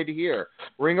 it's right here.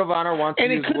 Ring of Honor wants to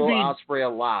use Will Ospreay a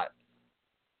lot.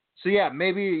 So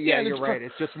maybe you're right.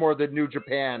 It's just more the New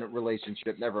Japan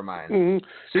relationship. Never mind. Mm-hmm.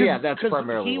 So that's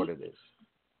primarily what it is.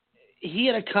 He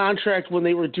had a contract when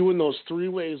they were doing those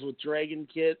 3-ways with Dragon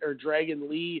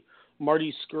Lee,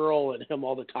 Marty Scurll, and him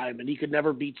all the time, and he could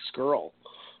never beat Scurll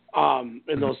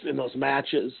in those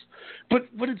matches. But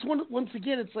it's once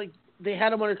again, it's like they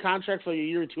had him under contract for a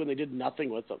year or two, and they did nothing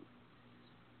with him.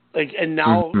 And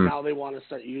now they want to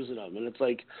start using them, and it's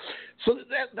like, so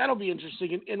that'll be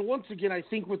interesting. And once again, I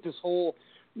think with this whole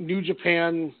New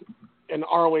Japan and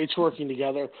ROH working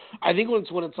together, I think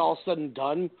when it's all said and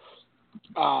done,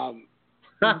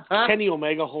 Kenny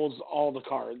Omega holds all the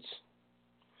cards,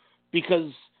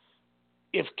 because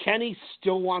if Kenny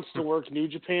still wants to work New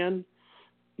Japan,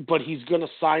 but he's going to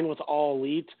sign with All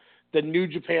Elite, then New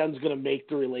Japan's going to make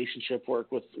the relationship work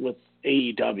with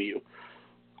AEW.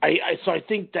 So I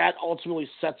think that ultimately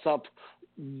sets up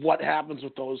what happens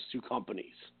with those two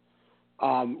companies.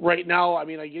 Right now, I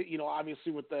mean, I get,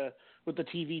 obviously with the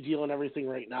TV deal and everything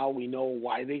right now, we know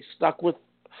why they stuck with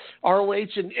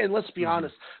ROH, and let's be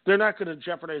honest, they're not going to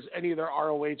jeopardize any of their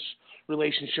ROH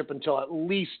relationship until at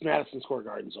least Madison Square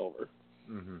Garden's over.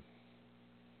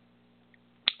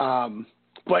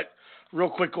 But real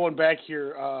quick, going back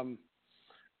here,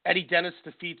 Eddie Dennis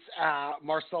defeats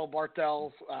Marcel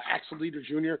Bartel, Axel Dieter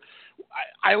Jr.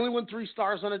 I only went 3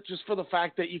 stars on it just for the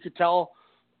fact that you could tell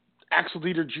Axel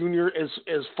Dieter Jr.,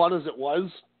 as fun as it was,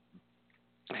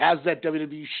 has that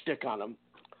WWE shtick on him.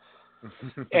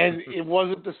 And it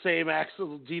wasn't the same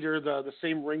Axel Dieter, the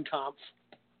same ring comp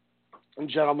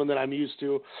gentleman that I'm used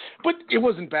to. But it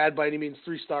wasn't bad by any means.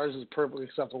 3 stars is a perfectly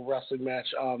acceptable wrestling match.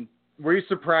 Were you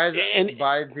surprised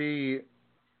by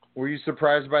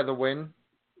the win?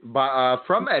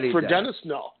 From Eddie for Dennis?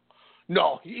 No.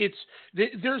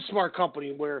 They're a smart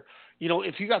company where,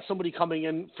 if you got somebody coming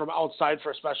in from outside for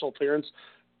a special appearance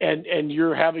and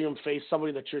you're having them face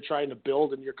somebody that you're trying to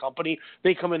build in your company,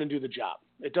 they come in and do the job.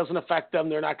 It doesn't affect them.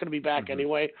 They're not going to be back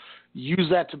anyway. Use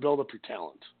that to build up your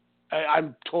talent.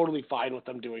 I'm totally fine with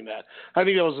them doing that. I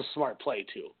think that was a smart play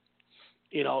too.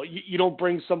 You don't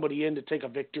bring somebody in to take a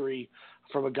victory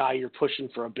from a guy you're pushing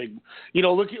for a big.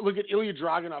 Look at Ilya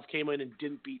Dragunov came in and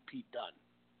didn't beat Pete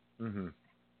Dunne.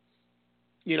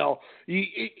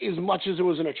 As much as it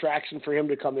was an attraction for him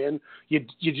to come in, you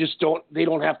just don't. They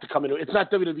don't have to come in. It's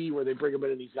not WWE where they bring him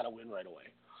in and he's got to win right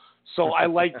away. So I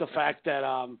like the fact that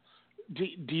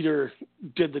Dieter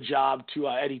did the job to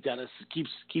Eddie Dennis.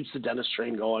 Keeps the Dennis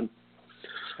train going.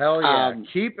 Hell yeah,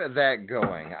 keep that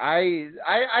going.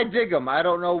 I dig him. I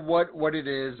don't know what it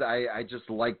is. I just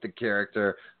like the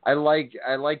character. I like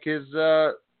his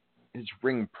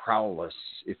ring prowess,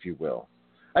 if you will.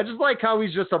 I just like how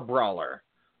he's just a brawler.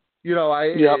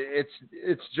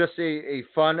 It's just a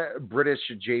fun British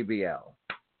JBL.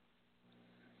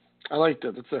 I like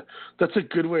that. That's a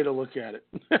good way to look at it.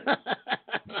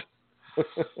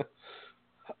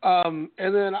 And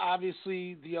then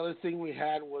obviously the other thing we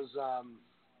had was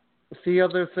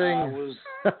was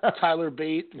Tyler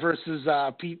Bate versus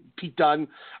Pete Dunne.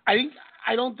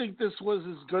 I don't think this was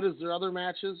as good as their other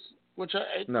matches, which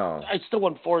I still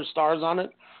won 4 stars on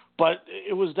it, but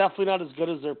it was definitely not as good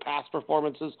as their past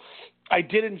performances. I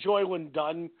did enjoy when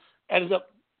Dunne ended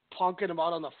up punking him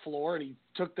out on the floor and he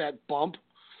took that bump.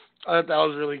 I thought that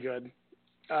was really good.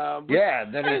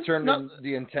 Then he turned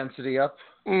the intensity up.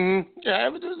 Mm-hmm. Yeah,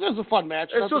 it was a fun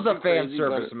match. This was a fan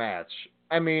service match.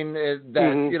 I mean,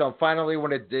 finally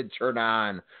when it did turn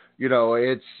on,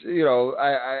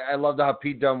 I loved how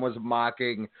Pete Dunne was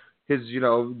mocking his,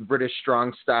 British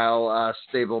strong style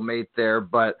stablemate there.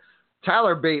 But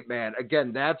Tyler Bate, man,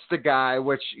 again, that's the guy.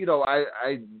 Which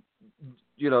they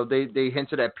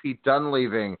hinted at Pete Dunne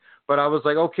leaving, but I was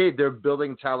like, okay, they're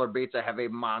building Tyler Bate to have a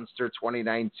monster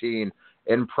 2019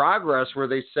 in progress. Where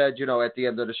they said, at the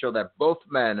end of the show that both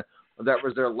men, that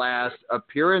was their last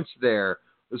appearance there.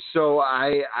 So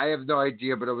I have no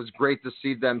idea, but it was great to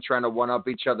see them trying to one-up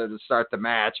each other to start the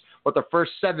match. But the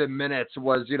first 7 minutes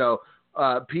was,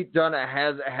 Pete Dunne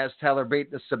has Tyler Bate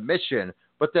in a submission,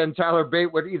 but then Tyler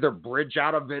Bate would either bridge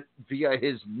out of it via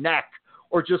his neck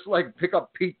or just like pick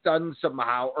up Pete Dunne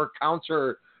somehow or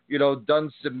counter,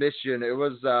 Dunne's submission. It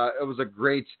was a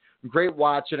great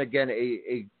watch, and again,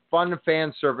 a fun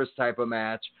fan service type of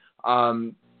match.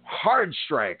 Hard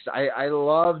strikes. I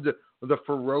loved the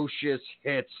ferocious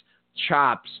hits,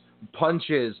 chops,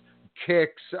 punches,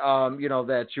 kicks,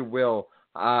 that you will,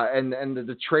 and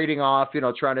the trading off,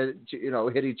 trying to,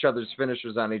 hit each other's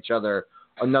finishers on each other.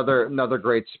 Another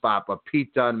great spot. But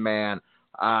Pete Dunne, man,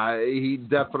 he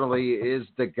definitely is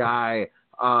the guy,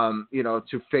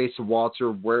 to face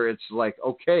Walter, where it's like,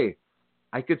 okay,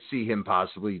 I could see him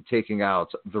possibly taking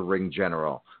out the ring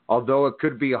general. Although it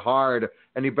could be hard,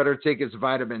 and he better take his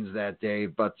vitamins that day.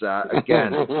 But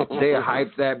again, they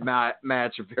hyped that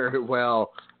match very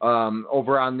well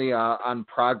over on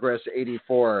Progress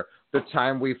 84, the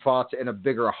time we fought in a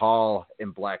bigger hall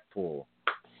in Blackpool.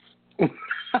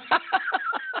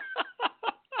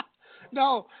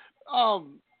 No,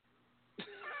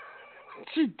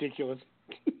 it's ridiculous.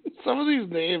 Some of these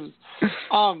names.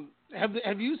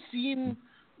 Have you seen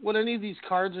what any of these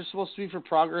cards are supposed to be for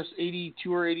Progress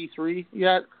 82 or 83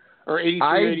 yet? Or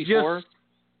 83, 84?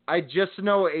 I just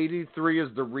know 83 is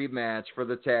the rematch for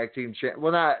the tag team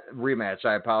well, not rematch,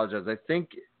 I apologize. I think,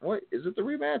 what, is it the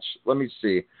rematch? Let me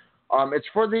see. It's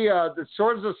for the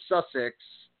Swords of Sussex,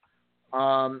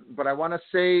 but I want to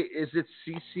say, is it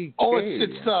CCK? Oh,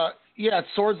 it's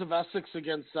Swords of Essex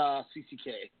against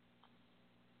CCK.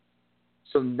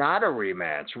 So not a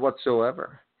rematch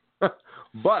whatsoever.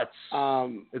 But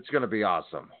it's going to be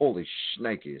awesome. Holy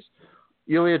shnikes.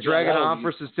 Ilya Dragunov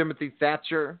versus Timothy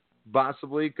Thatcher,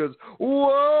 possibly, because,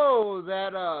 whoa,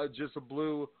 that just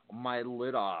blew my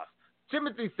lid off.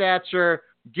 Timothy Thatcher,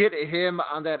 get him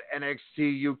on that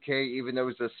NXT UK, even though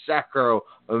he's a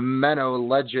Sacramento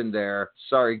legend there.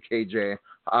 Sorry, KJ.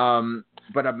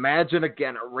 But imagine,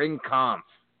 again, a ring comp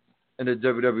in the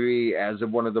WWE as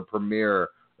one of the premier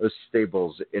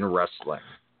stables in wrestling.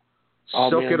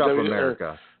 Soak it up,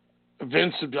 America.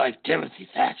 Vince would be like, Timothy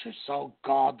Thatcher's so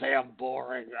goddamn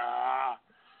boring.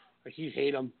 He'd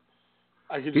hate him.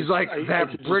 He's like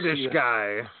that British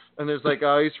guy. And there's like,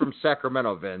 oh, he's from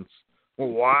Sacramento, Vince.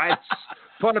 What?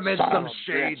 Put him in some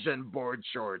shades and board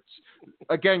shorts.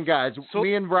 Again, guys,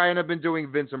 me and Ryan have been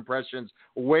doing Vince impressions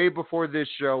way before this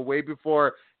show, way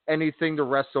before anything to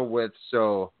wrestle with.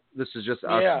 So this is just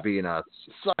us being us.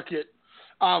 Suck it.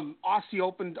 Aussie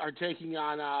Open are taking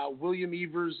on William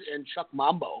Evers and Chuck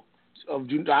Mambo of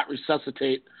Do Not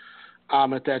Resuscitate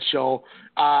at that show.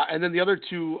 And then the other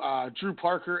two, Drew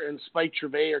Parker and Spike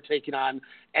Trevay, are taking on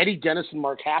Eddie Dennis and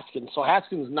Mark Haskins. So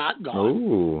Haskins not gone.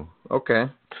 Ooh, okay.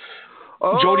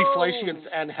 Jody Fleisch against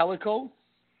Angelico.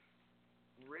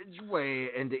 Ridgeway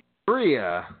and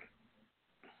Iria.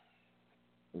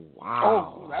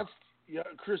 Wow. Oh, that's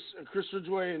Chris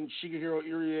Ridgeway and Shigehiro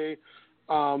Irie.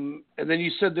 And then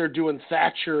you said they're doing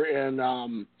Thatcher and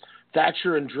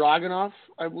Dragunov,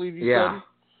 I believe you said.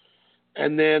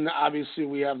 And then obviously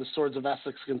we have the Swords of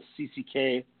Essex against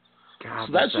CCK. God,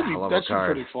 so that should be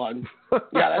pretty fun.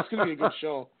 Yeah, that's gonna be a good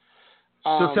show.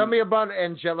 So tell me about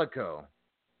Angelico.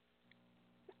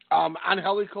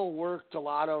 Angelico worked a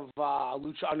lot of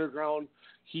Lucha Underground.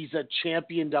 He's a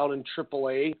champion down in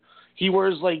AAA. He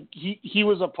wears he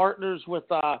was a partners with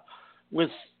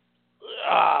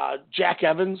Jack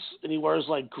Evans, and he wears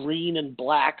like green and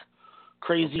black,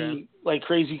 crazy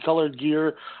colored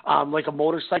gear, like a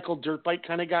motorcycle dirt bike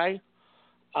kind of guy.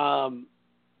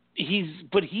 He's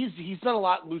done a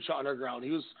lot in Lucha Underground.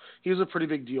 He was a pretty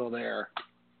big deal there.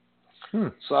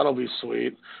 So that'll be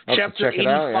sweet. Chapter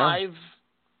 85.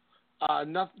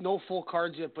 No full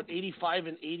cards yet, but 85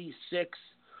 and 86.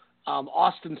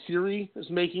 Austin Theory is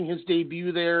making his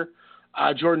debut there.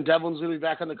 Jordan Devlin's going to be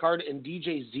back on the card, and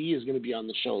DJ Z is going to be on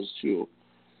the shows too.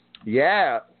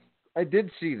 Yeah, I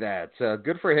did see that.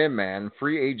 Good for him, man.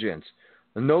 Free agent.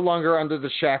 No longer under the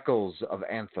shackles of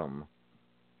Anthem.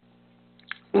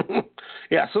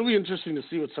 Yeah, so it'll be interesting to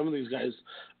see what some of these guys...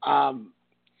 now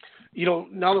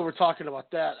that we're talking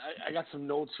about that, I got some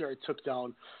notes here I took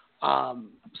down.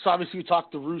 So obviously we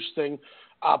talked the Roosh thing.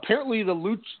 Apparently the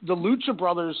Lucha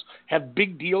Brothers have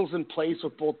big deals in place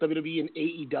with both WWE and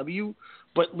AEW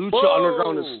but Lucha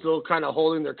Underground is still kind of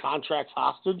holding their contracts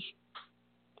hostage.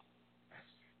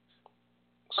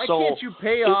 Why can't you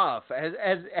pay off?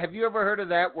 Have you ever heard of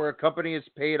that, where a company has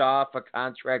paid off a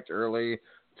contract early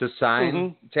to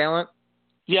sign talent?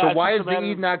 Yeah. So why is the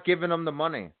E not giving them the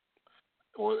money?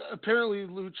 Well, apparently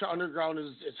Lucha Underground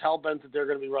is hell-bent that they're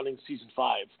going to be running Season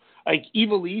 5. Like,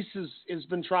 Eva Lise has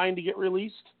been trying to get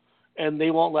released, and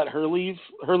they won't let her leave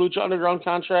her Lucha Underground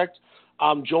contract.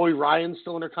 Joey Ryan's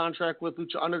still under contract with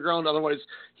Lucha Underground. Otherwise,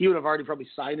 he would have already probably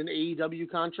signed an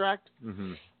AEW contract.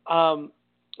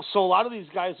 So a lot of these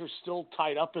guys are still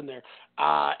tied up in there.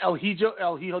 El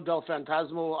Hijo del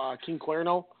Fantasma, King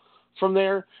Cuerno from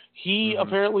there, he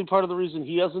apparently part of the reason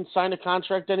he hasn't signed a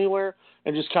contract anywhere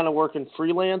and just kind of working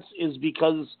freelance is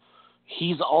because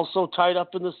he's also tied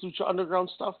up in this Lucha Underground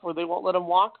stuff where they won't let him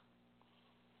walk.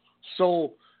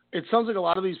 So it sounds like a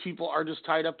lot of these people are just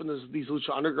tied up in these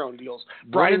Lucha Underground deals.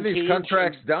 Brian, these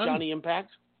contracts done? Johnny Impact.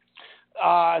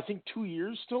 I think 2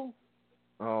 years still.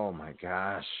 Oh my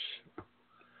gosh.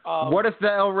 What if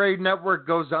the El Rey Network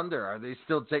goes under? Are they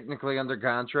still technically under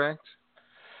contract?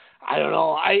 I don't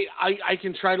know. I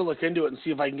can try to look into it and see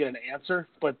if I can get an answer.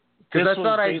 But because I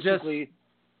thought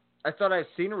I'd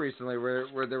seen it recently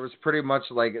where there was pretty much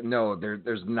like, no,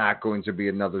 there's not going to be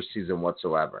another season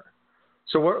whatsoever.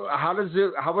 So how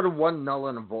would one null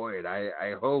and void?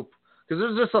 I hope, because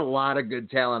there's just a lot of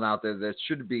good talent out there that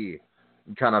should be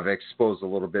kind of exposed a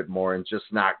little bit more and just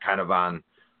not kind of on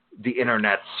the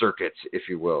internet circuit, if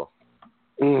you will.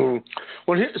 Well,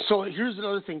 so here's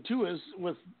another thing too: is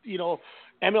with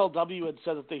MLW had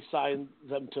said that they signed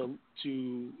them to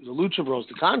the Lucha Bros,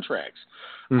 the contracts.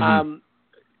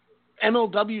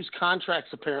 MLW's contracts,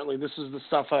 apparently, this is the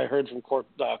stuff I heard from Court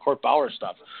Bauer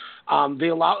stuff.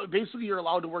 Basically you're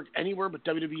allowed to work anywhere but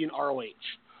WWE and ROH.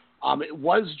 It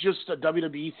was just a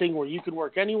WWE thing where you could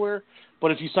work anywhere,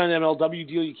 but if you sign an MLW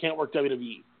deal, you can't work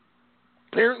WWE.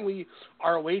 Apparently,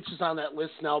 ROH is on that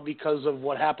list now because of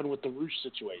what happened with the Roosh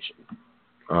situation.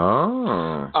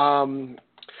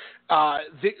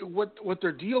 What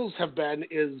their deals have been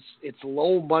is it's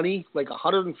low money, like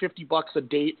 $150 a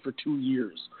date for 2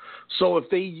 years. So if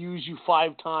they use you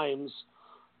 5 times,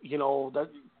 that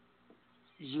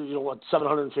what,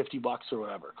 $750 or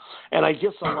whatever. And I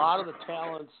guess a lot of the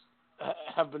talents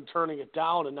have been turning it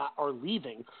down or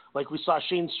leaving. Like we saw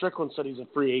Shane Strickland said he's a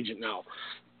free agent now.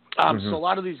 So a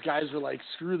lot of these guys are like,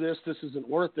 screw this isn't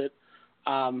worth it.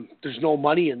 There's no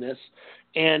money in this.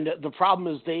 And the problem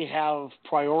is they have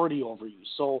priority over you.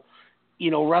 So,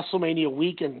 WrestleMania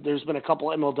weekend, there's been a couple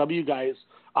MLW guys.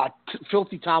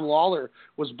 Filthy Tom Lawler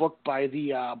was booked by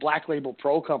the Black Label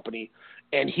Pro Company,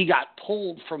 and he got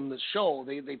pulled from the show.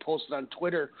 They posted on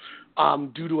Twitter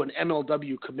due to an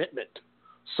MLW commitment.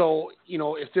 So,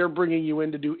 if they're bringing you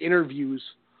in to do interviews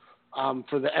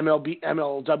for the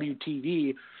MLW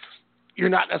TV, you're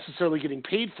not necessarily getting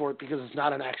paid for it because it's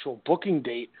not an actual booking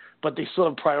date, but they still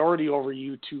have priority over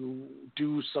you to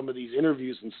do some of these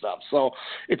interviews and stuff. So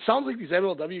it sounds like these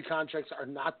MLW contracts are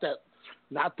not that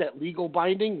legal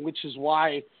binding, which is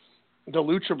why the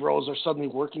Lucha Bros are suddenly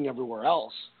working everywhere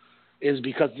else, is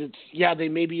because they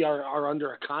maybe are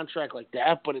under a contract like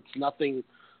that, but it's nothing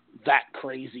that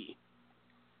crazy.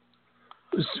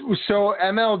 So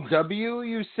MLW,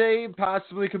 you say,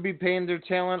 possibly could be paying their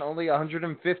talent only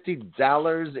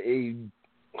 $150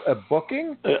 a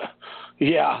booking?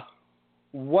 Yeah.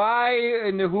 Why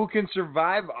and who can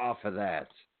survive off of that?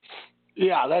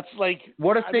 Yeah, that's like...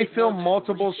 What if they film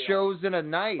multiple shows in a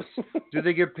night? Do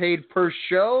they get paid per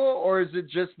show, or is it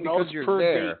just because you're per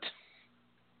there?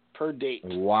 Per date.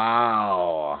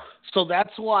 Wow. So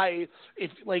that's why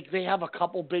they have a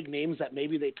couple big names that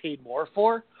maybe they paid more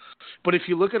for. But if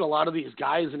you look at a lot of these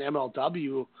guys in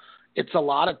MLW, it's a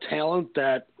lot of talent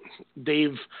that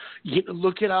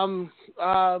look at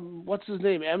what's his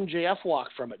name? MJF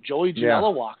walked from it. Joey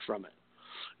Janela walked from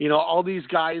it. All these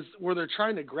guys where they're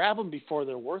trying to grab them before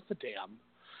they're worth a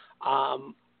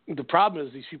damn. The problem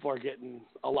is these people are getting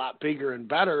a lot bigger and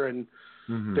better, and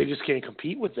they just can't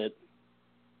compete with it.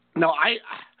 No,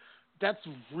 that's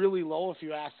really low if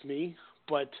you ask me,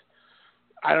 but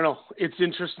I don't know. It's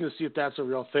interesting to see if that's a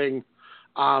real thing.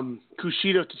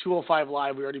 Kushida to 205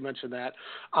 Live, we already mentioned that.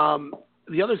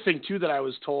 The other thing, too, that I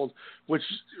was told, which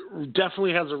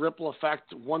definitely has a ripple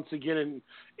effect once again in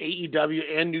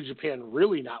AEW and New Japan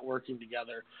really not working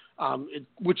together,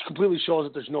 which completely shows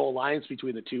that there's no alliance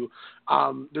between the two.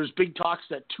 There's big talks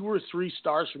that 2 or 3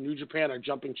 stars from New Japan are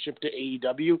jumping ship to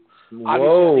AEW. Whoa.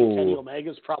 Obviously, I think Kenny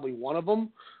Omega is probably one of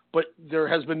them, but there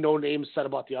has been no names said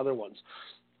about the other ones.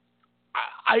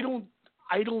 I don't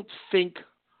think,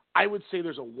 I would say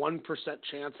there's a 1%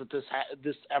 chance that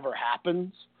this ever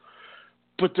happens.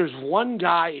 But there's one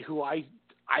guy who I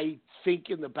think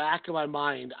in the back of my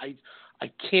mind, I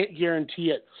can't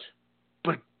guarantee it,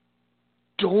 but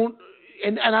don't,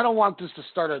 and I don't want this to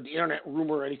start an internet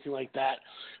rumor or anything like that,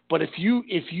 but if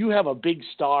you have a big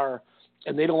star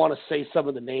and they don't want to say some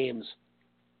of the names,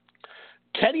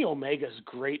 Kenny Omega's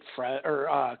great friend,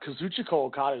 or Kazuchika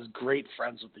Okada is great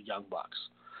friends with the Young Bucks.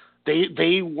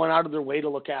 They went out of their way to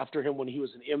look after him when he was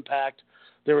in Impact.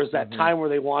 There was that time where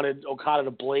they wanted Okada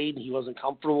to blade and he wasn't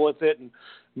comfortable with it, and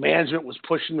management was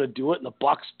pushing him to do it, and the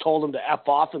Bucks told him to F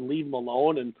off and leave him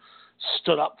alone and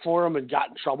stood up for him and got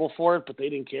in trouble for it, but they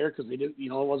didn't care because they didn't, it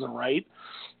wasn't right.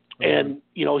 And,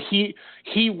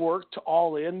 he worked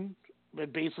all in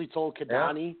and basically told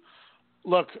Kadani,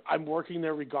 look, I'm working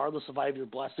there regardless if I have your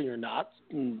blessing or not.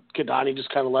 And Kadani just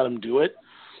kind of let him do it.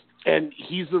 And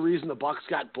he's the reason the Bucks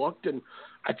got booked. And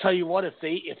I tell you what, if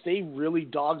they really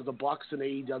dogged the Bucks and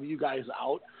AEW guys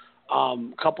out a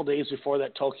couple days before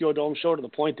that Tokyo Dome show, to the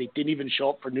point they didn't even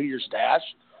show up for New Year's Dash,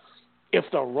 if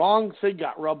the wrong thing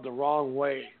got rubbed the wrong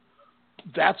way,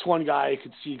 that's one guy I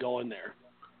could see going there.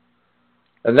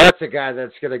 And that's a guy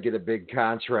that's going to get a big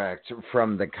contract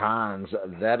from the Cons.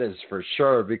 That is for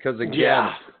sure. Because,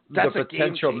 again, the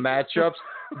potential matchups,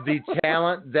 the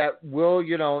talent that will,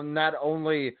 not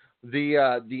only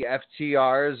the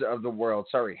FTRs of the world,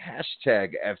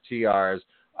 hashtag FTRs,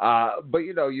 but,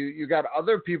 you got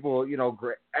other people,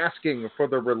 asking for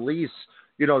the release,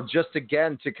 just,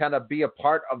 again, to kind of be a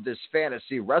part of this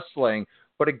fantasy wrestling.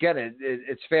 But, again,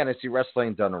 it's fantasy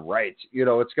wrestling done right.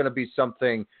 It's going to be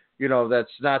something, that's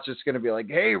not just going to be like,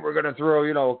 hey, we're going to throw,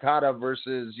 Okada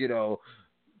versus,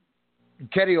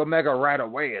 Kenny Omega right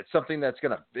away. It's something that's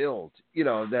going to build,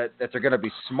 that they're going to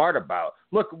be smart about.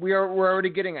 Look, we're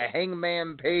already getting a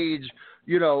Hangman Page,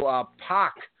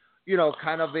 Pac,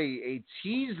 kind of a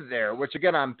tease there, which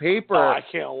again on paper, I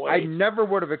can't wait. I never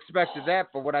would have expected that.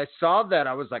 But when I saw that,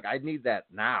 I was like, I need that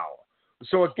now.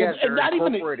 So again, they're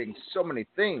incorporating so many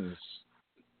things.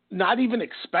 Not even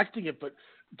expecting it, but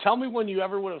tell me when you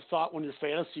ever would have thought when you're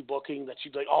fantasy booking that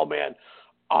you'd be like, oh man,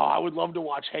 I would love to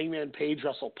watch Hangman Page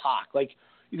wrestle Pac. Like,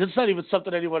 that's not even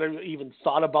something anyone even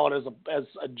thought about as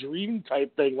a dream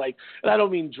type thing. Like, and I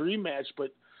don't mean dream match,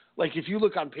 but like if you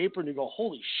look on paper and you go,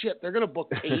 holy shit, they're gonna book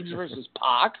Page versus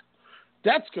Pac,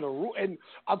 that's gonna rule. And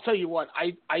I'll tell you what,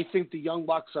 I think the Young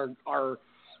Bucks are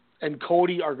and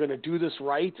Cody are going to do this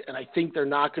right, and I think they're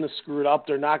not going to screw it up.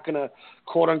 They're not going to,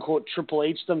 quote-unquote, Triple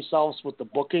H themselves with the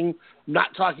booking. I'm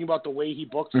not talking about the way he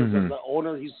books as the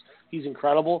owner. He's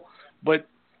incredible. But,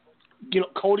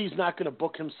 Cody's not going to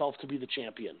book himself to be the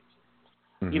champion.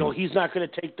 He's not going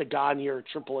to take the Gagne or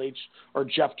Triple H or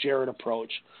Jeff Jarrett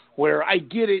approach, where I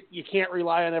get it, you can't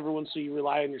rely on everyone, so you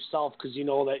rely on yourself because you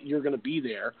know that you're going to be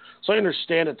there. So I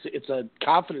understand it's a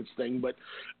confidence thing, but,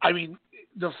 I mean,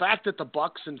 the fact that the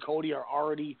Bucks and Cody are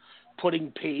already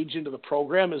putting Page into the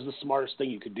program is the smartest thing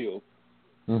you could do.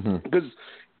 Because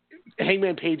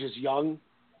Hangman Page is young,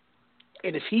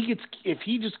 and if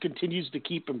he just continues to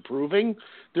keep improving,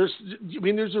 there's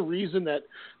a reason that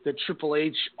Triple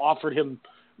H offered him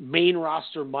main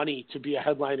roster money to be a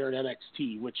headliner in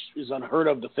NXT, which is unheard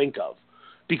of to think of.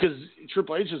 Because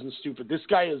Triple H isn't stupid. This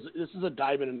is a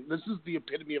diamond. This is the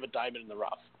epitome of a diamond in the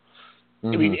rough. I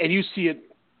mean, and you see it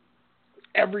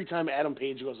every time Adam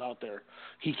Page goes out there.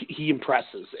 He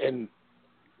impresses and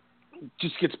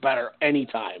just gets better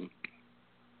anytime.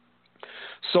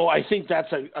 So I think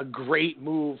that's a great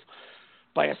move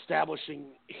by establishing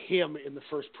him in the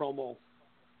first promo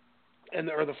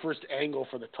or the first angle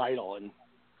for the title. And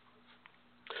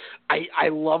I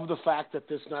love the fact that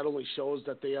this not only shows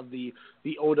that they have the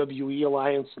OWE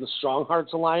Alliance and the Strong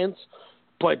Hearts Alliance,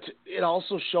 but it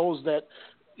also shows that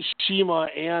Shima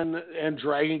and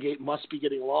Dragon Gate must be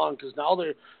getting along, because now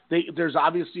there's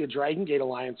obviously a Dragon Gate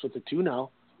alliance with the two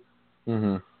now.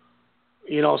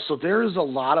 So there is a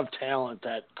lot of talent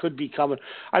that could be coming.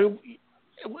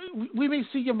 We may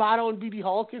see Yamato and BB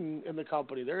Hulk in the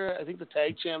company. They're, I think, the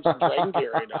tag champs in Dragon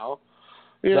Gate right now.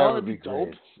 That would be dope.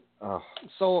 Great. Oh.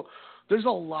 So there's a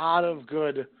lot of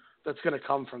good that's going to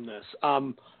come from this.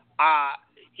 And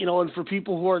for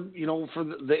people who are, for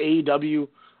the AEW,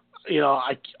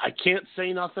 I can't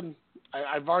say nothing.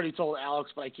 I've already told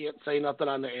Alex, but I can't say nothing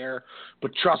on the air.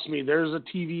 But trust me, there's a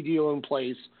TV deal in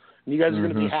place, and you guys are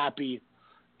going to be happy.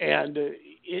 And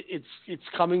it's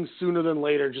coming sooner than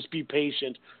later. Just be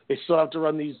patient. They still have to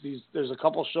run these. There's a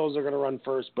couple shows they're going to run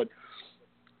first, but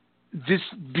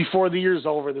before the year's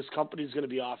over, this company is going to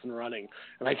be off and running,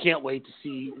 and I can't wait to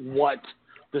see what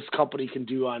this company can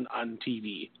do on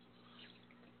TV.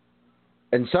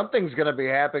 And something's going to be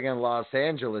happening in Los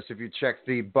Angeles if you check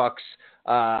the Bucks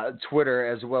Twitter,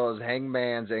 as well as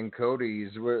Hangman's and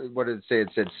Cody's. What did it say? It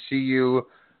said, "See you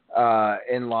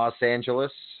in Los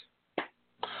Angeles."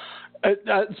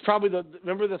 It's probably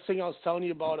remember the thing I was telling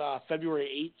you about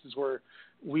February 8th is where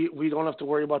we don't have to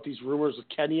worry about these rumors of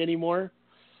Kenny anymore.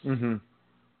 Mm-hmm.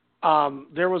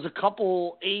 There was a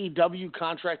couple AEW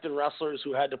contracted wrestlers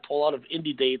who had to pull out of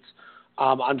indie dates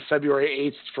on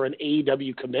February 8th for an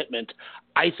AEW commitment.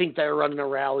 I think they're running a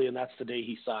rally, and that's the day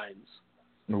he signs.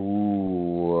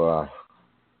 Ooh.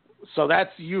 So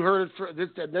you heard it for this.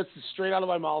 And this is straight out of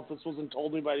my mouth. This wasn't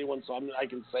told me by anyone, so I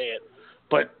can say it.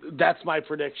 But that's my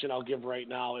prediction I'll give right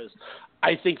now is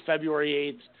I think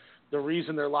February 8th, the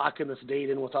reason they're locking this date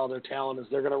in with all their talent is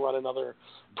they're going to run another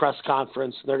press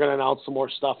conference. They're going to announce some more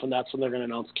stuff, and that's when they're going to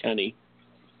announce Kenny.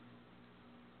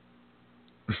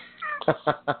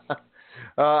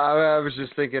 I was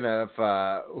just thinking of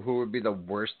who would be the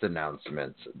worst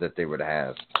announcements that they would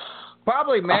have.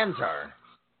 Probably Mantar.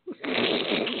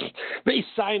 They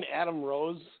signed Adam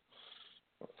Rose.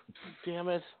 Damn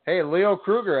it. Hey, Leo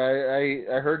Kruger,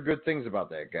 I heard good things about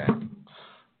that guy.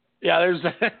 Yeah,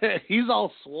 he's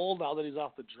all swole now that he's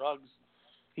off the drugs.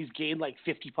 He's gained like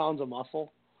 50 pounds of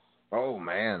muscle. Oh,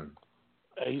 man.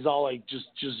 He's all like just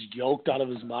yoked out of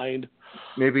his mind.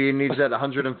 Maybe he needs that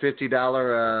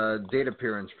 $150 date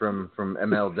appearance from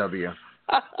MLW.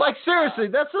 Like, seriously,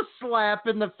 that's a slap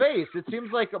in the face. It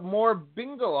seems like more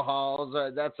bingo halls,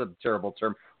 that's a terrible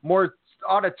term, more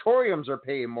auditoriums are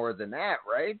paying more than that,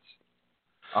 right?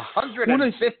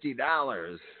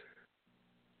 $150.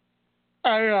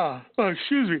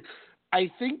 Excuse me.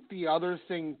 I think the other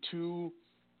thing too,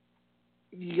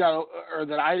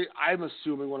 I'm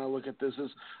assuming when I look at this is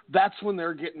that's when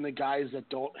they're getting the guys that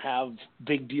don't have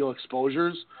big deal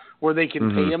exposures where they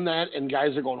can pay them that, and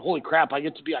guys are going, holy crap, I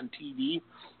get to be on TV,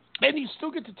 and you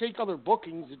still get to take other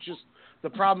bookings. It's just the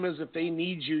problem is if they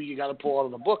need you, you got to pull out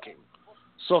of the booking.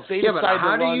 So if they decide but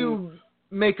how to run, do you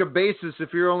make a basis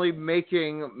if you're only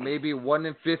making maybe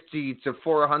 $150 to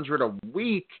 $400 a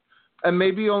week, and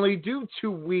maybe only do 2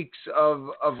 weeks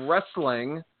of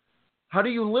wrestling? How do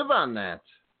you live on that?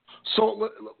 So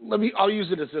I'll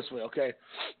use it as this way, okay?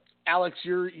 Alex,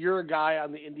 you're a guy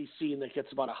on the indie scene that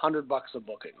gets about $100 a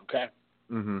booking, okay?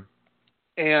 Mm-hmm.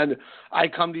 And I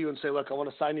come to you and say, look, I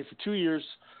want to sign you for 2 years.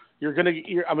 I'm going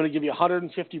to give you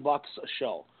 $150 a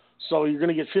show. So you're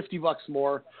going to get $50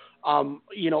 more.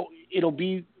 It'll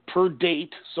be per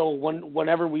date. So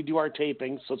whenever we do our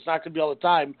taping, so it's not going to be all the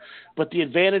time. But the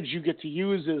advantage you get to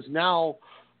use is now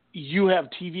you have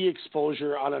TV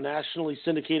exposure on a nationally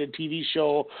syndicated TV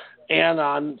show and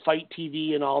on Fight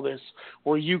TV and all this,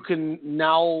 where you can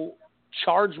now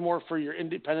charge more for your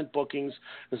independent bookings.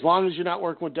 As long as you're not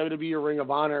working with WWE or Ring of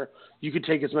Honor, you could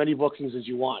take as many bookings as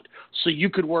you want. So you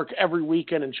could work every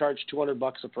weekend and charge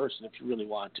 $200 a person if you really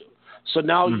want to. So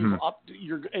now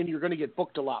you're going to get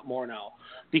booked a lot more now,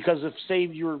 because if say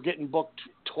you were getting booked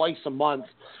twice a month,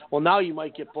 well now you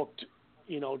might get booked,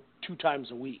 2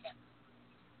 times a week.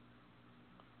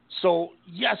 So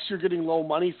yes, you're getting low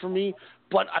money from me,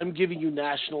 but I'm giving you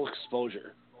national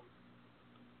exposure.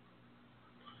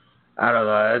 I don't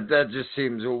know. That just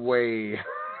seems way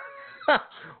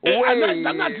I'm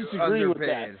not disagreeing with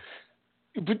that.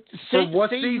 But what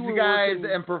these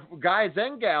guys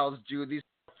and gals do, these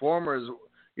performers,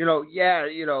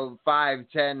 5,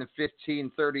 10,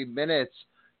 15, 30 minutes,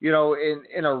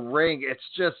 in a ring, it's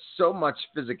just so much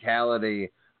physicality,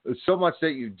 so much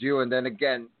that you do, and then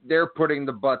again, they're putting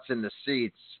the butts in the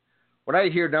seats. When I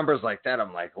hear numbers like that,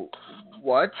 I'm like,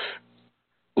 what?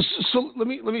 So let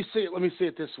me say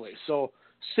it this way. So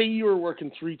say you were working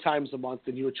 3 times a month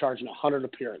and you were charging $100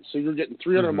 appearance. So you're getting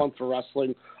 $300 a month for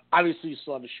wrestling. Obviously, you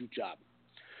still have a shoot job.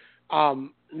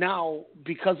 Now,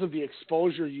 because of the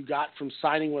exposure you got from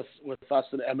signing with us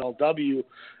at MLW,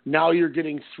 now you're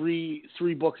getting three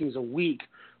bookings a week,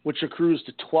 which accrues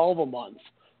to 12 a month.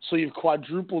 So you've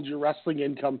quadrupled your wrestling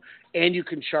income, and you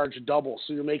can charge double.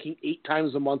 So you're making 8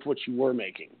 times a month what you were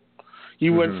making.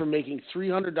 You went from making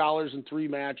 $300 in 3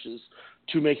 matches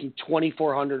to making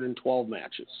 $2,400 in 12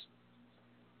 matches.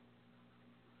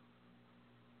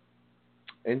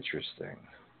 Interesting.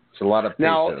 It's a lot of pesos.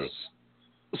 Now,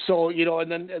 so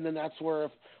and then that's where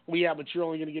but you're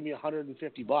only going to give me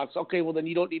 $150. Okay, well then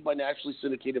you don't need my nationally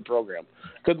syndicated program.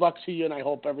 Good luck to you, and I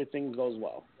hope everything goes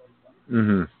well.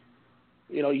 Mm-hmm.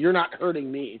 You're not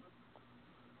hurting me.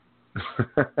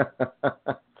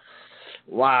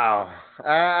 Wow.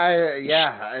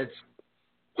 It's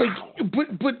like,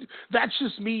 but that's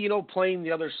just me, playing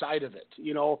the other side of it.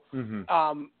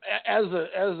 As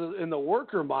in the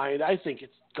worker mind, I think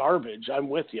it's garbage. I'm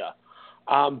with you.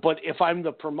 But if I'm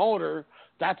the promoter,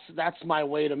 That's my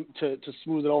way to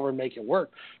smooth it over and make it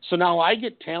work. So now I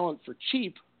get talent for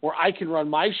cheap, where I can run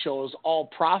my shows all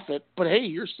profit, but hey,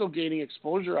 you're still gaining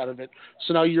exposure out of it.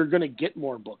 So now you're going to get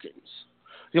more bookings.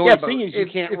 The only thing is you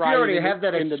can't. If you already have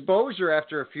that exposure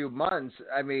after a few months,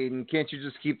 I mean, can't you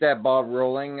just keep that ball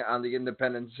rolling on the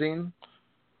independent scene?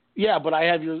 Yeah, but I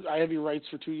have your rights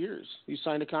for 2 years. You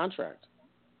signed a contract.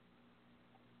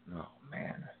 Oh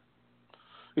man.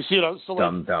 You see, so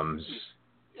dum-dums.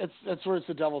 That's where it's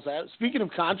the devil's at. Speaking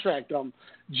of contract, do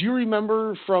you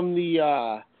remember from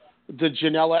the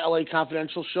Janela LA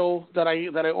Confidential show that I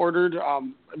ordered?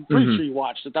 I'm pretty sure you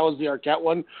watched it. That was the Arquette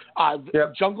one.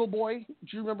 Yep. Jungle Boy. Do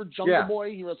you remember Jungle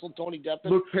Boy? He wrestled Tony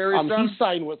Deppen. Luke Perry's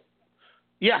son?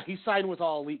 He signed with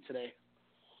All Elite today.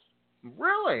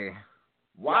 Really?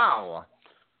 Wow.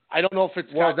 Yeah. I don't know if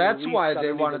it's that's why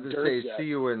they wanted to say yet. see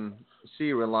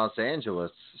you in Los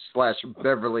Angeles /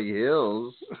 Beverly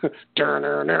Hills.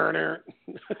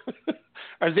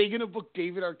 Are they going to book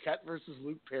David Arquette versus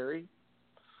Luke Perry?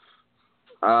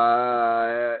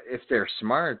 If they're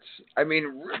smart. I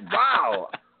mean, wow.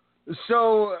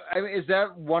 So, I mean, is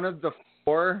that one of the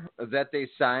 4 that they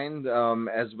signed,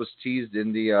 as was teased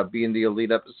in the Being the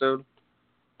Elite episode?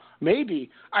 Maybe.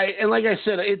 And like I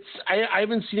said, I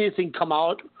haven't seen anything come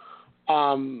out,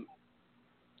 come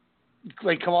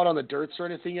out on the dirts or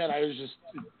anything yet. I was just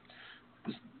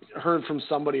heard from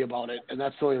somebody about it, and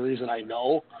that's the only reason I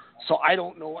know. So I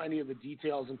don't know any of the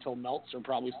details until Meltzer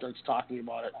probably starts talking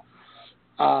about it.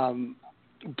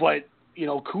 But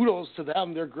kudos to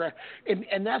them. They're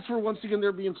and that's where once again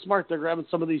they're being smart. They're grabbing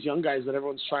some of these young guys that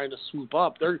everyone's trying to swoop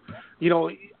up. It's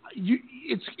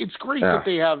great that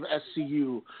they have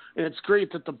SCU, and it's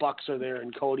great that the Bucks are there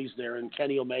and Cody's there and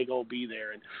Kenny Omega will be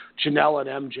there and Janela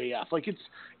and MJF. Like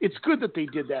it's good that they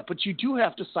did that, but you do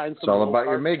have to sign some. It's all about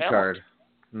your mid card.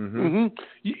 Mm-hmm.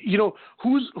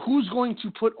 Who's going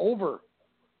to put over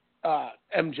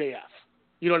MJF?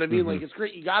 You know what I mean? Like, it's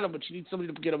great you got him, but you need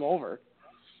somebody to get him over.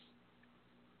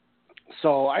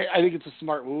 So I think it's a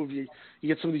smart move. You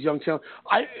get some of these young talent.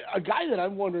 A guy that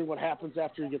I'm wondering what happens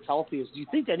after he gets healthy is, do you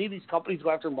think any of these companies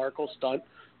go after Marco Stunt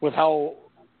with how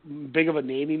big of a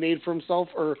name he made for himself?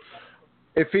 Or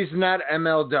if he's not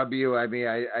MLW, I mean,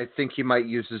 I think he might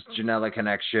use his Janela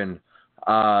connection.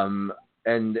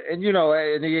 And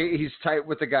he's tight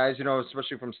with the guys,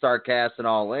 especially from StarCast and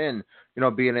All In,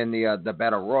 being in the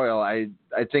Battle Royal. I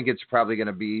think it's probably going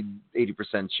to be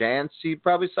 80% chance he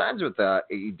probably signs with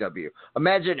AEW.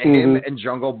 Imagine him and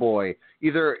Jungle Boy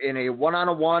either in a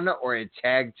one-on-one or a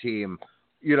tag team,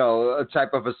 a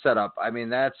type of a setup. I mean,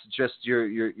 that's just your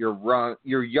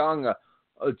young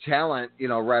talent,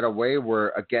 right away. Where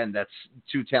again, that's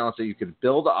 2 talents that you could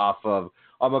build off of.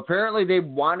 Apparently, they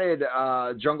wanted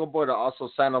Jungle Boy to also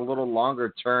sign a little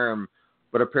longer term,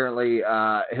 but apparently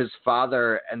his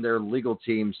father and their legal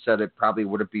team said it probably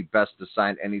wouldn't be best to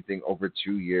sign anything over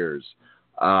 2 years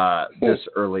this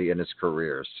early in his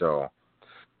career. So,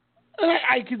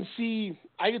 I can see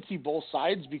both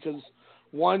sides because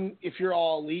one, if you're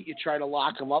All Elite, you try to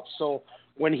lock him up so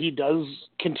when he does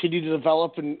continue to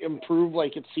develop and improve,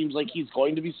 like it seems like he's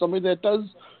going to be somebody that does.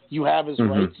 You have his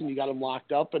rights and you got him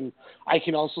locked up. And I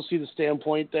can also see the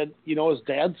standpoint that, his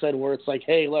dad said where it's like,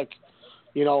 hey, look,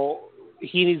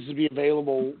 he needs to be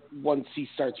available once he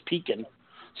starts peaking.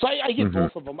 So I get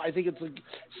both of them. I think it's a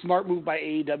smart move by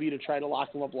AEW to try to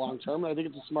lock him up long term. And I think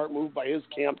it's a smart move by his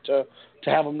camp to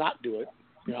have him not do it,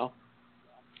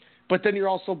 But then you're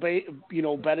also,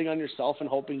 betting on yourself and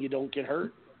hoping you don't get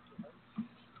hurt.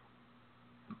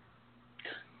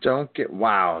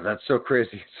 Wow, that's so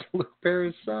crazy. It's Luke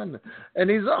Perry's son, and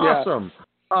he's awesome.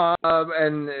 Yeah.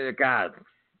 And God,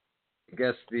 I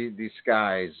guess the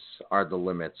skies are the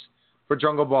limits for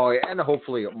Jungle Boy and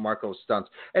hopefully Marco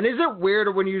Stunts. And is it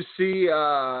weird when you see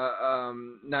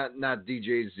not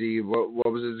DJ Z?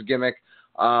 What was his gimmick?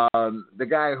 The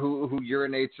guy who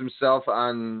urinates himself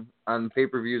on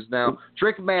pay-per-views now,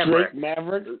 Drake Maverick.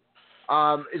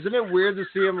 Isn't it weird to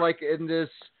see him like in this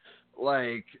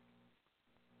like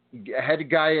head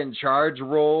guy in charge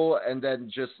role, and then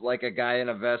just like a guy in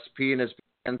a vest peeing his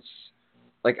pants,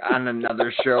 like on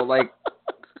another show? Like,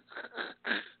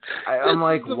 I'm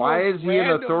like, why is he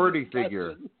an authority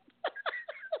figure?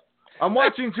 I'm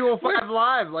watching 205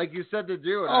 Live, like you said to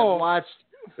do, and I watched.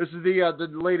 This is the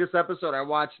latest episode. I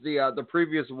watched the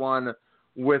previous one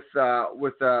with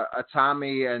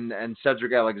Tommy and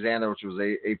Cedric Alexander, which was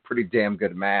a pretty damn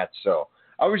good match. So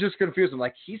I was just confused. I'm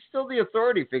like, he's still the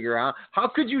authority figure, huh? How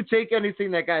could you take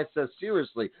anything that guy says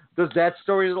seriously? Does that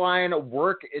storyline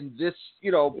work in this,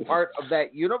 part of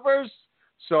that universe?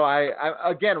 So I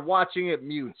again watching it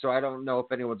mute, so I don't know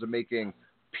if anyone's making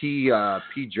P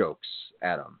jokes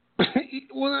Adam.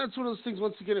 Well, that's one of those things.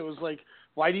 Once again, it was like,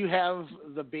 why do you have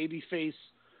the babyface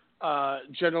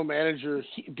general manager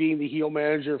being the heel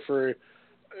manager for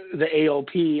the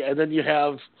AOP, and then you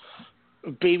have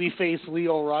babyface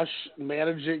Leo Rush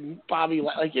managing Bobby?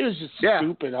 Like, it was just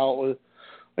stupid how it was.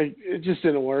 Like, it just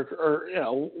didn't work, or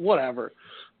whatever.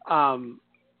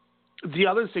 The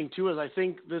other thing too is I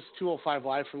think this 205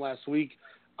 Live from last week,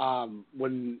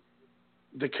 when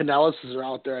the Kanellises are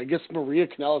out there, I guess Maria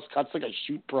Kanellis cuts like a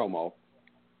shoot promo.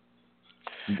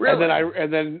 Really?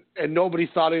 And nobody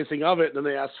thought anything of it. And then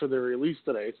they asked for their release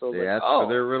today. So they asked for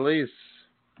their release.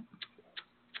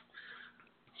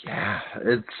 Yeah,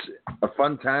 it's a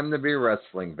fun time to be a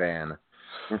wrestling fan.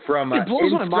 From it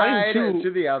blows my mind inside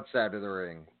to the outside of the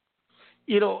ring.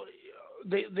 They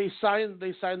signed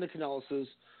the Kanellises.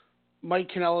 Mike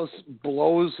Kanellis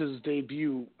blows his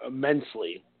debut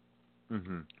immensely.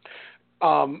 Mm-hmm.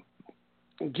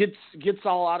 Gets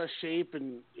all out of shape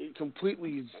and it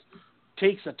completely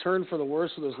takes a turn for the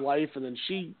worse with his life, and then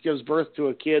she gives birth to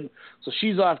a kid, so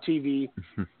she's off TV.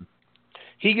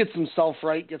 He gets himself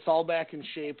right, gets all back in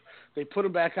shape. They put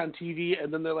him back on TV,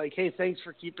 and then they're like, "Hey, thanks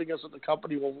for keeping us at the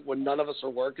company when none of us are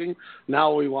working.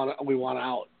 Now we want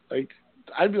out." Like,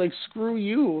 I'd be like, "Screw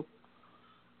you."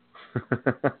 We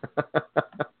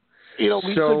took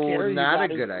care of you guys, not a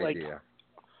good idea.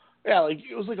 Yeah, like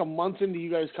it was like a month into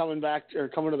you guys coming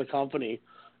to the company,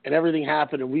 and everything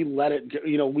happened, and we let it.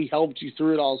 We helped you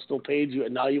through it all, still paid you,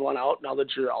 and now you want out. Now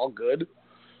that you're all good.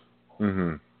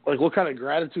 Mm-hmm. Like, what kind of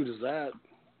gratitude is that?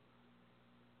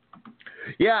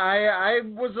 Yeah, I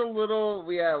was a little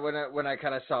when I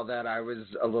kind of saw that, I was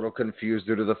a little confused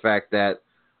due to the fact that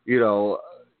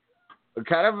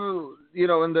kind of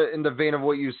in the vein of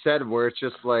what you said, where it's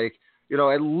just like,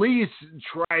 at least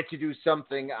try to do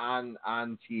something on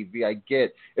TV. I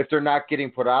get if they're not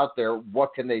getting put out there,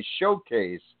 what can they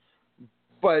showcase?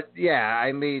 But yeah,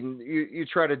 I mean, you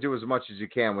try to do as much as you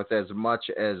can with as much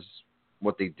as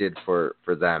what they did for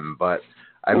them. But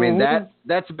I mean,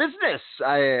 that's business,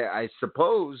 I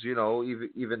suppose.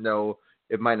 Even though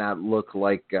it might not look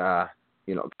like kind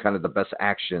of the best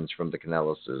actions from the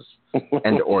Kanellises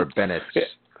and or Bennett's.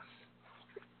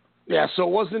 Yeah, so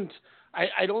it wasn't.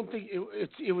 I don't think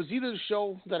it was either the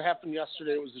show that happened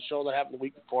yesterday. It was the show that happened the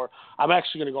week before. I'm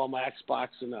actually going to go on my Xbox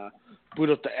and boot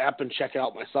up the app and check it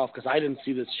out myself because I didn't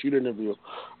see this shoot interview.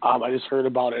 I just heard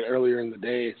about it earlier in the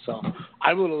day, so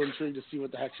I'm a little intrigued to see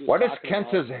what the heck she was talking about.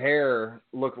 Why does Kenta's hair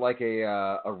look like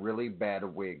a really bad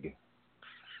wig?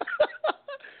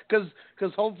 Because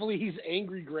hopefully he's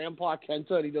angry Grandpa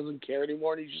Kenta and he doesn't care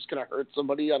anymore and he's just going to hurt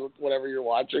somebody on whatever you're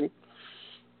watching.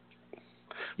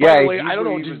 Yeah, by the way, I don't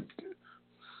know.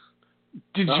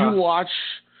 Did you watch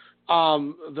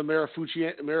the Marafuji?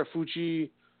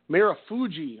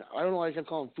 I don't know why I kept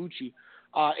calling him Fuji.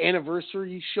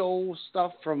 Anniversary show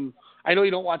stuff from. I know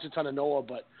you don't watch a ton of Noah,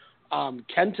 but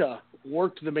Kenta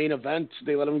worked the main event.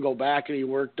 They let him go back, and he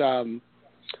worked a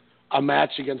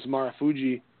match against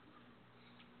Marafuji.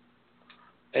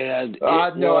 And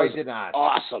no, I did not.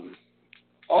 Awesome.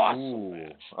 Ooh,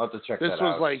 I'll have to check that out. This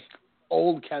was like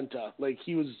old Kenta. Like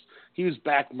he was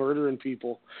back murdering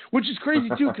people, which is crazy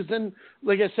too. Because then,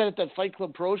 like I said, at that Fight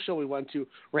Club Pro show we went to,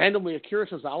 randomly Akira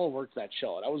Tozawa worked that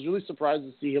show, and I was really surprised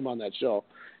to see him on that show.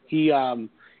 He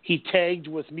tagged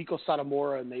with Miko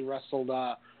Satomura, and they wrestled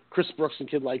Chris Brooks and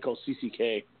Kid Lyko,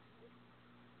 CCK.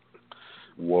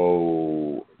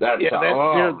 Whoa,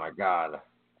 oh my God!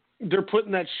 They're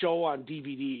putting that show on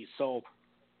DVD, so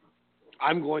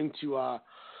I'm going to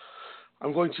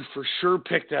for sure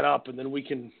pick that up, and then we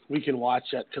can watch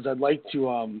that because I'd like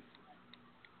to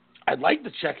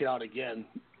check it out again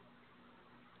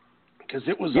because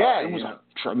it was a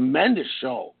tremendous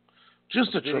show,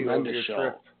 just a tremendous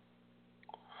show.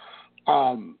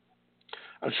 I'm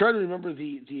trying to remember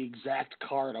the exact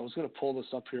card. I was going to pull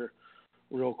this up here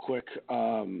real quick.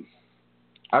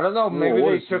 I don't know. Maybe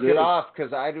they took it off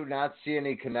because I do not see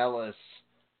any Kanellis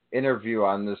interview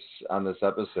on this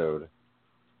episode.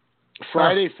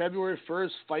 Friday, February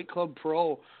 1st, Fight Club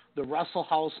Pro, the Wrestle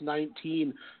House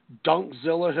 19,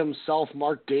 Dunkzilla himself,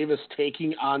 Mark Davis,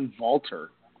 taking on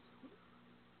Walter.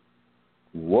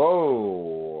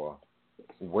 Whoa.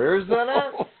 Where's that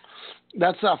at?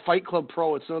 That's Fight Club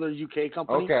Pro. It's another UK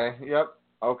company. Okay, yep.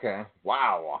 Okay.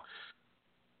 Wow.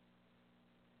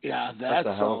 Yeah, that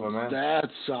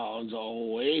sounds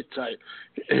way tight.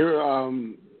 Here,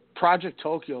 Project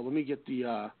Tokyo. Let me get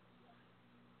the.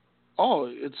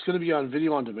 It's going to be on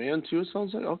video on demand too. It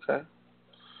sounds like okay.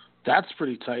 That's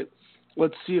pretty tight.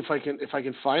 Let's see if I can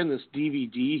find this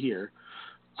DVD here.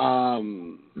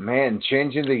 Man,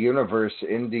 changing the universe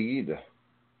indeed.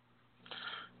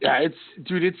 Yeah,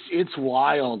 it's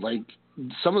wild. Like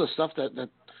some of the stuff that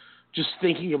just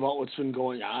thinking about what's been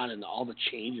going on and all the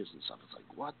changes and stuff. It's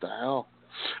like, what the hell?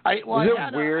 Is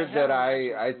it weird that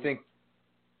I think?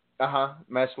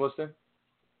 Match listing.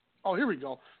 Oh, here we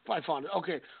go. I found it.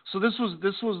 Okay, so this was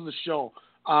the show.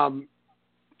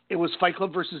 It was Fight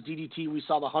Club versus DDT. We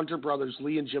saw the Hunter brothers,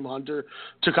 Lee and Jim Hunter,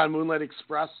 took on Moonlight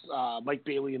Express, Mike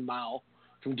Bailey and Mao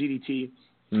from DDT.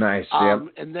 Nice.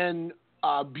 Yep. And then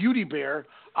Beauty Bear,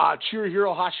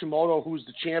 Chihiro Hashimoto, who's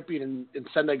the champion in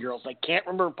Sendai Girls. I can't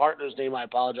remember her partner's name. I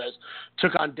apologize.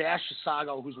 Took on Dash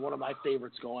Sago, who's one of my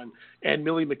favorites going, and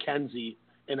Millie McKenzie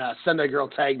in a Sendai Girl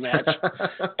tag match.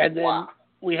 And then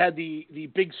we had the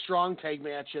big strong tag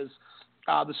matches.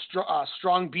 The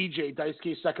strong BJ,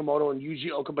 Daisuke Sekimoto, and Yuji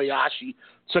Okabayashi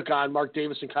took on Mark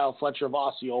Davis and Kyle Fletcher of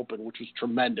Aussie Open, which was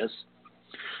tremendous.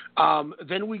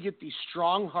 Then we get the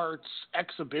Strong Hearts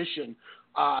exhibition.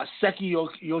 Seki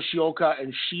Yoshioka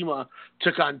and Shima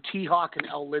took on T-Hawk and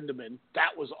El Lindemann.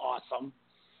 That was awesome.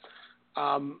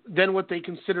 Then what they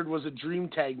considered was a dream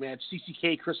tag match.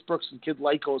 CCK, Chris Brooks, and Kid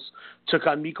Lycos took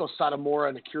on Miko Satomura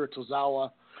and Akira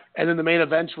Tozawa. And then the main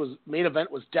event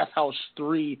was Death House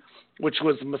 3, which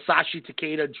was Masashi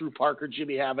Takeda, Drew Parker,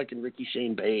 Jimmy Havoc, and Ricky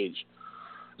Shane Page.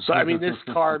 So, I mean, this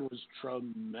card was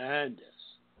tremendous.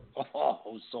 Oh,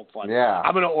 it was so fun. Yeah.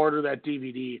 I'm going to order that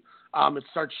DVD. It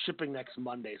starts shipping next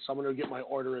Monday, so I'm going to get my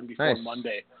order in before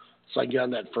Monday so I can get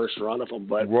on that first run of them.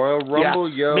 But Royal Rumble,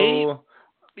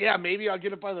 maybe I'll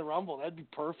get it by the Rumble. That'd be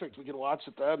perfect. We can watch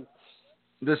it then.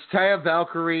 Does Taya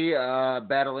Valkyrie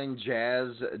battling Jazz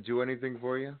do anything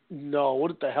for you? No.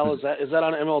 What the hell is that? Is that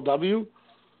on MLW?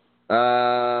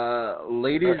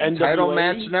 Ladies Title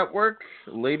Match Network.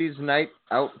 Ladies Night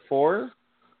Out 4.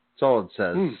 That's all it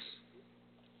says.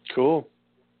 Cool.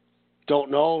 Don't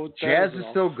know. Jazz is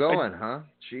still going, huh?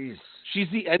 Jeez. She's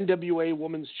the NWA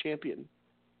Women's Champion.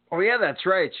 Oh, yeah, that's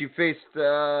right. She faced,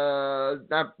 was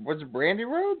it Brandy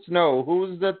Rhodes? No, who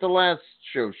was at the last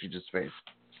show she just faced?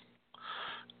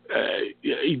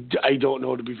 I don't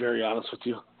know, to be very honest with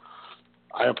you.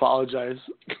 I apologize.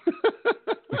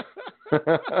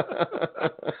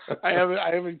 I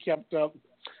haven't kept up.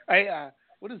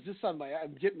 What is this on my?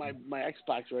 I'm getting my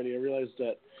Xbox ready. I realized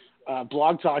that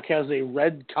Blog Talk has a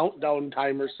red countdown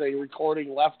timer saying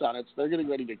recording left on it, so they're getting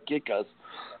ready to kick us.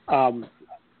 I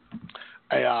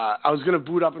was gonna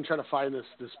boot up and try to find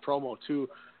this promo too.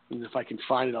 And if I can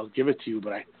find it, I'll give it to you.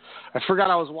 But I forgot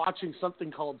I was watching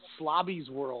something called Slobby's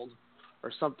World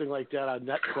or something like that on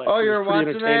Netflix. Oh, you're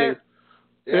watching that?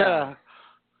 Yeah.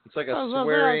 It's like a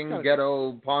swearing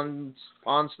ghetto pawn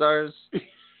stars.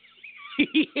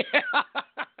 Yeah.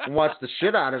 Watch the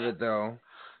shit out of it, though.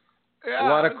 Yeah, a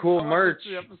lot of cool merch.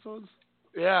 Episodes.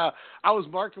 Yeah. I was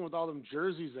marking with all them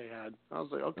jerseys they had. I was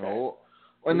like, okay. Oh.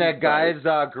 In that guy's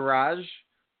garage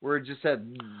where it just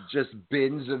had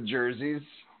bins of jerseys.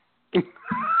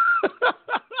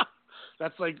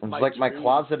 That's like my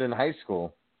closet in high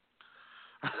school.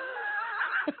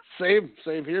 Same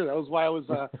here. That was why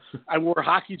I wore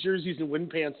hockey jerseys and wind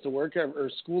pants to work or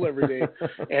school every day,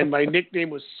 and my nickname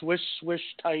was Swish Swish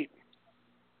Tight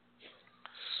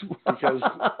because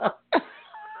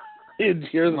you'd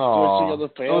hear the swishing of the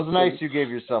pants. It was nice you gave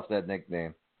yourself that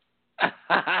nickname.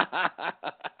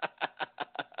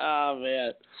 Oh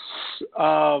man.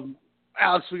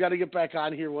 Alex, we got to get back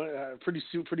on here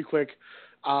pretty quick.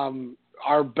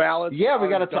 Our ballots. Yeah, we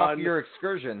got to talk your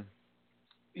excursion.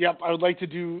 Yep, I would like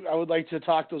to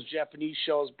talk those Japanese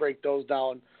shows, break those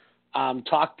down,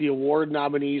 talk the award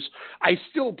nominees.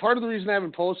 Part of the reason I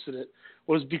haven't posted it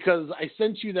was because I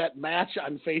sent you that match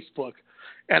on Facebook,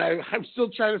 and I'm still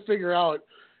trying to figure out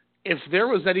if there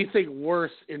was anything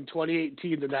worse in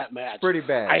 2018 than that match. Pretty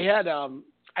bad.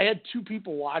 I had two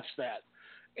people watch that,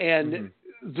 and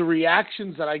the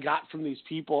reactions that I got from these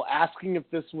people asking if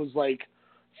this was like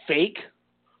fake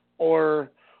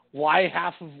or why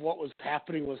half of what was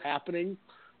happening.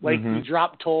 Like the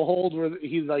drop toe hold where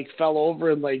he like fell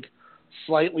over and like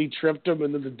slightly tripped him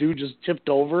and then the dude just tipped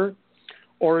over,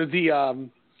 or the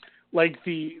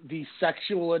the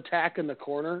sexual attack in the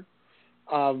corner.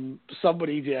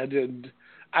 Somebody did, and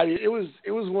it was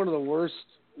one of the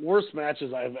worst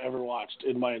matches I've ever watched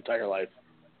in my entire life.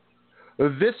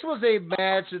 This was a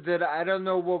match that I don't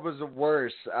know what was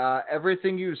worse.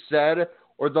 Everything you said,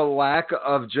 or the lack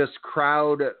of just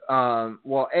crowd.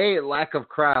 Lack of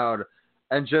crowd,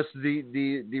 and just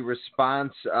the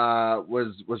response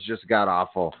was just god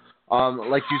awful.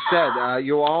 Like you said,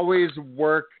 you always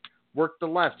work the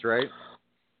left, right?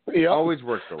 Yeah. Always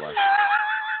work the left.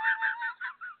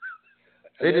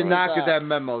 They did not get that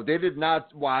memo. They did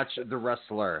not watch The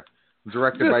Wrestler,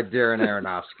 directed by Darren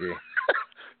Aronofsky.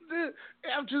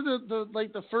 after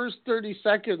the first 30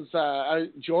 seconds,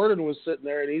 Jordan was sitting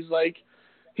there, and he's like,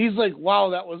 wow,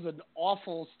 that was an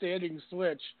awful standing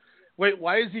switch. Wait,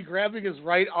 why is he grabbing his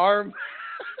right arm?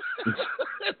 And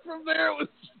from there, it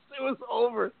was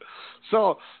over.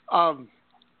 So I'll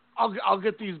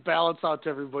get these ballots out to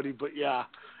everybody, but yeah.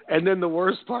 And then the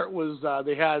worst part was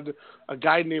they had a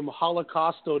guy named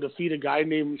Holocausto defeat a guy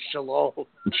named Shalom.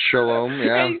 Shalom,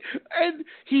 yeah. And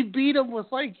he beat him with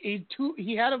he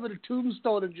had him in a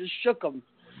tombstone and just shook him.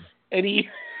 And he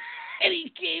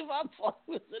gave up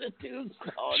with a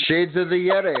tombstone. Shades of the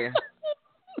Yeti.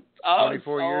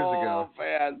 24 years ago. Oh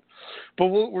man! But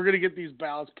we're gonna get these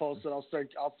ballots posted. I'll start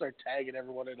tagging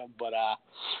everyone in them. But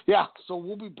yeah. So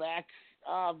we'll be back.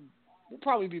 We'll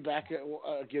probably be back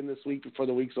again this week before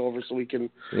the week's over, so we can.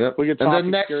 Yep. We can talk. And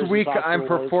then next week I'm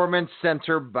Performance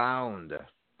Center bound,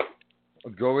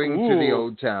 going to the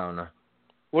Old Town.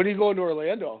 When are you going to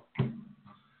Orlando?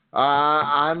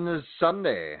 On the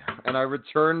Sunday, and I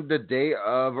return the day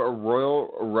of a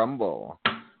Royal Rumble,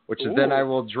 which is then I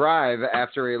will drive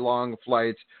after a long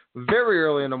flight very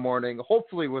early in the morning,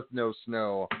 hopefully with no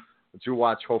snow, to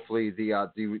watch hopefully the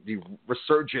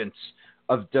resurgence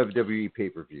of WWE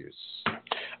pay-per-views.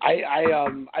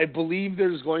 I believe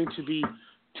there's going to be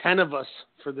 10 of us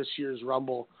for this year's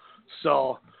Rumble,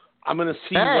 so I'm going to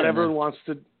see 10. What everyone wants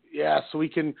to. Yeah, so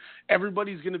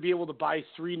everybody's going to be able to buy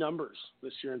 3 numbers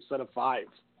this year instead of 5.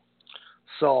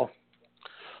 So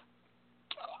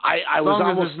I was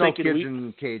almost thinking kids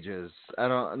in cages.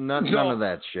 None of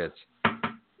that shit.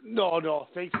 No.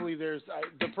 Thankfully, there's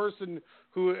the person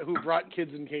who brought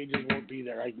kids in cages won't be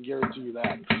there. I can guarantee you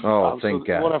that. Oh, thank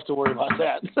God. We won't have to worry about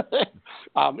that.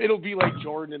 It'll be like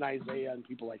Jordan and Isaiah and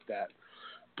people like that.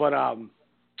 But I'm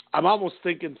almost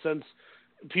thinking since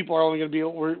people are only going to be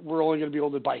we're only going to be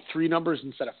able to buy 3 numbers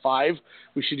instead of 5,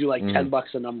 we should do like $10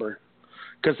 a number,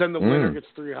 because then the winner gets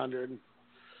 $300.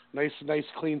 Nice,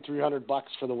 clean $300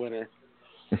 for the winner.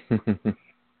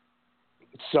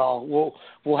 So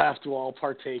we'll have to all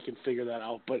partake and figure that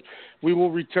out. But we will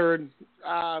return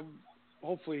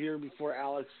hopefully here before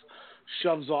Alex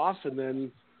shoves off, and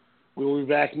then we will be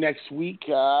back next week.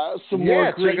 Some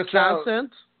more great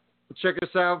content. Check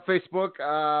us out, Facebook.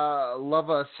 Love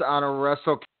us on a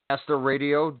WrestleCast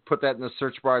Radio. Put that in the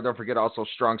search bar. Don't forget also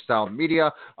Strong Style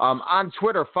Media. On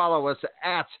Twitter, follow us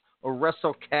at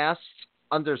WrestleCast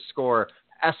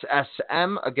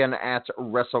 _SSM. Again, at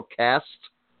WrestleCast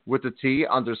with the T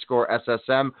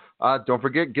 _SSM. Don't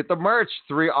forget, get the merch.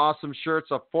 3 awesome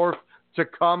shirts, a 4th to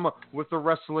come with the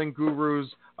Wrestling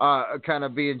Gurus kind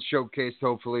of being showcased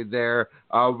hopefully there.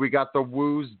 We got the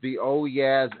Woos, the Oh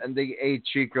Yeahs, and the A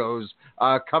Chicos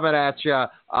coming at you.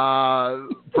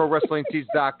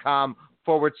 ProWrestlingTees.com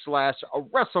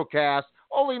 /WrestleCast.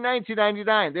 Only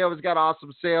 $19.99. They always got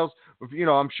awesome sales.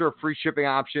 I'm sure free shipping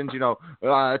options.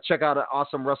 Check out an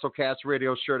awesome WrestleCast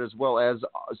radio shirt, as well as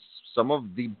some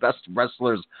of the best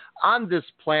wrestlers on this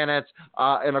planet.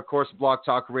 And of course,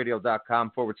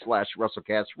 blogtalkradio.com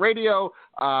 /WrestleCast radio,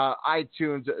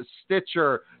 iTunes,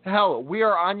 Stitcher. Hell, we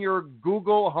are on your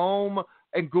Google Home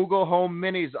and Google Home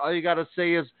Minis. All you got to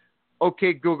say is,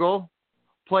 okay, Google,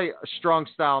 play Strong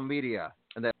Style Media.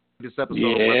 And that's this episode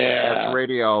of WrestleCast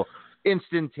Radio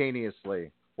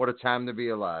instantaneously. What a time to be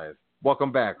alive.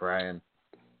 Welcome back, Ryan.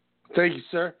 Thank you,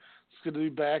 sir. It's good to be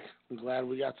back. I'm glad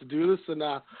we got to do this, and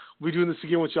we'll be doing this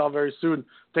again with y'all very soon.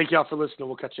 Thank y'all for listening.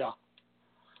 We'll catch y'all.